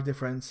MMR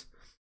difference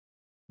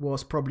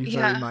was probably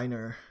very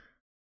minor.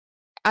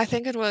 I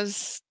think it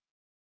was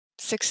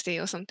 60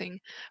 or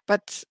something.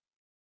 But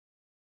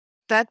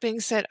that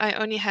being said, I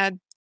only had,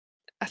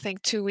 I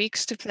think, 2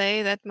 weeks to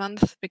play that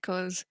month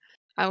because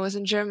I was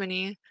in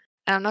Germany.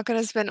 And I'm not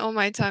going to spend all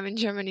my time in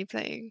Germany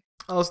playing.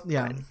 Oh,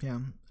 yeah.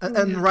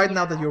 And right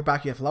now that you're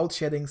back, you have load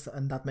sheddings,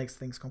 and that makes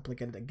things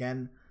complicated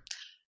again.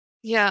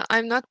 Yeah,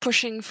 I'm not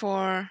pushing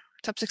for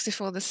top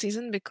 64 this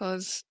season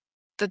because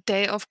the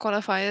day of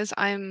qualifiers,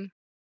 I'm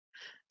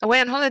away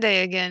on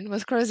holiday again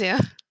with Crozier.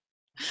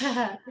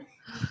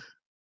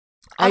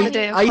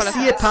 I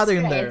see a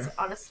pattern there.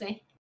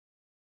 Honestly.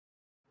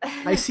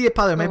 I see a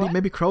pattern.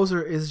 Maybe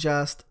Crozier is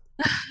just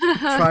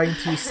trying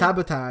to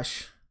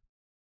sabotage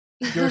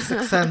your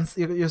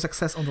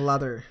success on the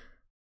ladder.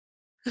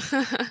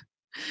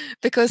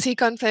 Because he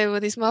can't play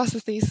with his master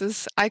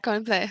thesis, I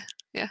can't play.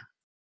 Yeah.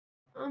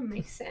 Oh,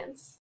 makes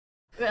sense.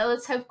 Well,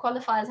 let's hope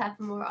qualifiers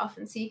happen more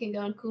often so you can go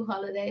on cool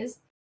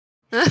holidays.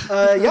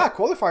 Yeah,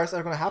 qualifiers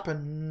are going to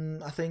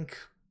happen, I think,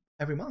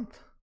 every month.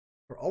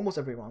 Or almost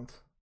every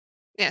month.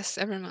 Yes,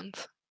 every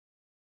month.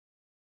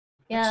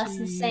 Yeah, that's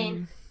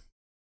insane.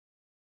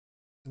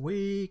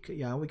 We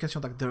can show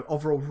like the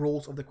overall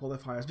rules of the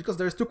qualifiers, because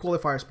there's 2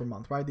 qualifiers per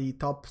month, right? The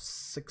top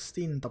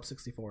 16 and top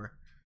 64.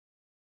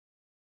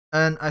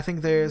 And I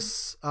think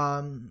there's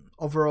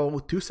overall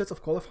 2 sets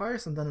of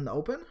qualifiers and then an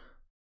open.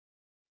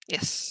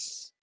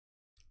 Yes.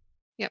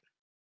 Yep.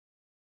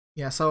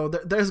 Yeah, so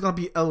there's gonna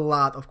be a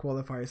lot of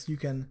qualifiers you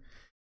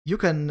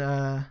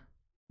can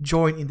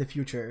join in the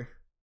future.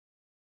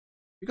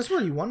 Because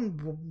really,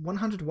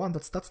 101,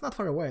 that's not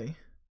far away.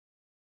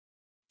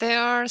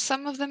 There are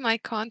some of them I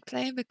can't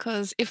play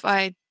because if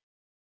I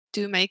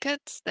do make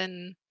it,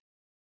 then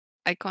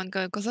I can't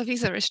go because of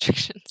visa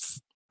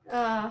restrictions.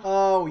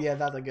 Oh yeah,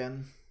 that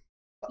again.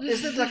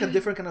 Is it like a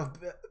different kind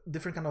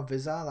of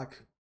visa?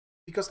 Like,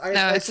 because I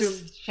assume it's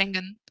just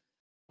Schengen.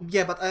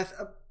 Yeah, but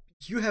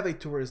you have a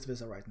tourist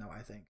visa right now,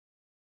 I think.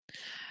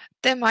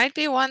 There might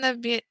be one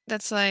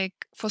that's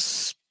like for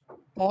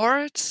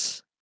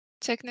sports,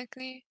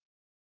 technically,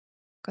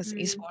 because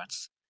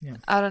esports. Yeah.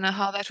 I don't know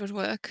how that would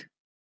work.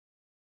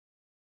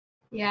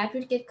 Yeah, it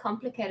would get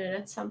complicated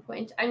at some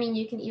point. I mean,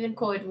 you can even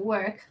call it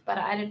work, but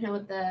I don't know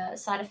what the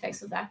side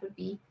effects of that would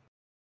be.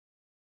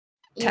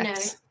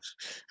 Tax.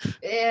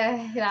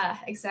 Yeah,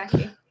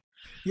 exactly.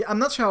 Yeah, I'm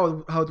not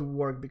sure how it would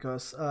work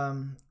because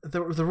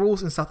the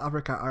rules in South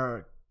Africa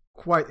are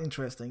quite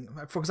interesting.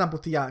 For example,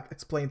 Tia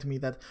explained to me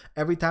that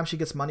every time she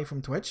gets money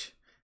from Twitch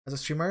as a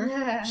streamer,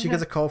 she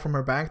gets a call from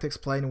her bank to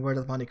explain where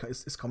that money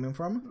is coming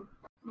from.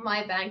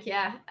 My bank,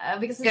 yeah,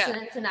 because it's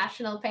an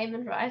international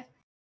payment, right?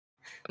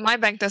 My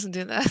bank doesn't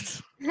do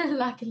that.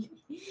 Luckily.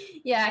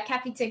 Yeah,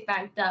 Capitec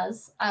Bank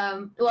does.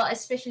 Well,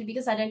 especially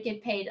because I don't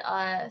get paid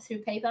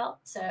through PayPal.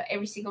 So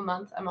every single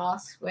month I'm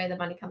asked where the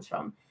money comes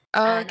from.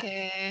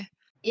 Okay.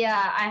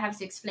 Yeah, I have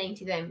to explain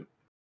to them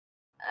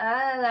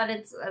that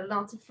it's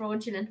not a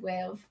fraudulent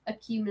way of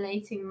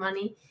accumulating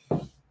money.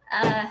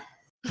 I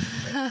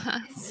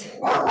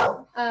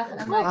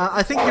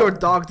think your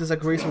dog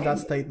disagrees with that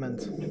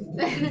statement.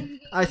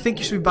 I think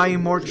you should be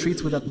buying more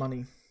treats with that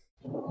money.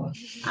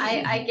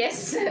 I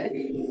guess.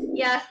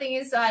 Yeah, the thing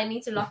is, I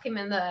need to lock him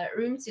in the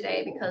room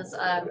today because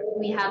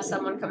we have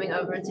someone coming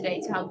over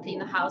today to help clean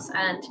the house,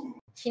 and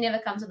she never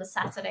comes on a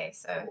Saturday,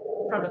 so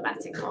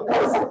problematic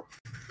moments.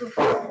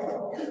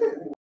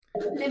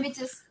 Let me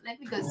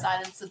go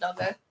silence the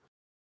doggo.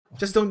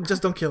 Just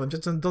don't kill him.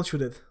 Just don't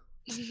shoot it.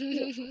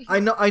 I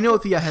know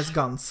Thea has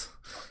guns,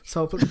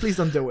 so please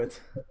don't do it.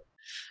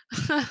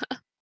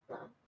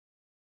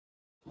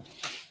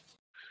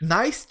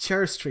 Nice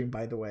chair stream,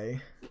 by the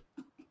way.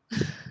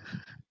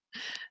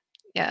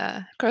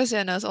 Yeah,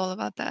 Corsia knows all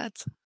about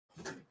that.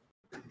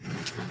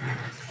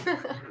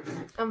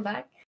 I'm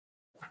back.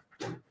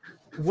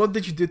 What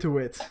did you do to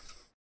it?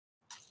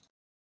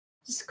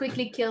 Just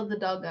quickly kill the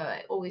doggo.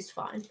 Always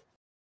fine.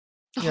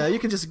 Yeah, you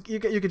can just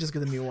get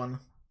a new one.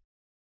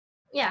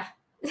 Yeah,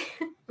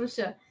 I'm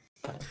sure.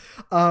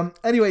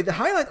 Anyway, the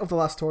highlight of the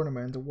last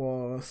tournament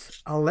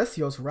was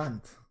Alessio's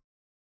rant.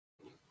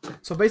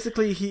 So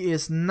basically, he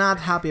is not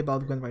happy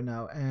about Gwen right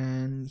now,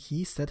 and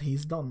he said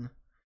he's done.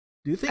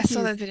 Do you think I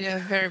saw that video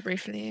very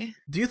briefly.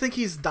 Do you think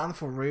he's done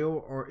for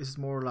real, or is it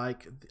more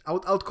like I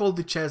would call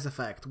the chess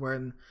effect,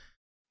 when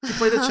he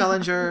played the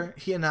challenger,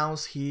 he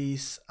announced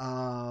he's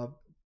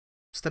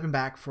stepping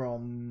back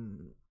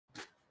from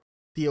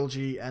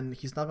TLG and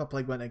he's not gonna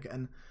play Gwen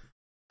again.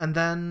 And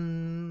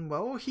then,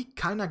 well, he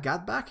kind of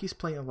got back. He's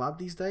playing a lot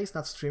these days,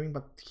 not streaming,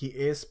 but he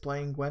is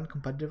playing Gwen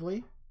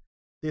competitively.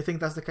 Do you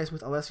think that's the case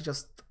with Alessi,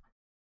 just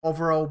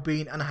overall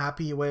being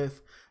unhappy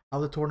with how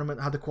the tournament,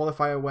 how the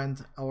qualifier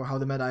went, or how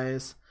the meta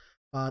is,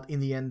 but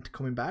in the end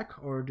coming back?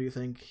 Or do you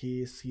think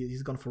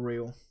he's gone for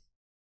real?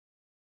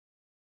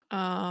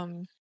 I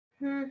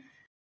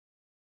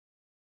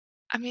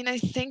mean, I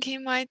think he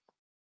might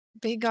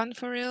be gone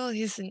for real.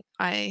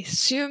 I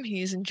assume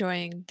he's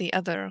enjoying the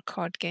other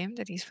card game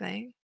that he's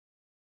playing.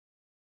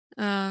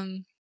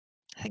 I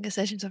think it's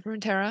Legends of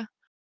Runeterra.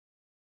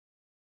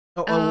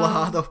 Oh, a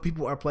lot of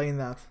people are playing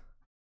that.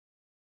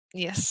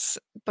 Yes,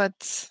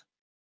 but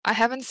I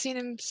haven't seen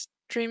him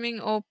streaming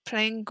or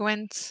playing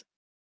Gwent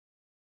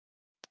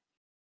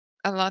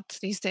a lot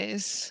these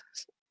days,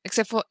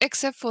 except for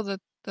the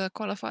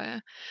qualifier.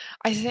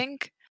 I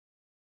think,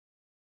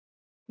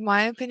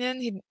 my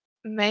opinion,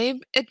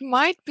 it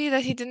might be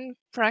that he didn't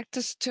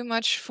practice too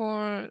much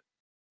for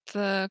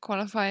the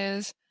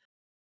qualifiers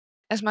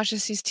as much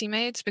as his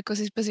teammates because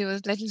he's busy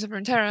with Legends of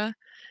Runeterra,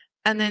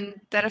 and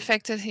then that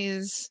affected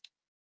his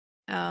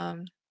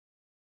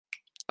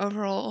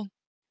overall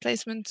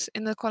placement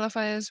in the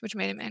qualifiers, which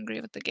made him angry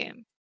with the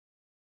game.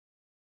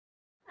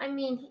 I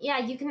mean, yeah,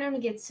 you can only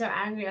get so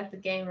angry at the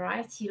game,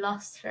 right? You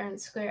lost fair and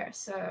square,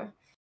 so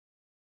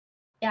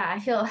yeah, I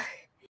feel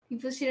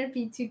people shouldn't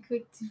be too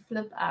quick to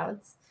flip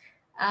out.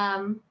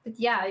 But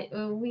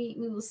yeah, we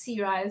will see,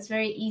 right? It's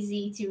very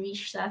easy to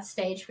reach that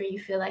stage where you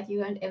feel like you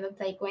won't ever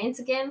play Gwent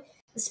again,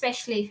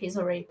 especially if he's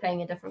already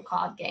playing a different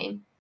card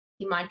game.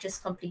 He might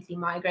just completely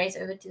migrate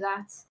over to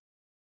that.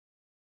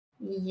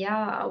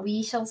 Yeah,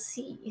 we shall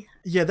see.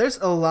 Yeah, there's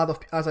a lot of,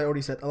 as I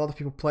already said, a lot of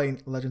people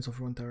playing Legends of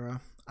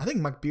Runeterra. I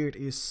think McBeard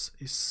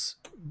is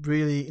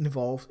really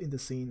involved in the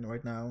scene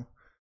right now.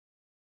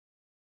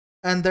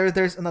 And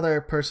there's another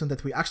person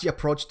that we actually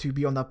approached to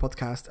be on that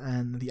podcast,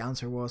 and the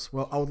answer was,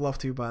 well, I would love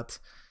to, but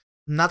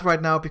not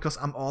right now because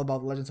I'm all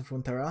about Legends of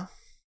Runeterra.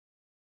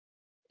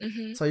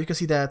 Mm-hmm. So you can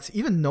see that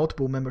even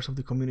notable members of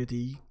the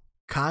community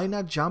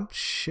kinda jumped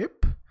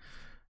ship.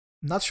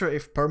 Not sure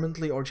if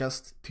permanently or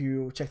just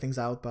to check things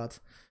out, but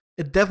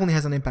it definitely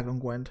has an impact on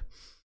Gwent.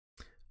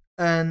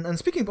 And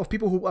speaking of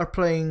people who are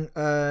playing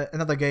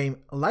another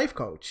game, Life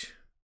Coach,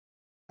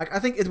 like, I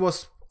think it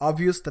was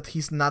obvious that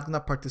he's not gonna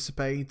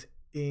participate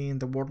in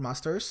the World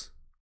Masters.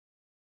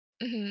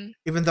 Mm-hmm.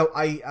 Even though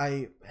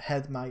I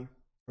had my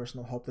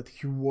personal hope that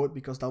he would,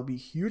 because that would be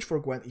huge for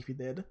Gwent if he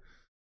did.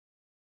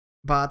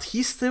 But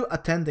he's still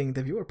attending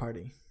the viewer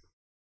party.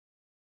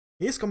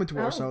 He's coming to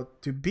Warsaw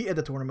to be at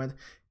the tournament.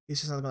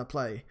 He's just not gonna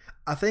play.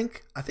 I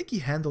think he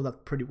handled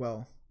that pretty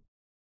well.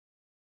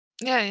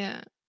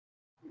 Yeah.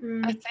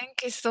 I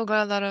think he's still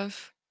got a lot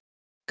of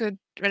good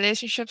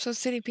relationships with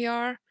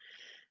CDPR,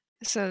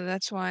 so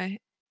that's why.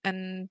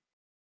 And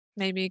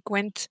maybe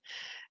Gwent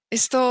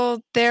is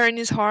still there in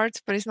his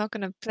heart, but he's not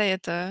gonna play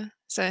it though.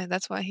 So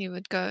that's why he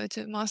would go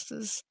to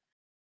Masters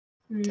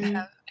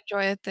to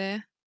enjoy it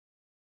there.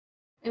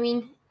 I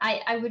mean,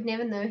 I would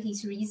never know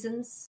his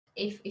reasons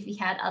if he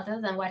had other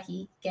than what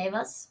he gave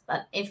us,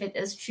 but if it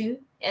is true,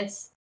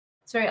 it's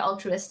very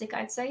altruistic,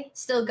 I'd say.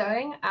 Still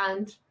going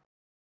and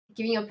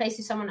giving your place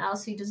to someone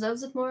else who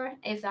deserves it more,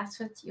 if that's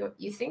what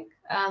you think.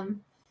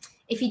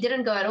 If he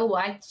didn't go at all,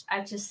 I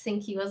just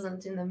think he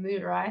wasn't in the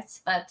mood, right?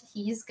 But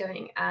he is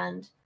going,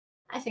 and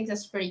I think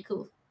that's pretty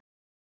cool.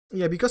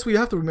 Yeah, because we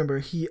have to remember,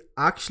 he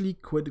actually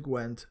quit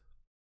Gwent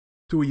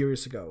 2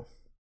 years ago.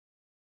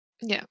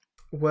 Yeah.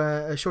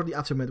 Where shortly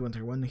after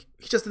Midwinter, when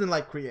he just didn't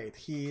like Create.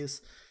 He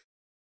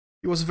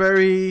was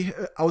very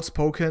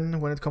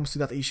outspoken when it comes to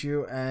that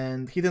issue,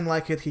 and he didn't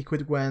like it. He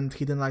quit Gwent.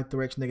 He didn't like the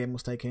direction the game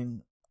was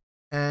taking.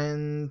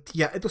 And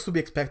yeah, it was to be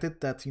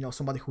expected that,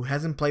 somebody who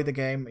hasn't played the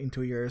game in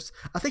 2 years,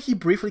 I think he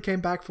briefly came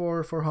back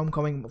for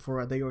Homecoming for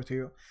a day or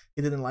two.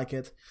 He didn't like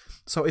it.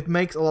 So it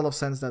makes a lot of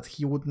sense that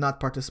he would not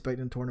participate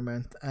in the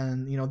tournament.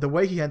 And, the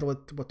way he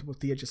handled it,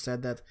 what Thea just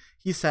said, that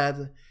he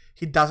said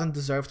he doesn't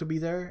deserve to be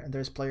there, and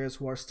there's players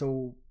who are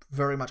still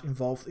very much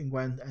involved in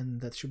Gwent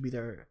and that should be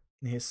there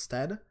in his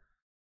stead.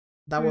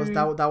 That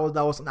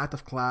was an act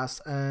of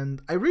class,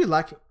 and I really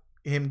like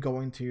him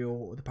going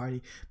to the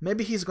party.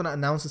 Maybe he's gonna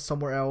announce it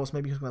somewhere else.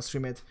 Maybe he's gonna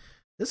stream it.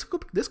 This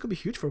could be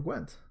huge for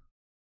Gwent,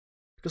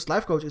 because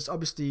Life Coach is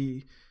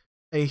obviously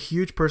a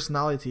huge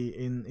personality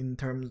in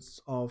terms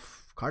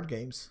of card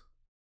games.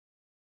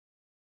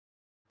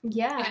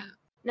 Yeah.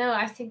 No,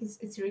 I think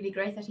it's really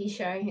great that he's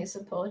showing his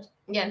support.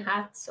 Again,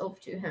 hats off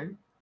to him.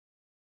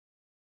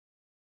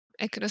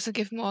 It could also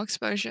give more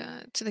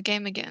exposure to the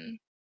game again.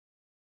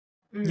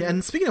 Yeah,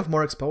 and speaking of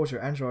more exposure,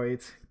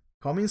 Android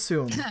coming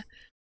soon,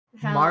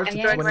 March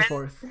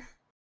 24th.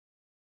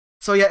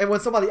 So yeah, when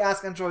somebody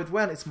asks Android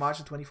when, it's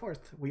March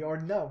 24th. We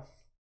already know.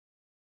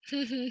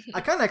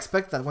 I kind of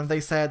expect that when they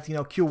said,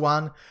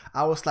 Q1,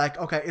 I was like,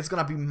 okay, it's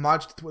gonna be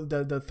March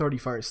the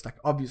 31st. Like,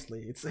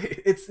 obviously, it's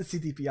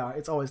CDPR.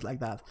 It's always like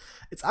that.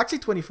 It's actually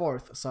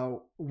 24th,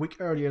 so a week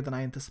earlier than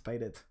I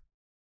anticipated.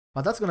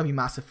 But that's gonna be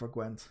massive for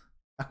Gwent.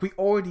 Like, we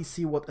already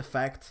see what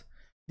effect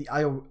the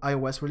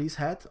iOS release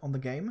had on the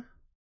game.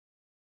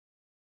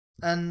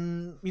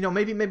 And,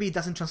 maybe it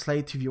doesn't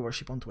translate to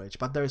viewership on Twitch,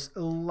 but there's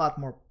a lot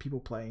more people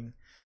playing.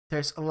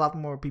 There's a lot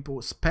more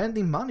people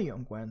spending money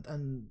on Gwent,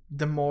 and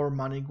the more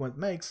money Gwent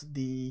makes,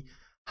 the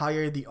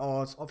higher the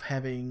odds of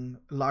having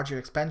larger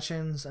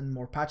expansions and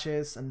more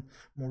patches and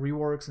more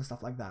reworks and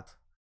stuff like that.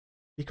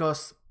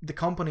 Because the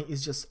company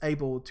is just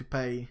able to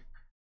pay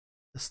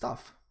the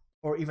stuff,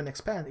 or even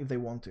expand if they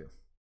want to.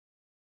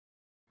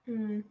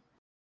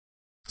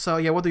 So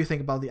yeah, what do you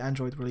think about the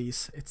Android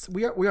release?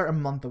 We are a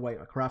month away,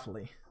 like,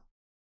 roughly.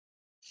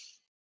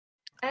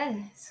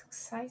 It's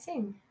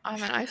exciting.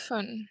 I'm an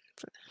iPhone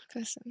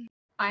person.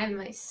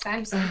 I'm a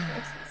Samsung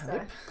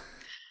person.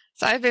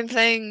 So I've been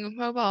playing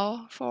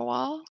mobile for a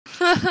while.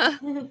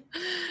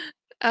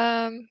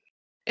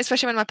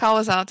 Especially when my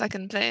power's out, I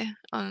can play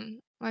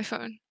on my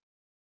phone.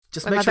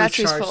 Just when make my sure it's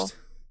battery's charged. full.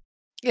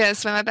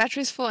 Yes, when my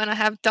battery's full and I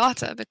have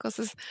data, because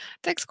it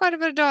takes quite a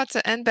bit of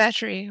data and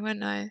battery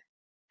when I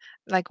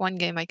one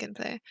game I can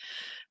play.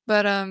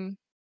 But I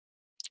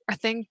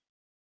think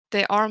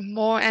there are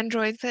more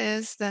Android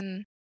players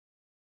than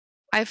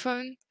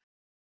iPhone,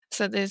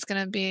 so there's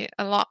gonna be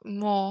a lot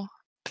more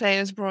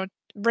players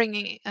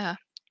bringing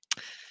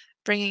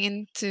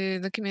into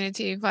the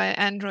community via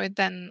Android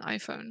than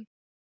iPhone.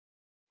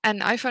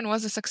 And iPhone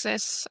was a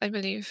success, I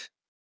believe.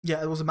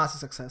 Yeah, it was a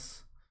massive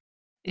success.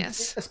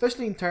 Yes.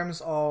 Especially in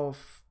terms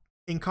of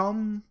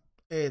income,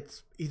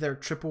 it's either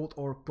tripled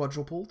or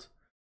quadrupled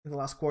in the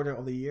last quarter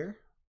of the year.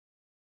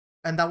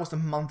 And that was a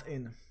month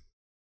in.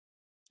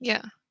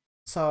 Yeah.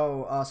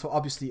 So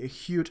obviously a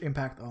huge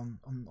impact on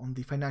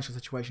the financial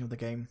situation of the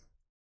game.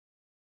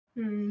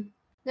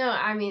 No,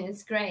 I mean,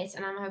 it's great,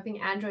 and I'm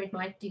hoping Android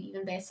might do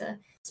even better,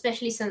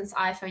 especially since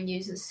iPhone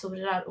users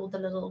sorted out all the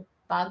little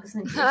bugs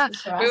and glitches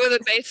for us. We were the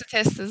beta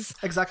testers.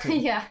 Exactly.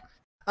 Yeah.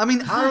 I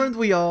mean, aren't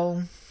we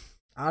all?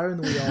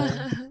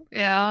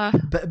 Yeah.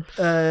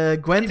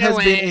 Gwent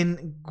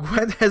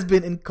has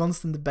been in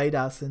constant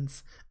beta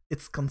since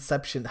its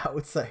conception, I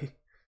would say.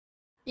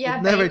 Yeah,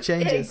 it never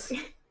changes.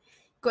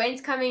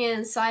 Gwent coming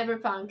in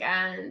Cyberpunk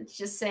and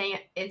just saying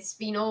it's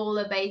been all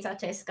a beta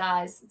test,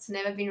 guys. It's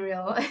never been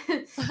real.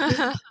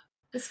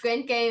 This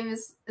Gwent game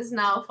is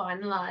now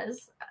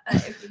finalized.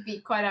 It would be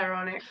quite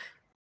ironic.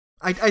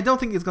 I don't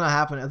think it's gonna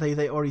happen.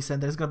 They already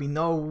said there's gonna be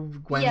no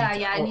Gwent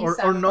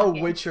or no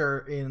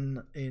Witcher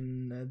in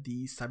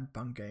the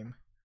Cyberpunk game.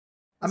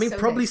 I mean,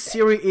 probably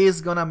Siri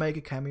is gonna make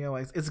a cameo.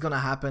 It's gonna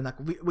happen. Like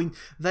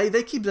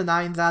they keep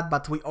denying that,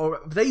 but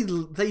they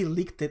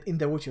leaked it in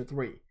The Witcher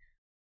 3.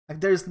 Like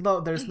there's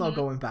no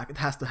going back. It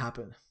has to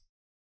happen.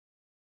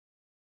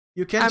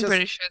 You can't. I'm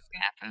pretty sure it's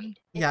gonna happen.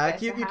 Yeah,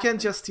 you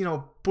can't just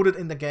put it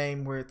in the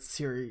game where it's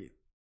Siri,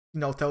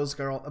 tells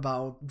girl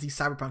about the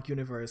Cyberpunk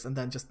universe and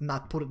then just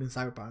not put it in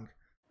Cyberpunk.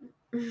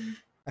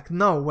 Like,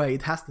 no way,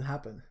 it has to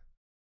happen.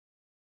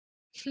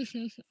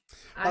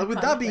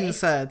 With that being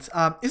said,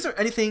 is there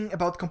anything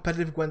about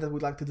competitive Gwent that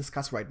we'd like to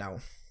discuss right now?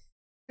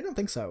 I don't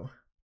think so.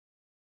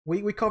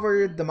 We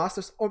covered the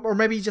Masters, or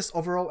maybe just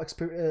overall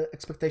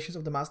expectations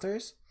of the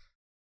Masters.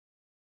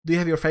 Do you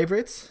have your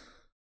favorites?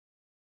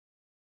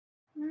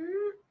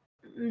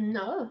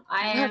 No,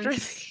 I am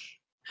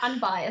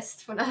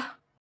unbiased for now.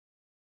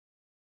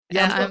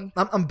 Yeah,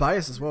 I'm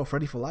biased as well.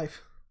 Freddy for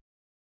life.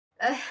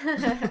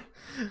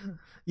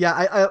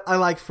 Yeah, I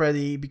like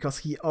Freddy because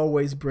he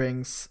always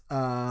brings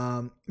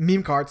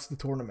meme cards to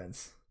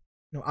tournaments.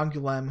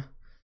 Angulem,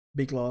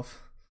 Big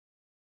Love.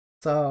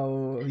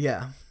 So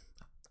yeah,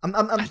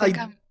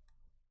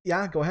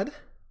 yeah. Go ahead.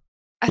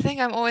 I think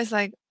I'm always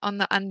on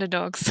the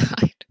underdog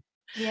side.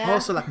 Yeah.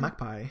 Also like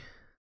Magpie.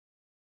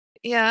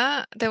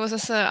 Yeah, there was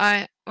also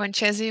when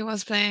Chezzy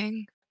was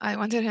playing, I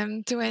wanted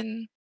him to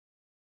win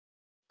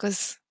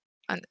because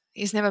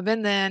he's never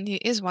been there and he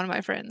is one of my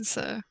friends.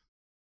 So.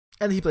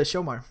 And he plays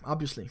Shomar,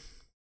 obviously.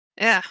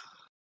 Yeah.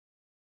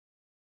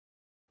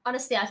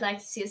 Honestly, I'd like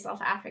to see a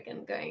South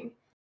African going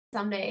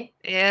someday.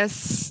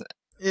 Yes.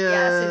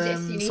 Yeah. So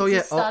Jess, you need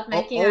to start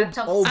making our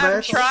top.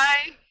 I'm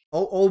trying.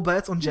 All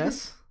bets on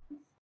Jess.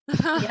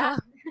 Yeah.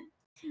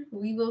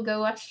 we will go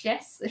watch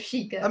Jess if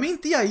she goes. I mean,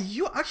 yeah,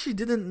 you actually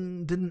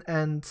didn't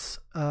end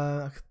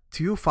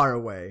too far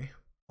away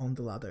on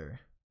the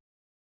ladder.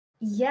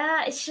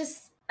 Yeah, it's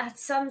just at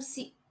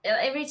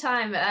every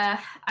time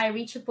I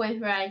reach a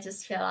point where I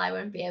just feel I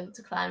won't be able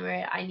to climb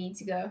where I need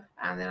to go,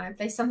 and then I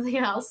play something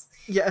else.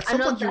 Yeah, at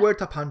some point you were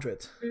top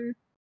 100.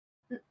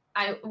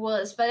 I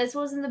was, but it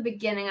was in the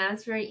beginning, and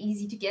it's very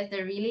easy to get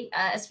there, really,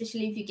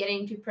 especially if you get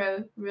into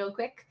pro real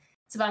quick.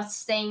 It's about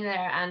staying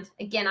there, and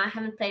again, I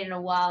haven't played in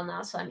a while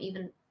now, so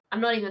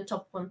I'm not even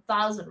top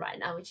 1,000 right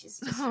now, which is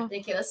just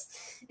ridiculous.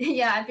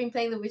 Yeah, I've been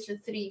playing The Witcher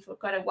 3 for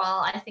quite a while.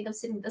 I think I'm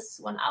sitting this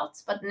one out,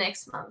 but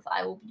next month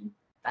I will be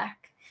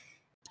back.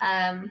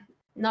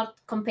 Not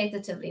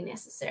competitively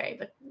necessary,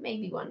 but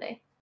maybe one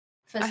day.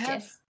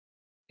 I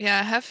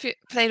have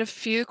played a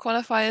few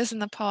qualifiers in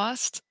the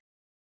past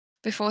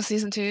before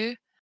season 2,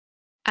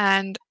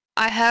 and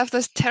I have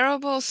this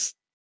terrible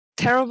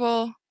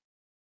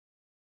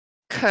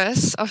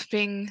curse of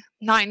being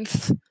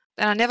 9th,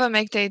 and I never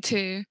make day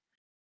 2.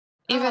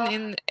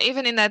 Even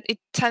in that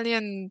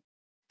Italian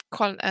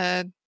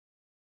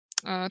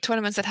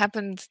tournaments that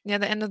happened near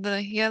the end of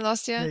the year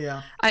last year,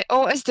 yeah. I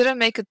always didn't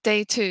make a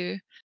day 2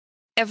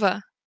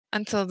 ever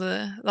until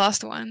the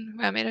last one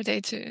where I made a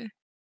day 2,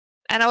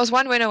 and I was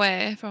one win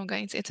away from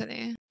going to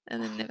Italy,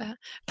 and then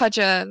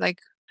Paja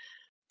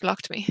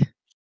blocked me.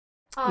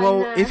 Well,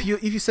 no. if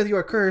you said you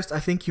are cursed, I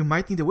think you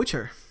might need a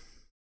Witcher.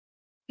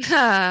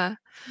 I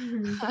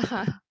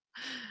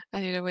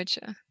need a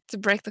Witcher to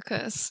break the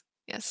curse.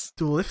 Yes.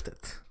 To lift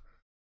it.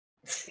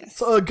 Yes.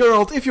 So,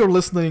 Geralt, if you're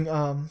listening,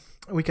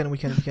 we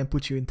can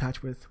put you in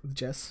touch with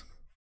Jess.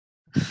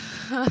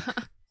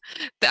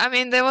 I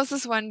mean, there was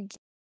this one.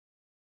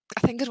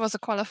 I think it was a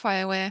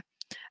qualifier where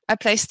I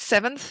placed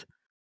 7th,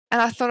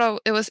 and I thought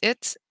it was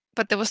it,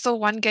 but there was still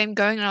one game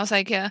going, and I was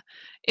like, yeah,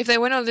 if they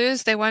win or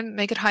lose, they won't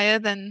make it higher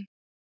than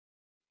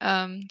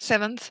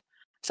 7th,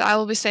 so I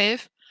will be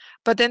safe.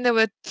 But then there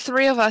were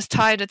 3 of us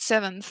tied at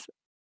 7th,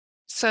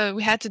 so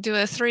we had to do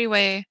a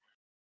 3-way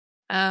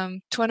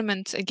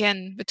tournament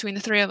again between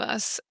the 3 of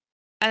us,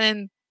 and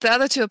then the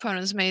other 2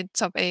 opponents made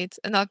top 8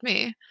 and not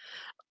me.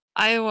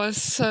 I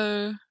was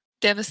so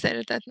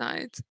devastated that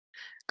night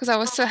because I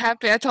was so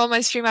happy. I told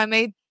my stream I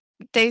made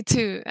day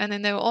 2, and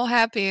then they were all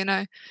happy, and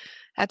I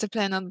had to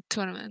play another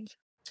tournament.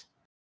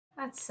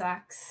 That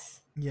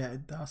sucks. Yeah,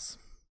 it does.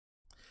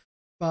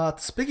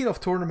 But speaking of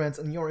tournaments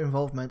and your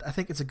involvement, I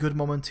think it's a good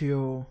moment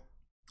to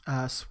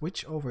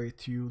switch over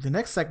to the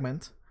next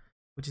segment,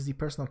 which is the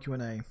personal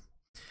Q&A.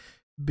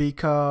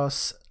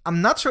 Because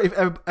I'm not sure if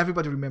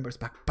everybody remembers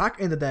back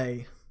in the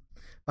day,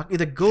 back in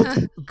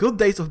the good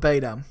days of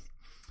beta,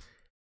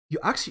 you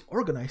actually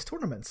organized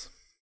tournaments.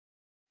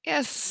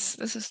 Yes,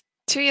 this is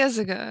 2 years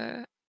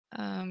ago.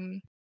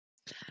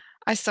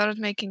 I started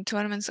making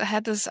tournaments. I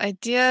had this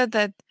idea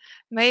that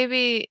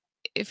maybe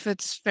if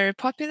it's very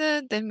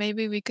popular, then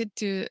maybe we could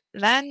do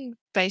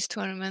land-based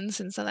tournaments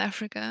in South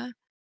Africa.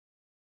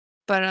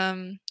 But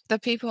the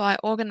people I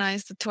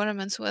organized the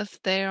tournaments with,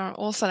 they are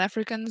all South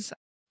Africans.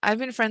 I've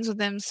been friends with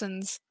them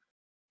since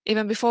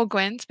even before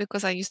Gwent,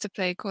 because I used to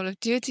play Call of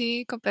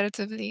Duty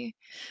competitively.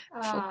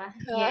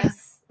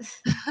 Yes.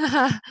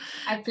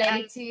 I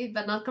played it too,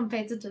 but not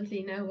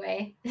competitively, no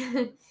way.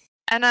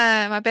 And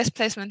my best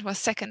placement was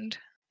 2nd,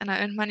 and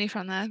I earned money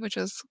from that, which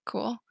was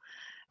cool.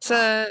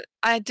 So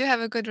I do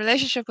have a good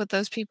relationship with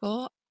those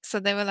people. So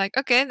they were like,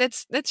 okay,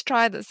 let's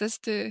try this. Let's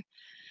do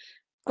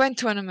Gwent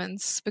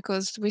tournaments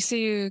because we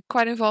see you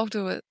quite involved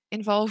with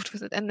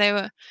it. And they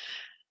were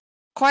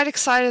quite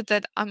excited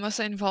that I'm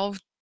also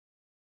involved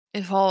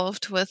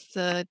with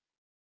the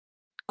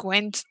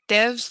Gwent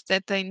devs,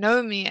 that they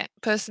know me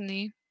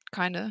personally,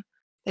 kind of.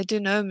 They do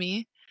know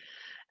me.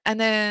 And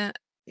then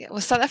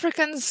with South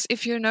Africans,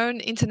 if you're known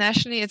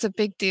internationally, it's a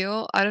big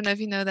deal. I don't know if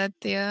you know that,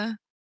 Thea.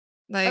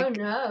 Oh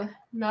no,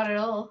 not at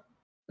all.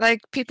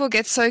 People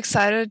get so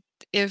excited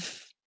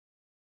if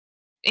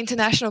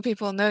international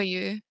people know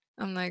you.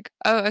 I'm like,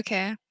 oh,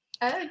 okay.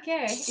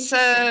 Okay.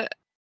 So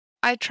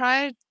I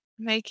tried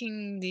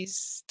making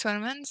these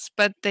tournaments,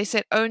 but they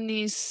said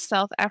only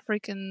South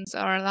Africans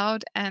are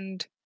allowed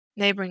and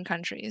neighboring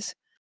countries.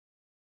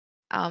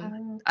 I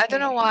don't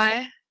know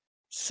why,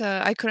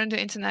 so I couldn't do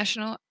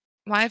international.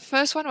 My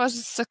first one was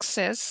a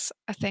success.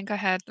 I think I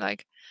had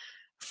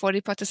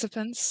 40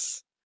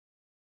 participants.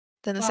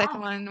 Then the second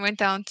one went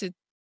down to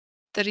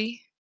 30,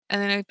 and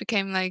then it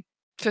became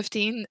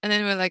 15, and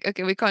then we're like,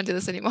 okay, we can't do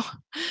this anymore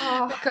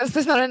because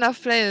there's not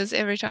enough players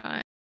every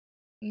time,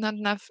 not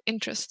enough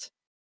interest.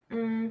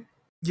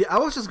 Yeah, I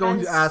was just going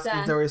to ask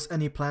if there is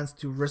any plans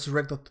to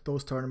resurrect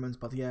those tournaments,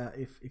 but yeah,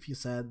 if you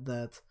said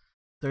that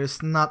there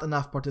is not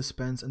enough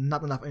participants and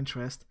not enough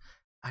interest,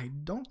 I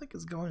don't think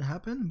it's going to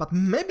happen. But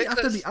maybe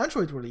after the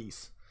Android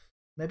release,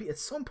 maybe at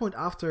some point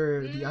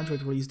after the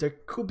Android release, there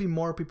could be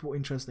more people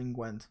interested in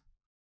Gwent.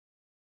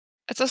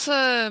 It's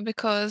also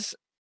because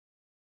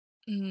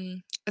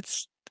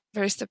it's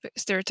very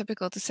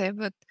stereotypical to say,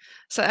 but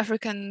South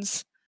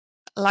Africans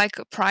like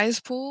a prize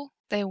pool.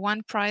 They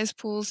want prize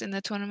pools in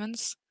their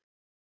tournaments.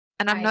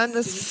 And I've known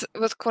this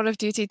with Call of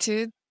Duty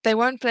too. they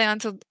won't play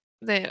until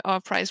there are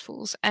prize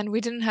pools, and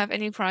we didn't have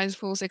any prize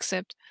pools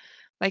except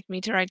like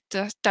meteorite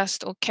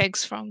dust or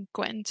kegs from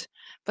Gwent,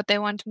 but they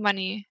want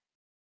money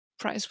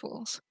prize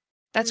pools.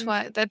 That's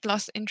why that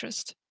lost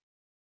interest.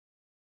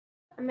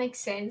 That makes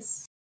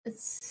sense.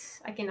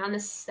 I can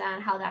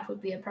understand how that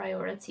would be a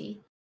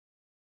priority.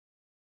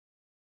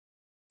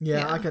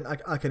 Yeah.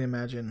 I can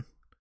imagine.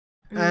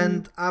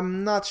 And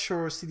I'm not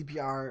sure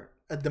CDPR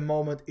at the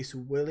moment is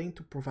willing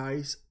to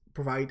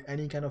provide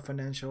any kind of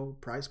financial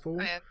prize pool.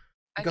 Oh, yeah.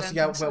 Because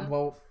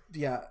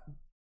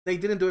they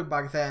didn't do it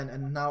back then,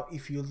 and now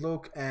if you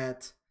look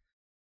at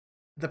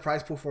the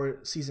prize pool for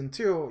season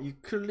 2, you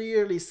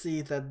clearly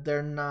see that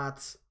they're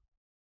not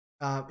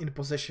in a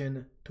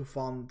position to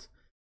fund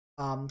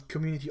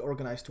community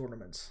organized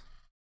tournaments.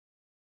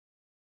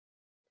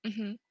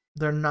 Mm-hmm.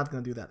 They're not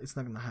gonna do that. It's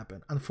not gonna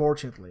happen,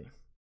 unfortunately.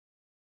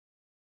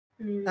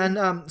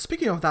 And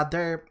speaking of that,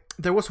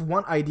 there was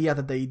one idea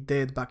that they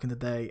did back in the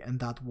day, and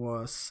that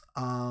was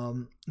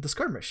the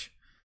skirmish.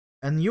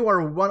 And you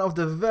are one of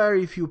the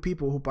very few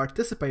people who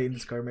participated in the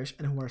skirmish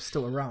and who are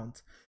still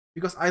around.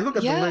 Because I look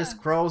at the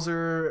list,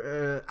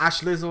 Krauser,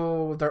 Ash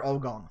Lizzle, they're all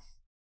gone.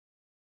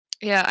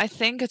 Yeah, I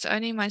think it's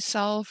only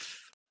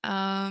myself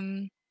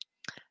and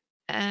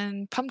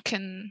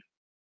Pumpkin.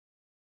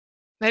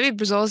 Maybe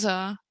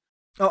Brazosa.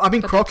 Oh, I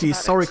mean Crokies.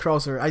 Sorry,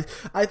 Krauser. I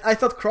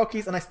thought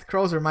Crokies and I said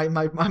Krauser. My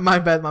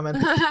bad, my man.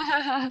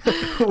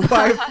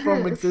 Wiped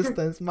from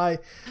existence. My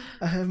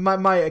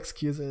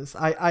excuses.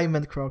 I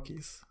meant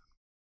Crokies.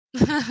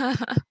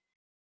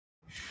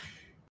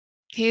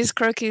 He's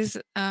Croki's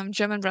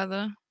German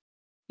brother,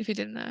 if you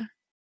didn't know.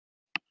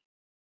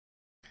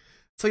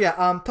 So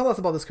yeah, tell us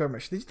about the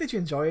skirmish. Did you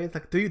enjoy it?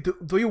 Like,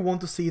 do you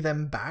want to see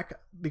them back?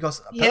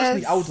 Because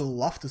personally, I would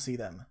love to see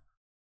them.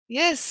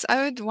 Yes,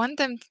 I would want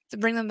them to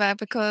bring them back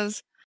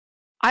because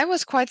I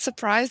was quite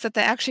surprised that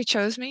they actually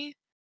chose me.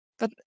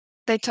 But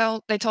they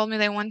told me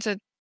they wanted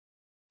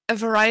a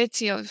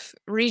variety of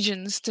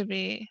regions to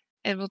be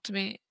able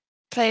to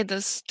play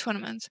this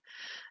tournament.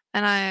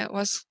 And I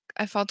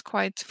felt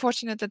quite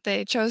fortunate that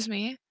they chose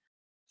me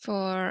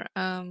for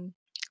the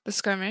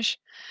skirmish.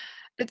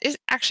 It is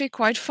actually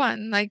quite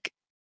fun. Like,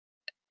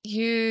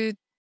 you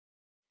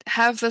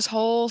have this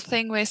whole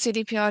thing where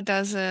CDPR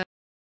does a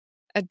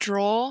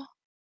draw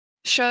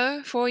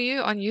show for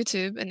you on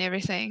YouTube and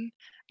everything,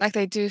 like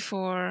they do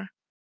for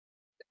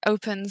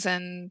opens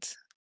and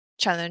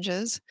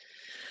challenges.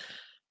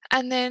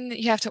 And then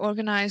you have to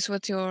organize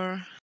with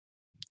your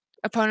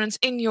opponents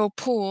in your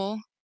pool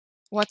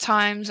what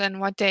times and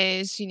what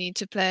days you need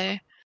to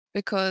play,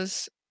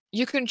 because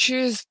you can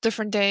choose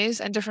different days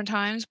and different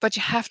times, but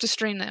you have to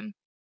stream them.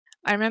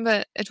 I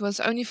remember it was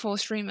only 4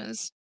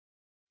 streamers,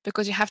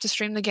 because you have to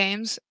stream the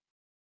games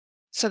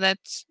so that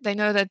they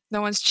know that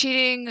no one's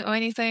cheating or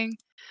anything.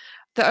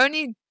 The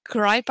only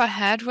gripe I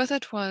had with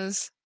it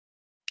was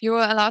you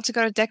were allowed to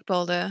go to Deck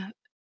Builder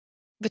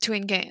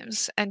between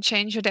games and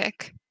change your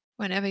deck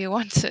whenever you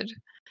wanted.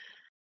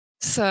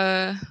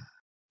 So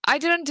I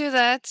didn't do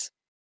that.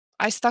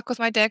 I stuck with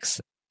my decks,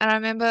 and I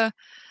remember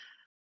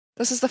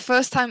this is the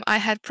first time I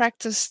had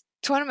practiced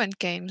tournament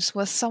games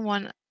with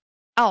someone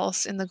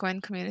else in the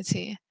Gwent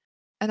community,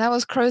 and that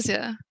was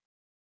Crozier.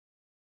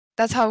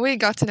 That's how we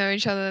got to know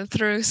each other,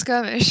 through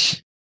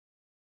skirmish.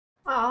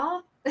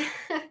 Aww.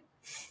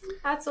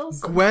 That's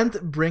awesome.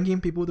 Gwent bringing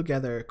people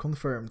together,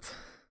 confirmed.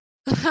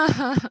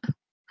 Because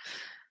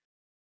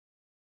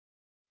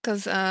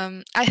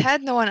I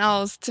had no one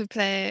else to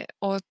play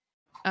or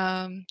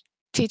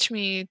teach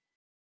me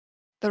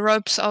the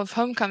ropes of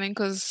Homecoming,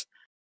 because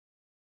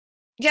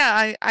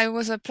I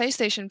was a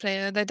PlayStation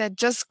player that had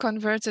just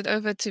converted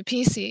over to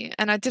PC,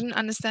 and I didn't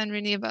understand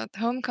really about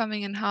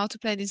Homecoming and how to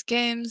play these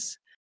games.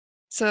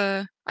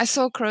 So I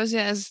saw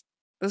Crozier as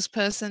this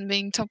person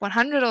being top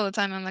 100 all the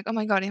time. I'm like, oh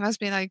my god, he must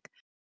be like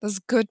this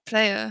good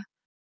player.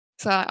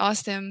 So I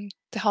asked him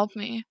to help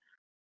me,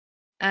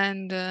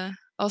 and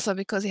also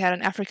because he had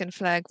an African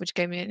flag, which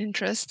gave me an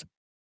interest.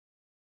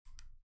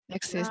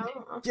 Next to his name.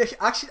 Yeah,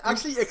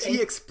 actually,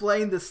 he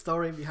explained the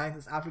story behind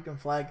his African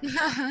flag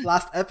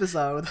last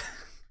episode.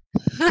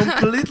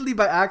 Completely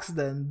by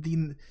accident.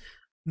 The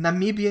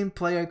Namibian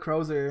player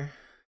Crozier.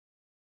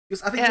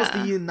 Because I think it was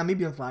the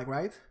Namibian flag,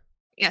 right?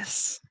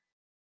 Yes.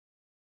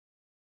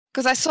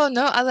 Because I saw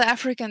no other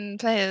African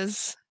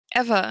players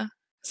ever.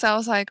 So I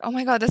was like, oh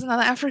my god, there's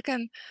another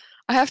African.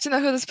 I have to know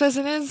who this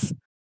person is.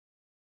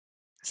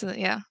 So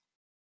yeah.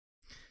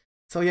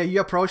 So yeah,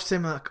 you approached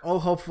him like all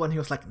hopeful, and he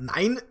was like,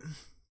 9?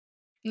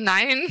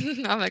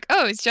 9? I'm like,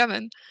 oh, it's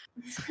German.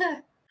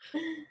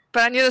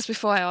 But I knew this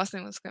before I asked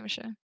him with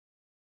Skirmisher.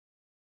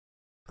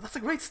 That's a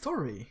great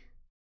story.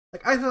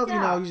 Like, I thought,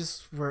 you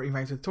just were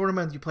invited to the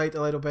tournament, you played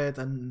a little bit,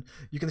 and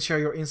you can share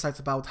your insights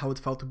about how it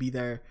felt to be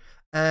there.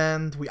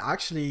 And we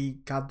actually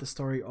got the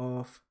story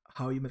of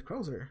how you met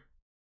Crozier.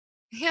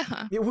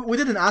 Yeah. We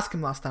didn't ask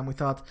him last time. We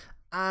thought,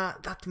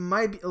 that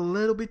might be a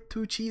little bit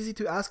too cheesy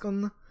to ask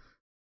on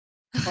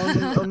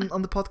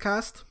the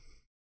podcast.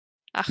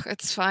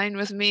 It's fine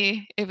with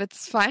me. If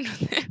it's fine with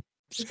him,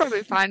 it's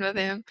probably fine with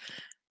him.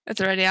 It's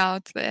already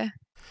out there.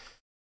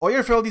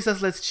 Oyerfeldy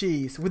says let's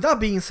cheese. With that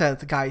being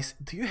said, guys,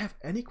 do you have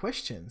any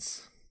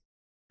questions?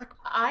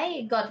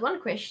 I got one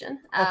question.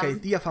 Okay,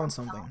 Thea found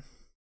something.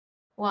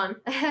 One.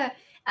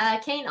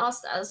 Kane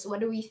asked us, what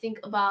do we think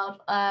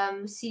about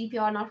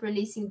CDPR not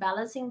releasing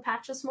balancing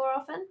patches more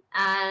often?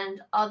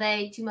 And are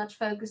they too much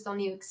focused on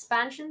new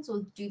expansions,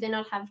 or do they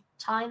not have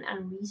time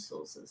and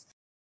resources?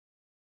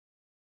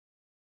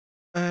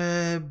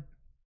 Didn't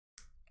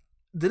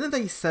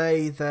they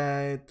say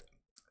that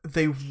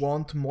they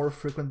want more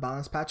frequent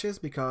balance patches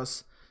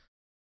because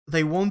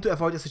they want to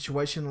avoid a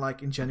situation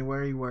like in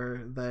January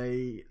where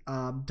they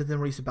didn't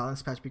release a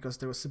balance patch because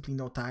there was simply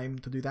no time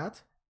to do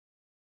that?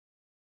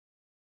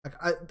 Like,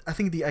 I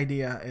think the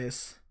idea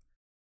is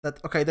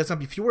that, okay, there's gonna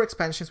be fewer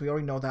expansions, we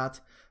already know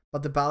that,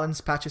 but the balance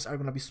patches are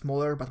gonna be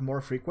smaller but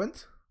more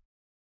frequent.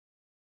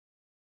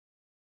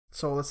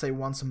 So let's say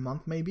once a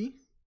month, maybe.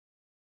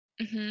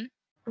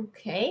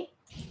 Okay.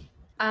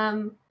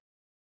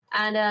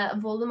 And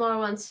Voldemort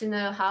wants to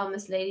know how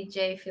Miss Lady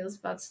J feels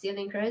about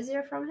stealing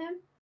Crozier from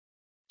him.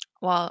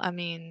 Well, I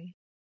mean,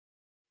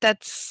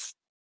 that's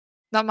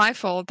not my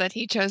fault that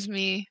he chose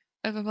me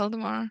over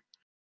Voldemort.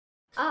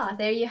 Ah,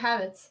 there you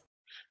have it.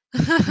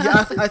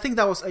 Yeah, I think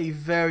that was a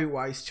very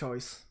wise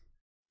choice.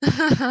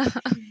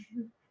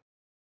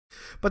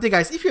 But hey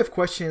guys, if you have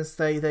questions,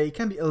 they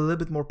can be a little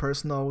bit more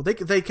personal.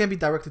 They can be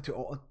directed to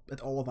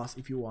all of us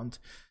if you want.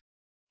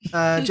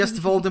 Just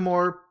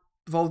Voldemort,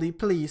 Voldy,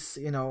 please,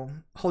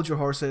 hold your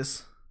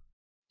horses.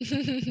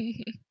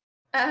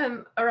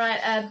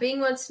 Alright, Bing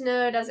wants to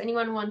know, does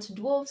anyone want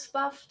dwarves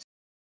buffed?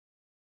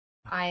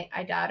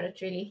 I doubt it,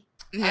 really.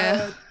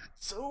 Yeah.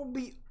 To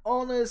be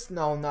honest,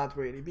 no, not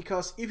really.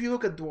 Because if you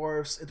look at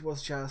dwarves, it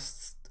was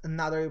just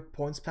another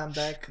point spam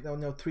deck. 3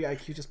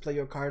 IQ, just play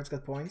your cards,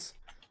 get points.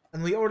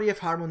 And we already have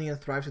Harmony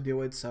and Thrive to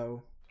do it,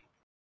 so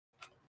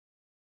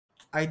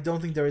I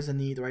don't think there is a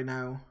need right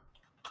now.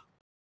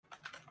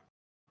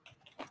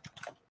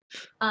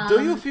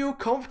 Do you feel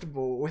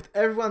comfortable with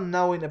everyone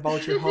knowing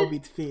about your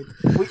Hobbit feat?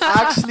 We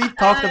actually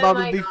talked about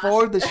it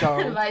before the show.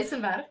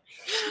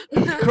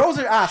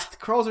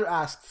 Crozer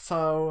asked,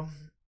 so...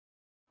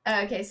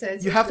 Okay, so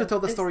you have to tell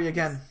the story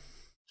again.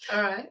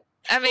 Alright.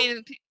 I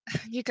mean,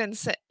 you can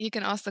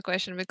ask the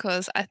question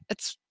because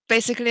it's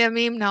basically a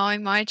meme now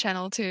in my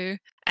channel too,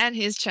 and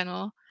his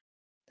channel,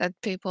 that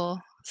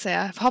people say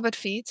I have Hobbit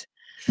feet.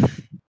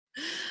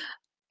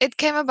 It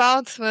came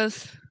about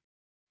with...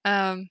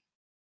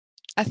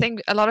 I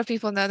think a lot of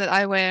people know that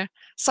I wear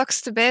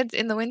socks to bed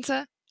in the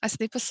winter. I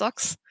sleep with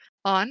socks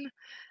on.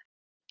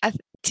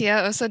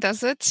 Tia also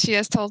does it. She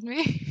has told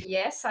me.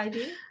 Yes, I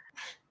do.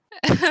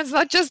 It's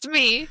not just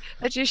me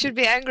that you should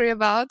be angry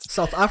about.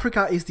 South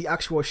Africa is the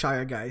actual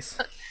Shire, guys.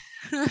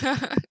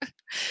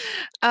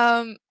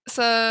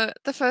 So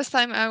the first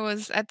time I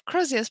was at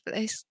Crozier's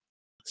place,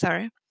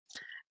 we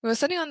were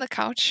sitting on the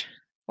couch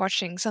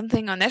watching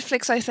something on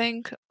Netflix, I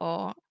think,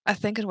 or I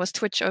think it was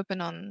Twitch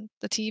open on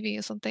the TV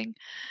or something.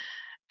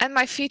 And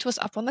my feet was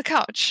up on the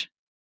couch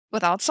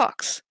without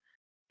socks.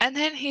 And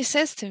then he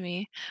says to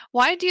me,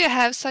 "Why do you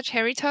have such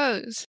hairy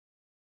toes?"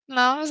 And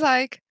I was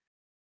like,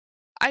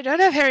 I don't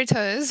have hairy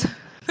toes.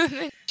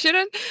 You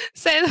shouldn't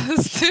say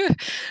those to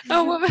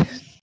a woman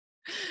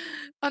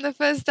on the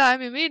first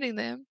time you're meeting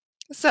them.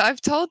 So I've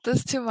told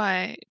this to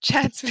my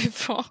chats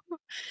before,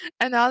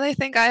 and now they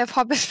think I have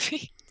Hobbit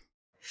feet.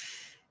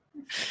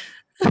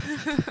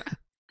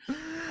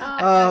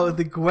 Oh,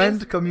 the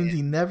Gwent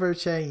community never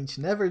change.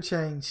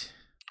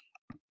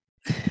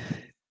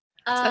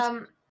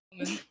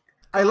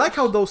 I like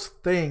how those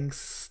things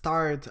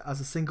start as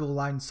a single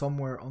line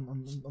somewhere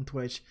on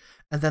Twitch,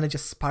 and then it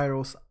just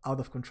spirals out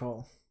of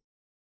control.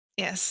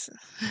 Yes.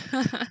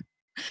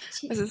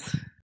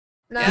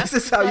 This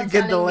is how you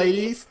get the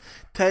ladies.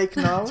 Take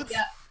notes.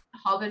 Yeah,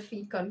 Hobbit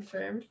feet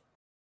confirmed.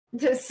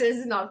 This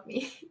is not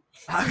me.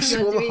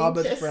 Actual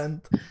Hobbit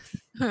friend.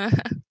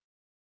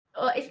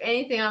 Well, if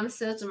anything, I'm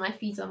certain my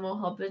feet are more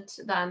Hobbit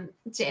than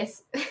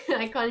Jess.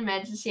 I can't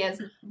imagine she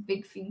has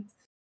big feet.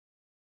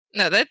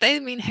 No, they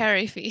mean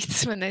hairy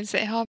feet when they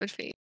say Hobbit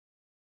feet.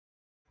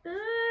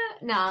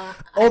 Nah.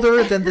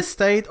 Other than the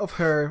state of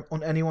her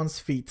on anyone's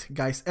feet,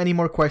 guys. Any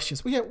more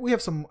questions? We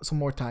have some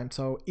more time.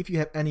 So if you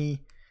have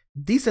any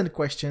decent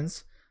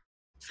questions,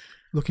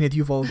 looking at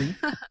you, Voldy,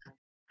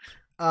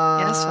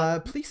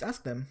 yes, please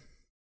ask them.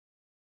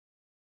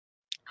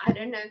 I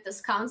don't know if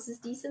this counts as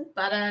decent,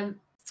 but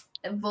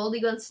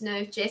Voldy wants to know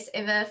if Jess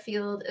ever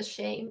felt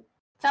ashamed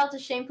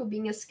for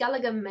being a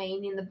Skellige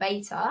main in the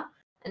beta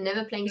and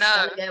never playing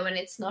Skellige when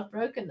it's not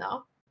broken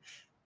now.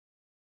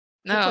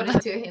 No, according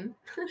to him.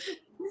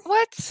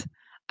 What?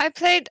 I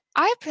played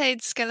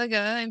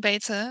Skellige in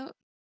beta.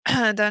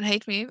 Don't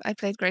hate me. I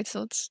played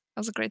Greatswords. I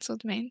was a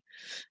Greatsword main.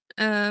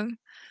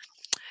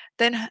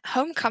 Then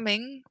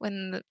Homecoming,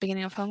 when the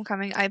beginning of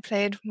Homecoming, I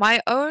played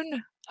my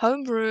own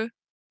homebrew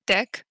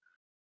deck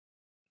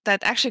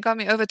that actually got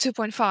me over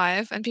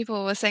 2.5, and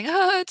people were saying,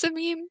 "Oh, it's a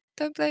meme.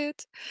 Don't play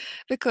it,"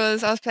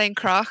 because I was playing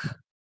Krach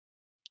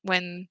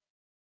when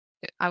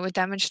I would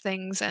damage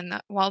things,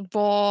 and Wild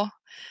Boar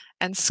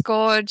and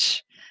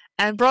Scourge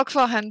And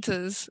Brockville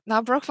Hunters.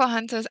 Now Brockville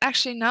Hunters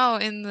actually now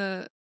in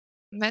the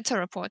meta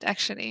report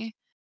actually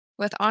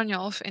with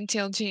Arnulf in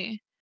TLG.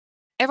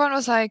 Everyone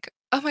was like,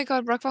 oh my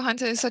god, Brockville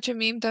Hunter is such a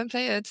meme, don't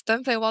play it.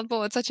 Don't play Wild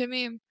Boar, it's such a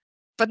meme.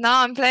 But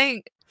now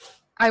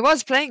I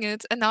was playing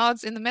it and now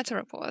it's in the meta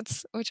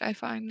reports, which I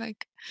find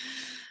like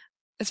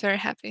it's very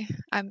happy.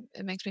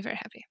 It makes me very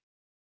happy.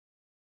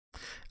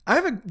 I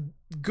have a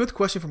good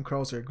question from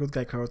Crozer, good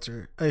guy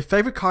Crozer. A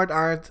favorite card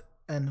art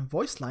and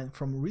voice line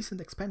from recent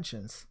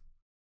expansions.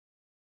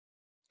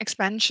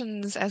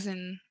 Expansions as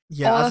in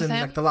Yeah, as in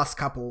like the last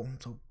couple.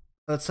 So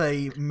let's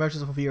say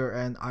Merchants of Fear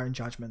and Iron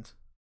Judgment.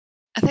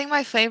 I think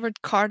my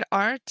favorite card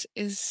art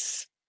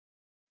is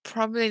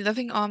probably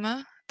Living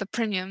Armor. The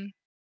premium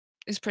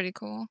is pretty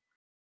cool.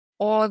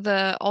 Or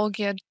the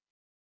Olgierd,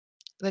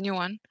 the new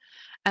one.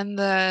 And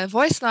the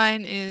voice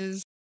line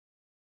is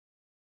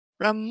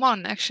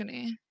Ramon,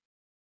 actually.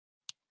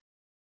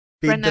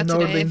 Beat the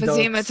Northern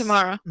Dogs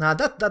tomorrow. Nah,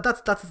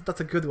 that's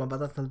a good one, but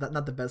that's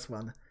not the best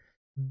one.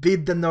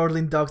 Beat the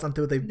Northern Dogs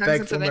until they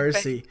beg for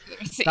mercy.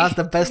 That's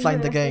the best line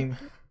in the game.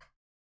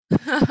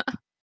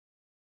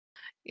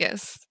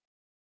 Yes.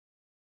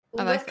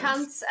 What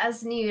counts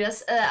as new?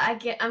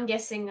 I'm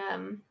guessing.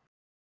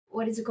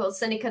 What is it called?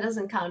 Seneca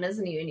doesn't count as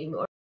new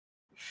anymore.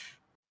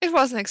 It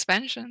was an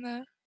expansion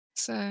though,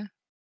 so.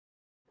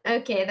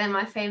 Okay, then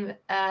my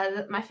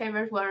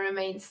favorite one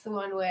remains the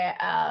one where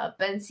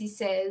Bensi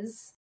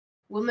says,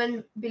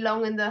 "Women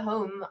belong in the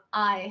home.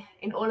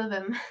 In all of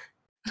them."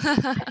 I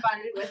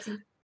find it witty.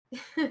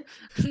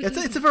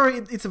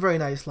 It's a very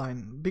nice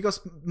line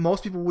because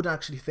most people wouldn't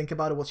actually think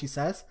about what she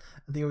says,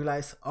 and they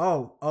realize,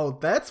 oh,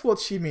 that's what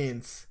she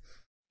means.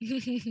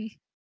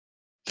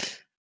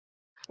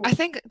 I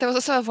think there was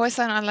also a voice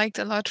line I liked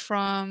a lot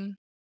from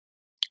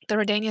the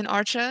Redanian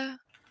Archer.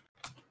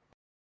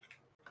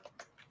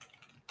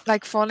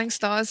 Like Falling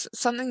Stars.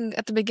 Something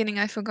at the beginning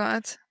I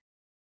forgot.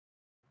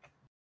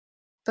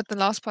 But the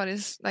last part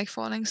is like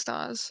Falling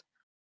Stars.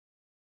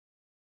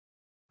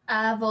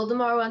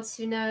 Voldemort wants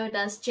to know,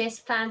 does Jess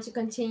plan to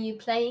continue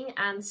playing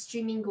and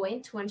streaming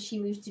Gwent when she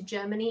moves to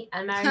Germany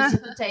and marries a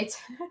potato?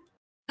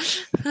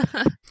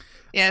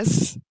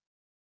 Yes.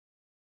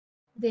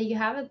 There you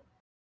have it.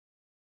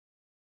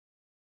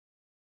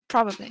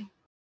 Probably.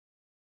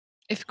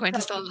 If Gwent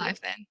is still alive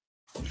then.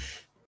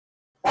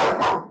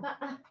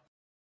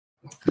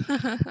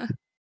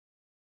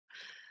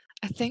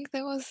 I think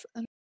there was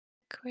a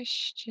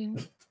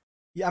question.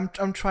 Yeah,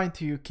 I'm trying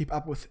to keep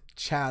up with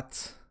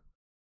chat.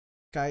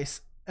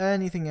 Guys,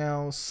 anything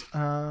else?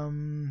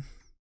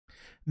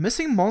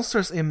 Missing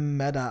monsters in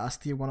meta as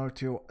tier 1 or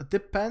 2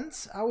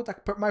 depends. I would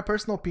like my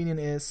personal opinion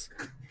is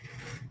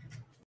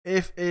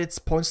if it's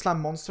point slam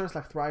monsters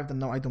like Thrive, then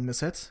no, I don't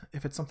miss it.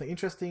 If it's something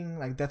interesting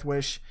like Death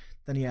Wish,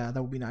 then yeah,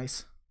 that would be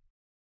nice.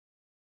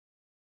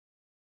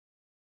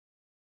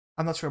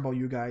 I'm not sure about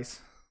you guys.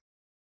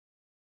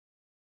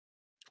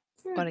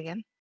 What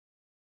again?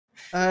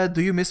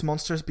 Do you miss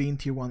monsters being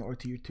tier 1 or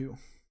tier 2?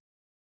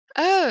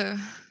 Oh,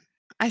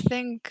 I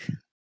think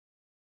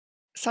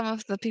some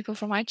of the people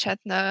from my chat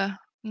know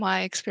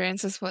my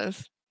experiences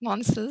with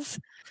monsters.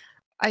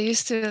 I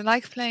used to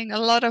like playing a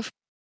lot of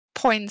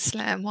point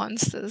slam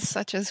monsters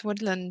such as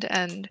Woodland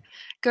and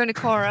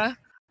Gonokora,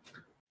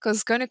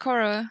 because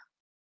Gonokora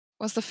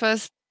was the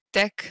first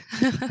deck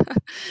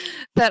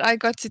that I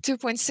got to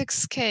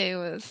 2.6k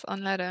with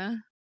on ladder.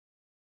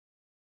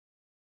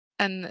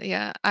 And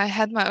yeah, I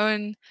had my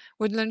own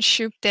Woodland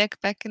Shoop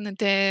deck back in the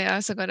day. I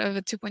also got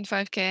over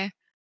 2.5k.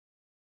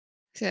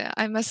 So yeah,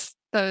 I miss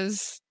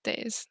those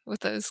days with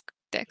those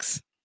decks.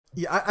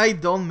 Yeah, I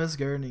don't miss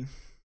Gurney.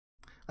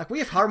 Like, we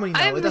have Harmony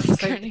now. It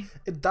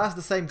does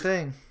the same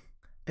thing.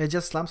 It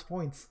just slams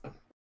points.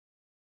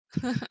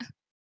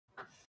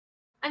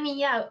 I mean,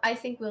 yeah, I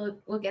think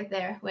we'll get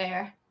there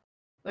where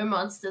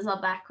monsters are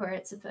back where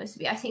it's supposed to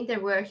be. I think they're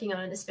working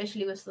on it,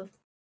 especially with the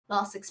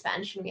last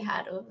expansion we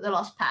had, or the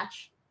last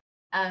patch.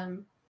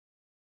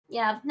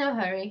 Yeah, no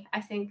hurry.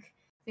 I think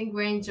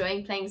we're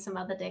enjoying playing some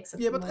other decks.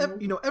 Yeah, but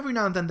every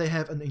now and then they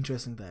have an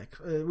interesting deck.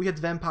 We had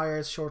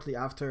Vampires shortly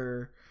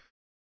after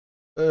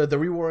the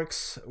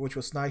reworks, which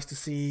was nice to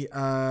see.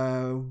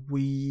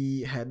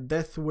 We had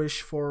Death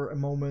Wish for a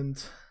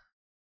moment,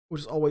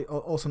 which is always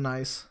also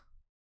nice.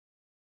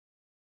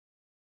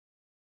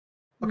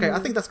 Okay, I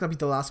think that's gonna be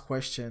the last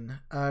question.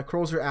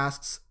 Crozer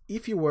asks,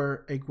 if you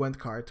were a Gwent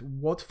card,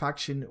 what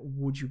faction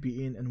would you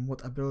be in and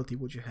what ability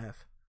would you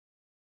have?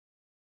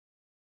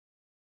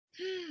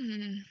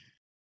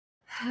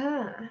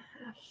 A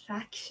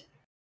faction.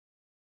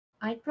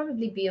 I'd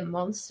probably be a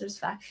monsters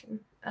faction.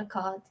 A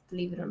card,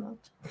 believe it or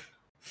not.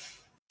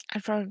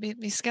 I'd probably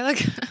be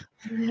Skellig.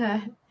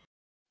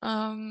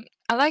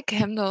 I like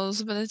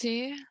Heimdall's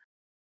ability.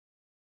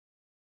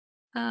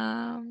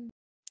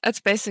 It's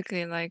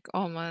basically like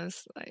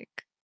almost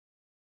like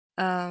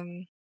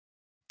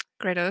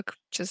Great Oak,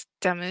 just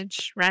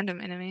damage random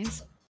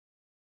enemies.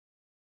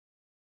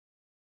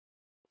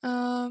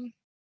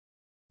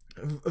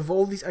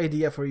 Voldy's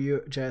idea for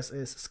you, Jess,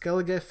 is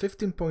Skellige,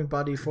 15-point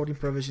body, 14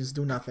 provisions,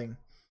 do nothing.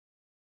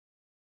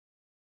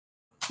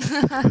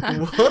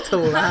 What a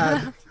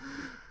lad.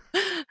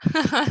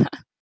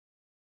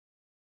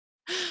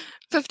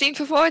 15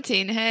 for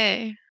 14,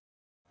 hey.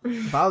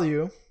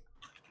 Value.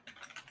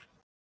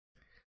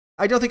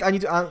 I don't think I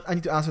need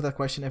to answer that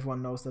question.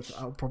 Everyone knows that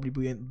I'll probably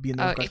be a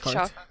Nilfgaard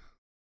card.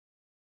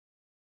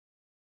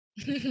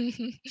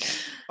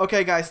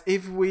 Okay, guys,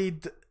 if we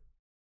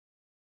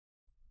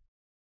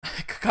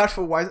card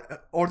for Wise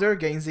Order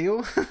gain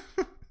zeal.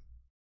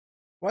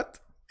 What?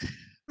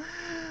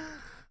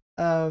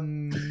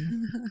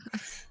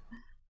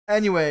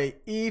 Anyway,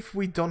 if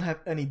we don't have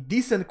any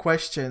decent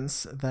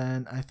questions,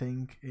 then I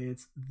think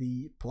it's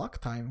the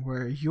plug time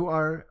where you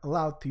are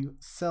allowed to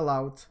sell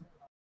out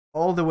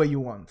all the way you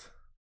want.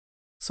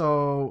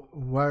 So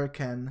where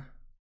can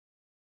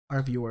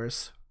our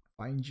viewers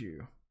find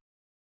you?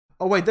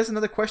 Oh wait, there's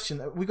another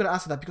question. We're gonna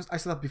answer that because I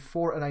said that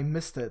before and I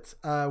missed it.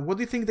 What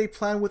do you think they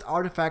plan with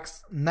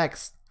artifacts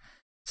next?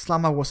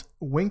 Slama was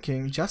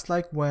winking, just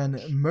like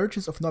when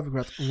Merchants of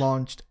Novigrad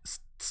launched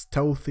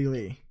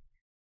stealthily.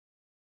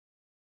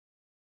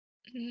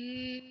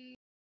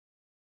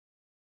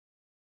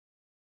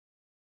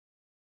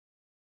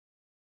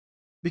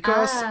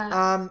 Because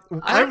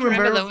I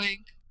remember the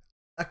wing.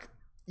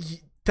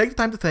 Take the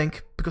time to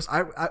think, because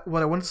I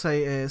what I want to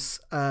say is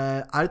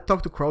I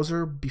talked to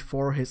Crozer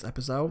before his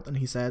episode and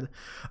he said,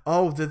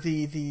 oh,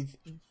 the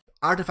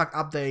artifact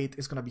update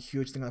is gonna be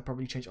huge. They're gonna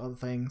probably change other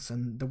things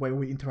and the way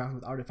we interact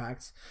with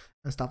artifacts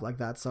and stuff like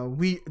that. So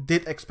we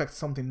did expect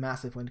something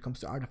massive when it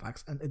comes to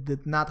artifacts, and it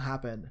did not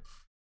happen.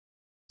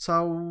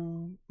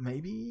 So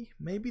maybe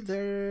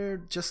they're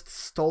just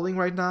stalling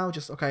right now.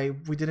 Just okay,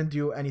 we didn't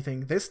do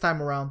anything this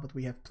time around, but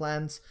we have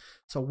plans.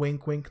 So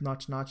wink, wink,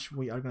 nudge, nudge.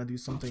 We are gonna do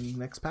something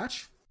next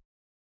patch.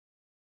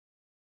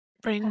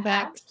 Bring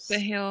back the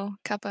Hill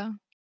Kappa.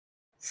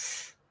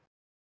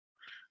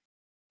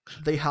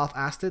 They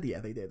half-assed it? Yeah,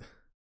 they did.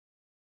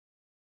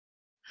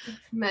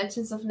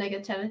 Merchants of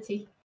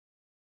Negativity.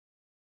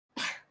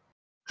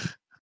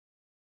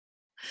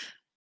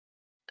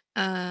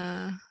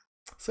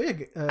 So yeah,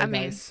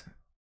 guys,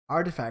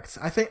 artifacts.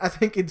 I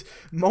think it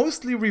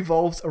mostly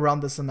revolves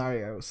around the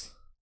scenarios.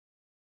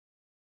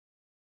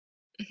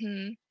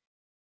 Mm-hmm.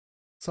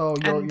 So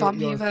and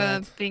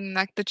Bombheaver being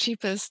like the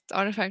cheapest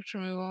artifact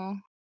removal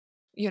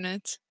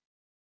unit.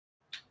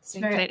 It's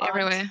very odd.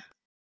 Everywhere.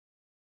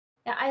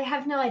 Yeah, I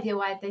have no idea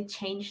why they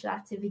changed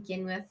that to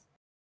begin with.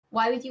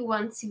 Why would you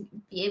want to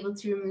be able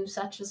to remove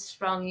such a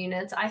strong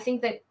unit? I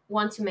think they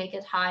want to make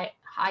it high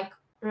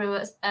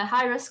risk,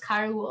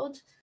 high reward,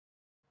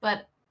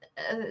 but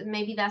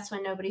maybe that's why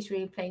nobody's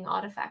really playing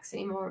artifacts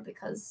anymore,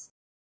 because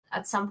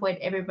at some point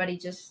everybody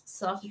just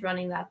started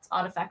running that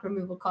artifact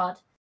removal card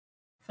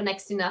for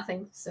next to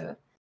nothing. So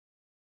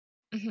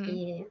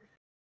yeah.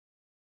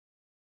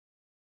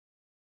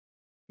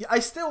 Yeah, I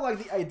still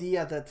like the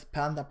idea that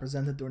Panda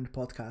presented during the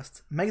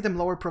podcast. Make them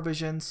lower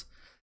provisions,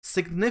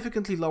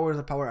 significantly lower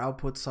the power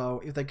output,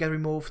 so if they get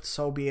removed,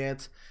 so be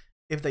it.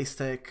 If they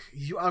stick,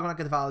 you are gonna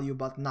get value,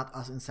 but not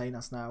as insane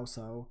as now,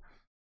 so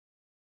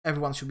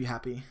everyone should be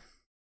happy.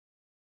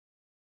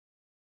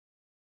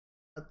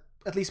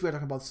 At least we're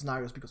talking about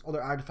scenarios, because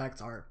other artifacts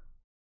are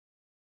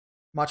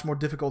much more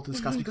difficult to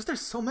discuss, because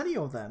there's so many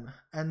of them,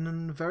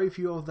 and very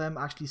few of them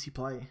actually see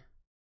play.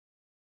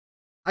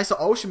 I saw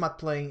Oshimat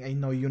playing a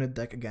no-unit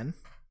deck again.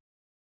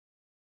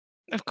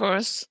 Of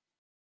course.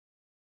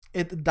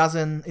 It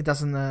doesn't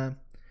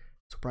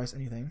surprise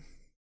anything.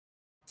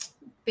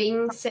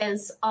 Bing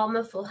says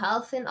armor for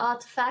health in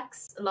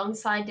artifacts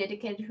alongside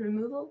dedicated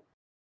removal.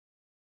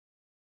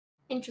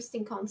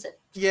 Interesting concept.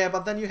 Yeah,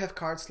 but then you have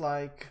cards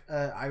like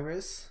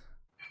Iris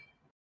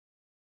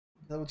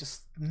that will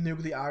just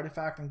nuke the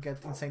artifact and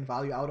get insane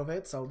value out of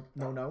it, so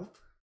no.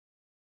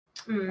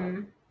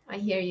 I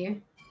hear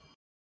you.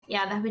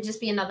 Yeah, that would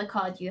just be another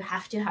card you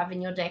have to have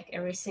in your deck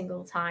every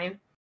single time.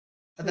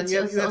 And then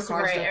you have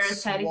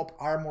cards that swap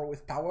armor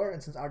with power,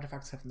 and since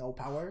artifacts have no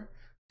power,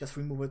 just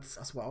remove it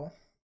as well.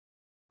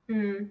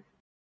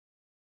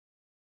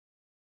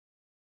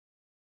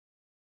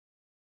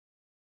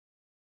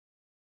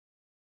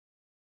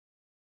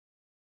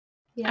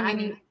 Yeah, I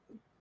mean,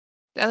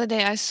 the other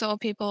day I saw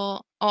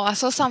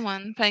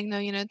someone playing no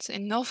units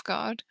in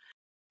Nilfgaard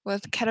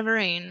with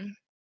Cadaverine.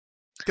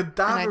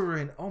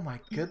 Cadaverine, oh my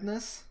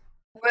goodness.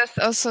 With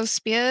also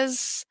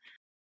spears,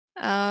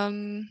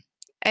 ale,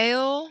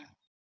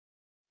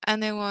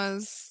 and there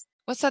was,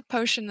 what's that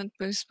potion that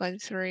boosts by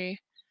 3?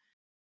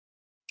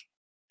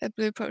 That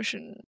blue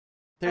potion.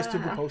 There's 2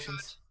 blue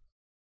potions.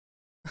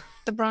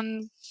 The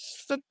bronze.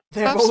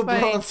 They're both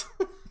bronze.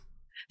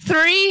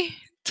 3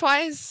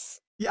 twice.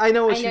 Yeah, I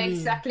know what you mean.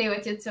 Exactly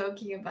what you're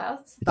talking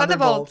about.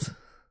 Thunderbolt.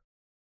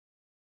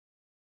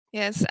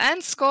 Yes,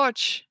 and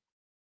Scorch.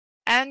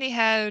 And he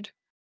had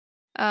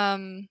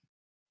Black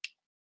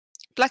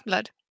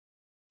Blood.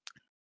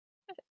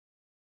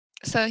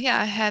 So yeah,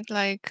 I had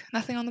like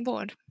nothing on the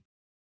board.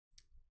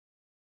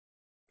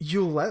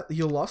 You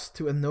lost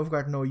to a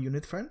Nilfgaard no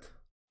unit friend?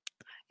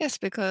 Yes,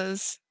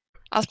 because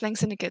I was playing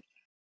Syndicate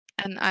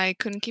and I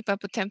couldn't keep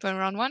up with tempo in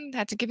round 1.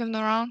 Had to give him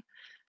the round.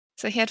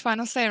 So he had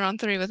final say round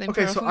 3 with Okay,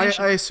 Imperial so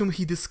Formation. I assume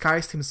he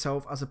disguised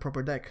himself as a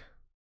proper deck.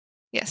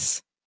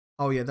 Yes.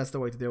 Oh yeah, that's the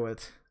way to do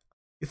it.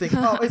 You think,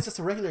 oh, it's just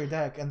a regular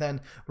deck, and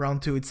then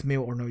round 2 it's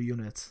mill or no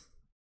units.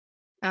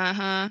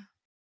 Uh-huh.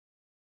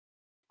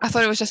 I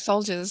thought it was just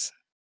soldiers.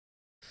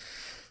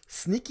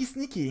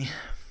 Sneaky.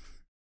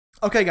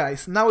 Okay,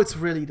 guys, now it's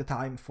really the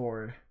time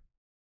for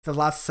the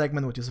last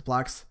segment, which is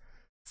Black's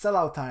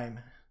sellout time.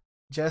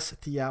 Jess,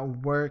 Tia,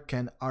 where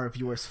can our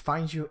viewers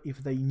find you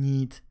if they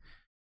need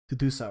to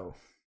do so?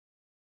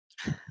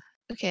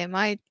 Okay,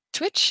 my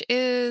Twitch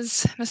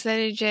is Miss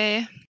Lady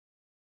J.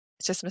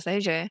 It's just Miss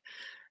Lady J.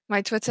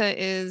 My Twitter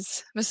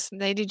is Miss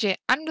Lady J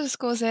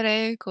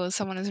 _Zere, because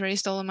someone has already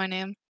stolen my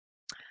name.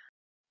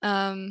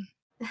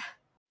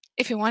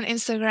 If you want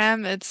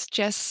Instagram, it's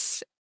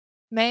Jess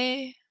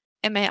May,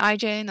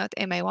 MAIJ, not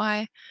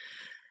MAY.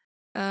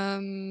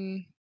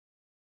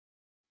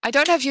 I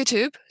don't have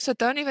YouTube, so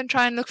don't even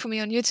try and look for me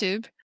on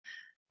YouTube,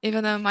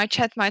 even though my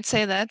chat might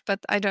say that, but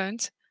I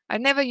don't. I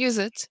never use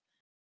it.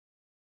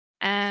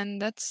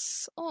 And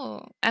that's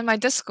all. And my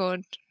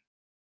Discord,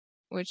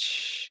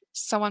 which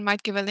someone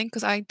might give a link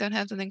because I don't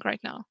have the link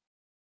right now.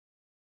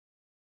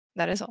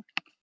 That is all.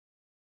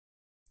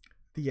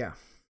 Yeah,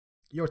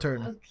 your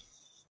turn.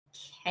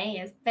 Okay,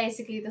 it's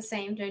basically the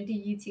same. Don't do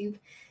YouTube.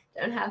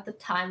 Don't have the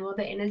time or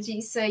the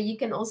energy. So you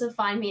can also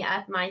find me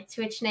at my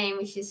Twitch name,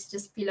 which is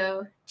just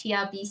below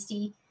Tia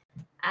Beastie.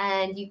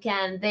 And you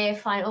can there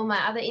find all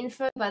my other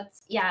info. But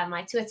yeah,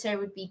 my Twitter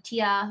would be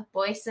Tia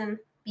Boysen,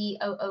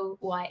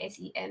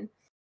 Booysen.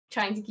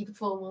 Trying to keep it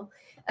formal.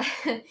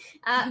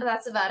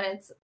 That's about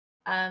it.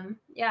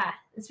 Yeah,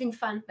 it's been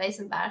fun,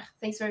 Wesenberg.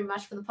 Thanks very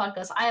much for the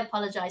podcast. I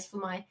apologize for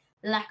my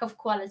lack of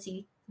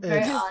quality.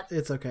 Very hard.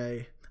 It's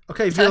okay.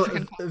 Okay,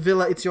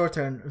 Villa, it's your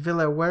turn.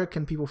 Villa, where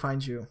can people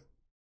find you?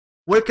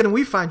 Where can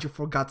we find you,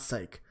 for God's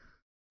sake?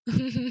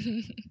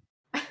 In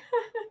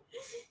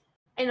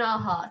our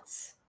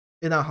hearts.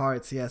 In our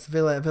hearts, yes.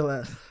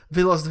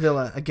 Villa's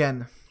Villa,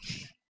 again.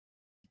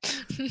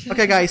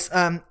 Okay, guys,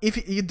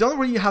 if you don't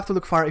really have to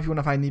look far if you want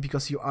to find me,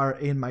 because you are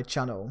in my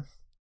channel.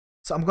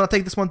 So I'm going to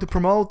take this one to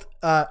promote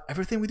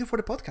everything we do for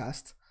the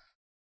podcast.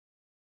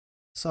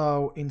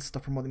 So instead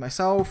of promoting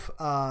myself,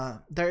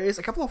 there is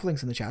a couple of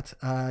links in the chat.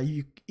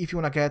 If you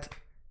want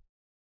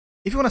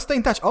to stay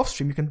in touch off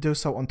stream, you can do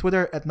so on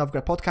Twitter at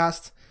Novgrad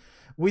Podcast.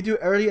 We do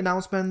early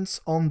announcements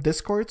on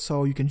Discord,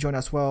 so you can join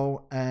as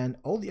well. And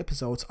all the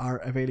episodes are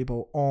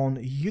available on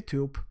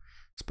YouTube,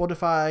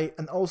 Spotify,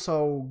 and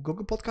also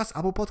Google Podcasts,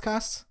 Apple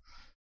Podcasts.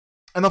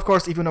 And of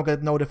course, if you want to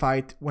get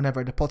notified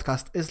whenever the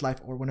podcast is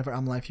live or whenever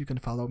I'm live, you can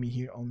follow me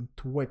here on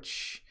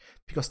Twitch.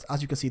 Because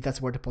as you can see,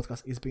 that's where the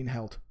podcast is being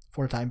held,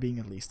 for the time being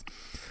at least.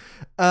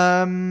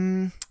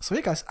 So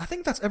yeah, guys, I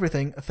think that's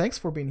everything. Thanks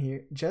for being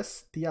here.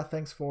 Jess, Tia,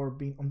 thanks for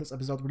being on this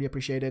episode. Really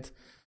appreciate it.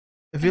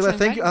 Villa,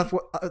 thank you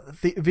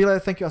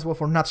as well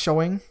for not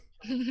showing.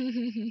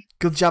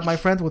 Good job, my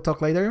friend. We'll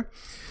talk later.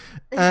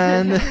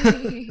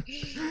 And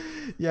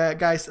yeah,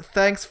 guys,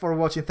 thanks for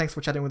watching. Thanks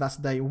for chatting with us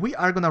today. We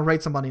are gonna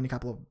raid somebody in a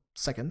couple of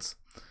seconds.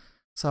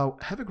 So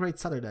have a great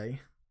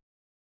Saturday.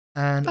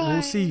 And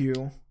we'll see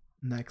you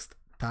next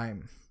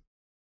time.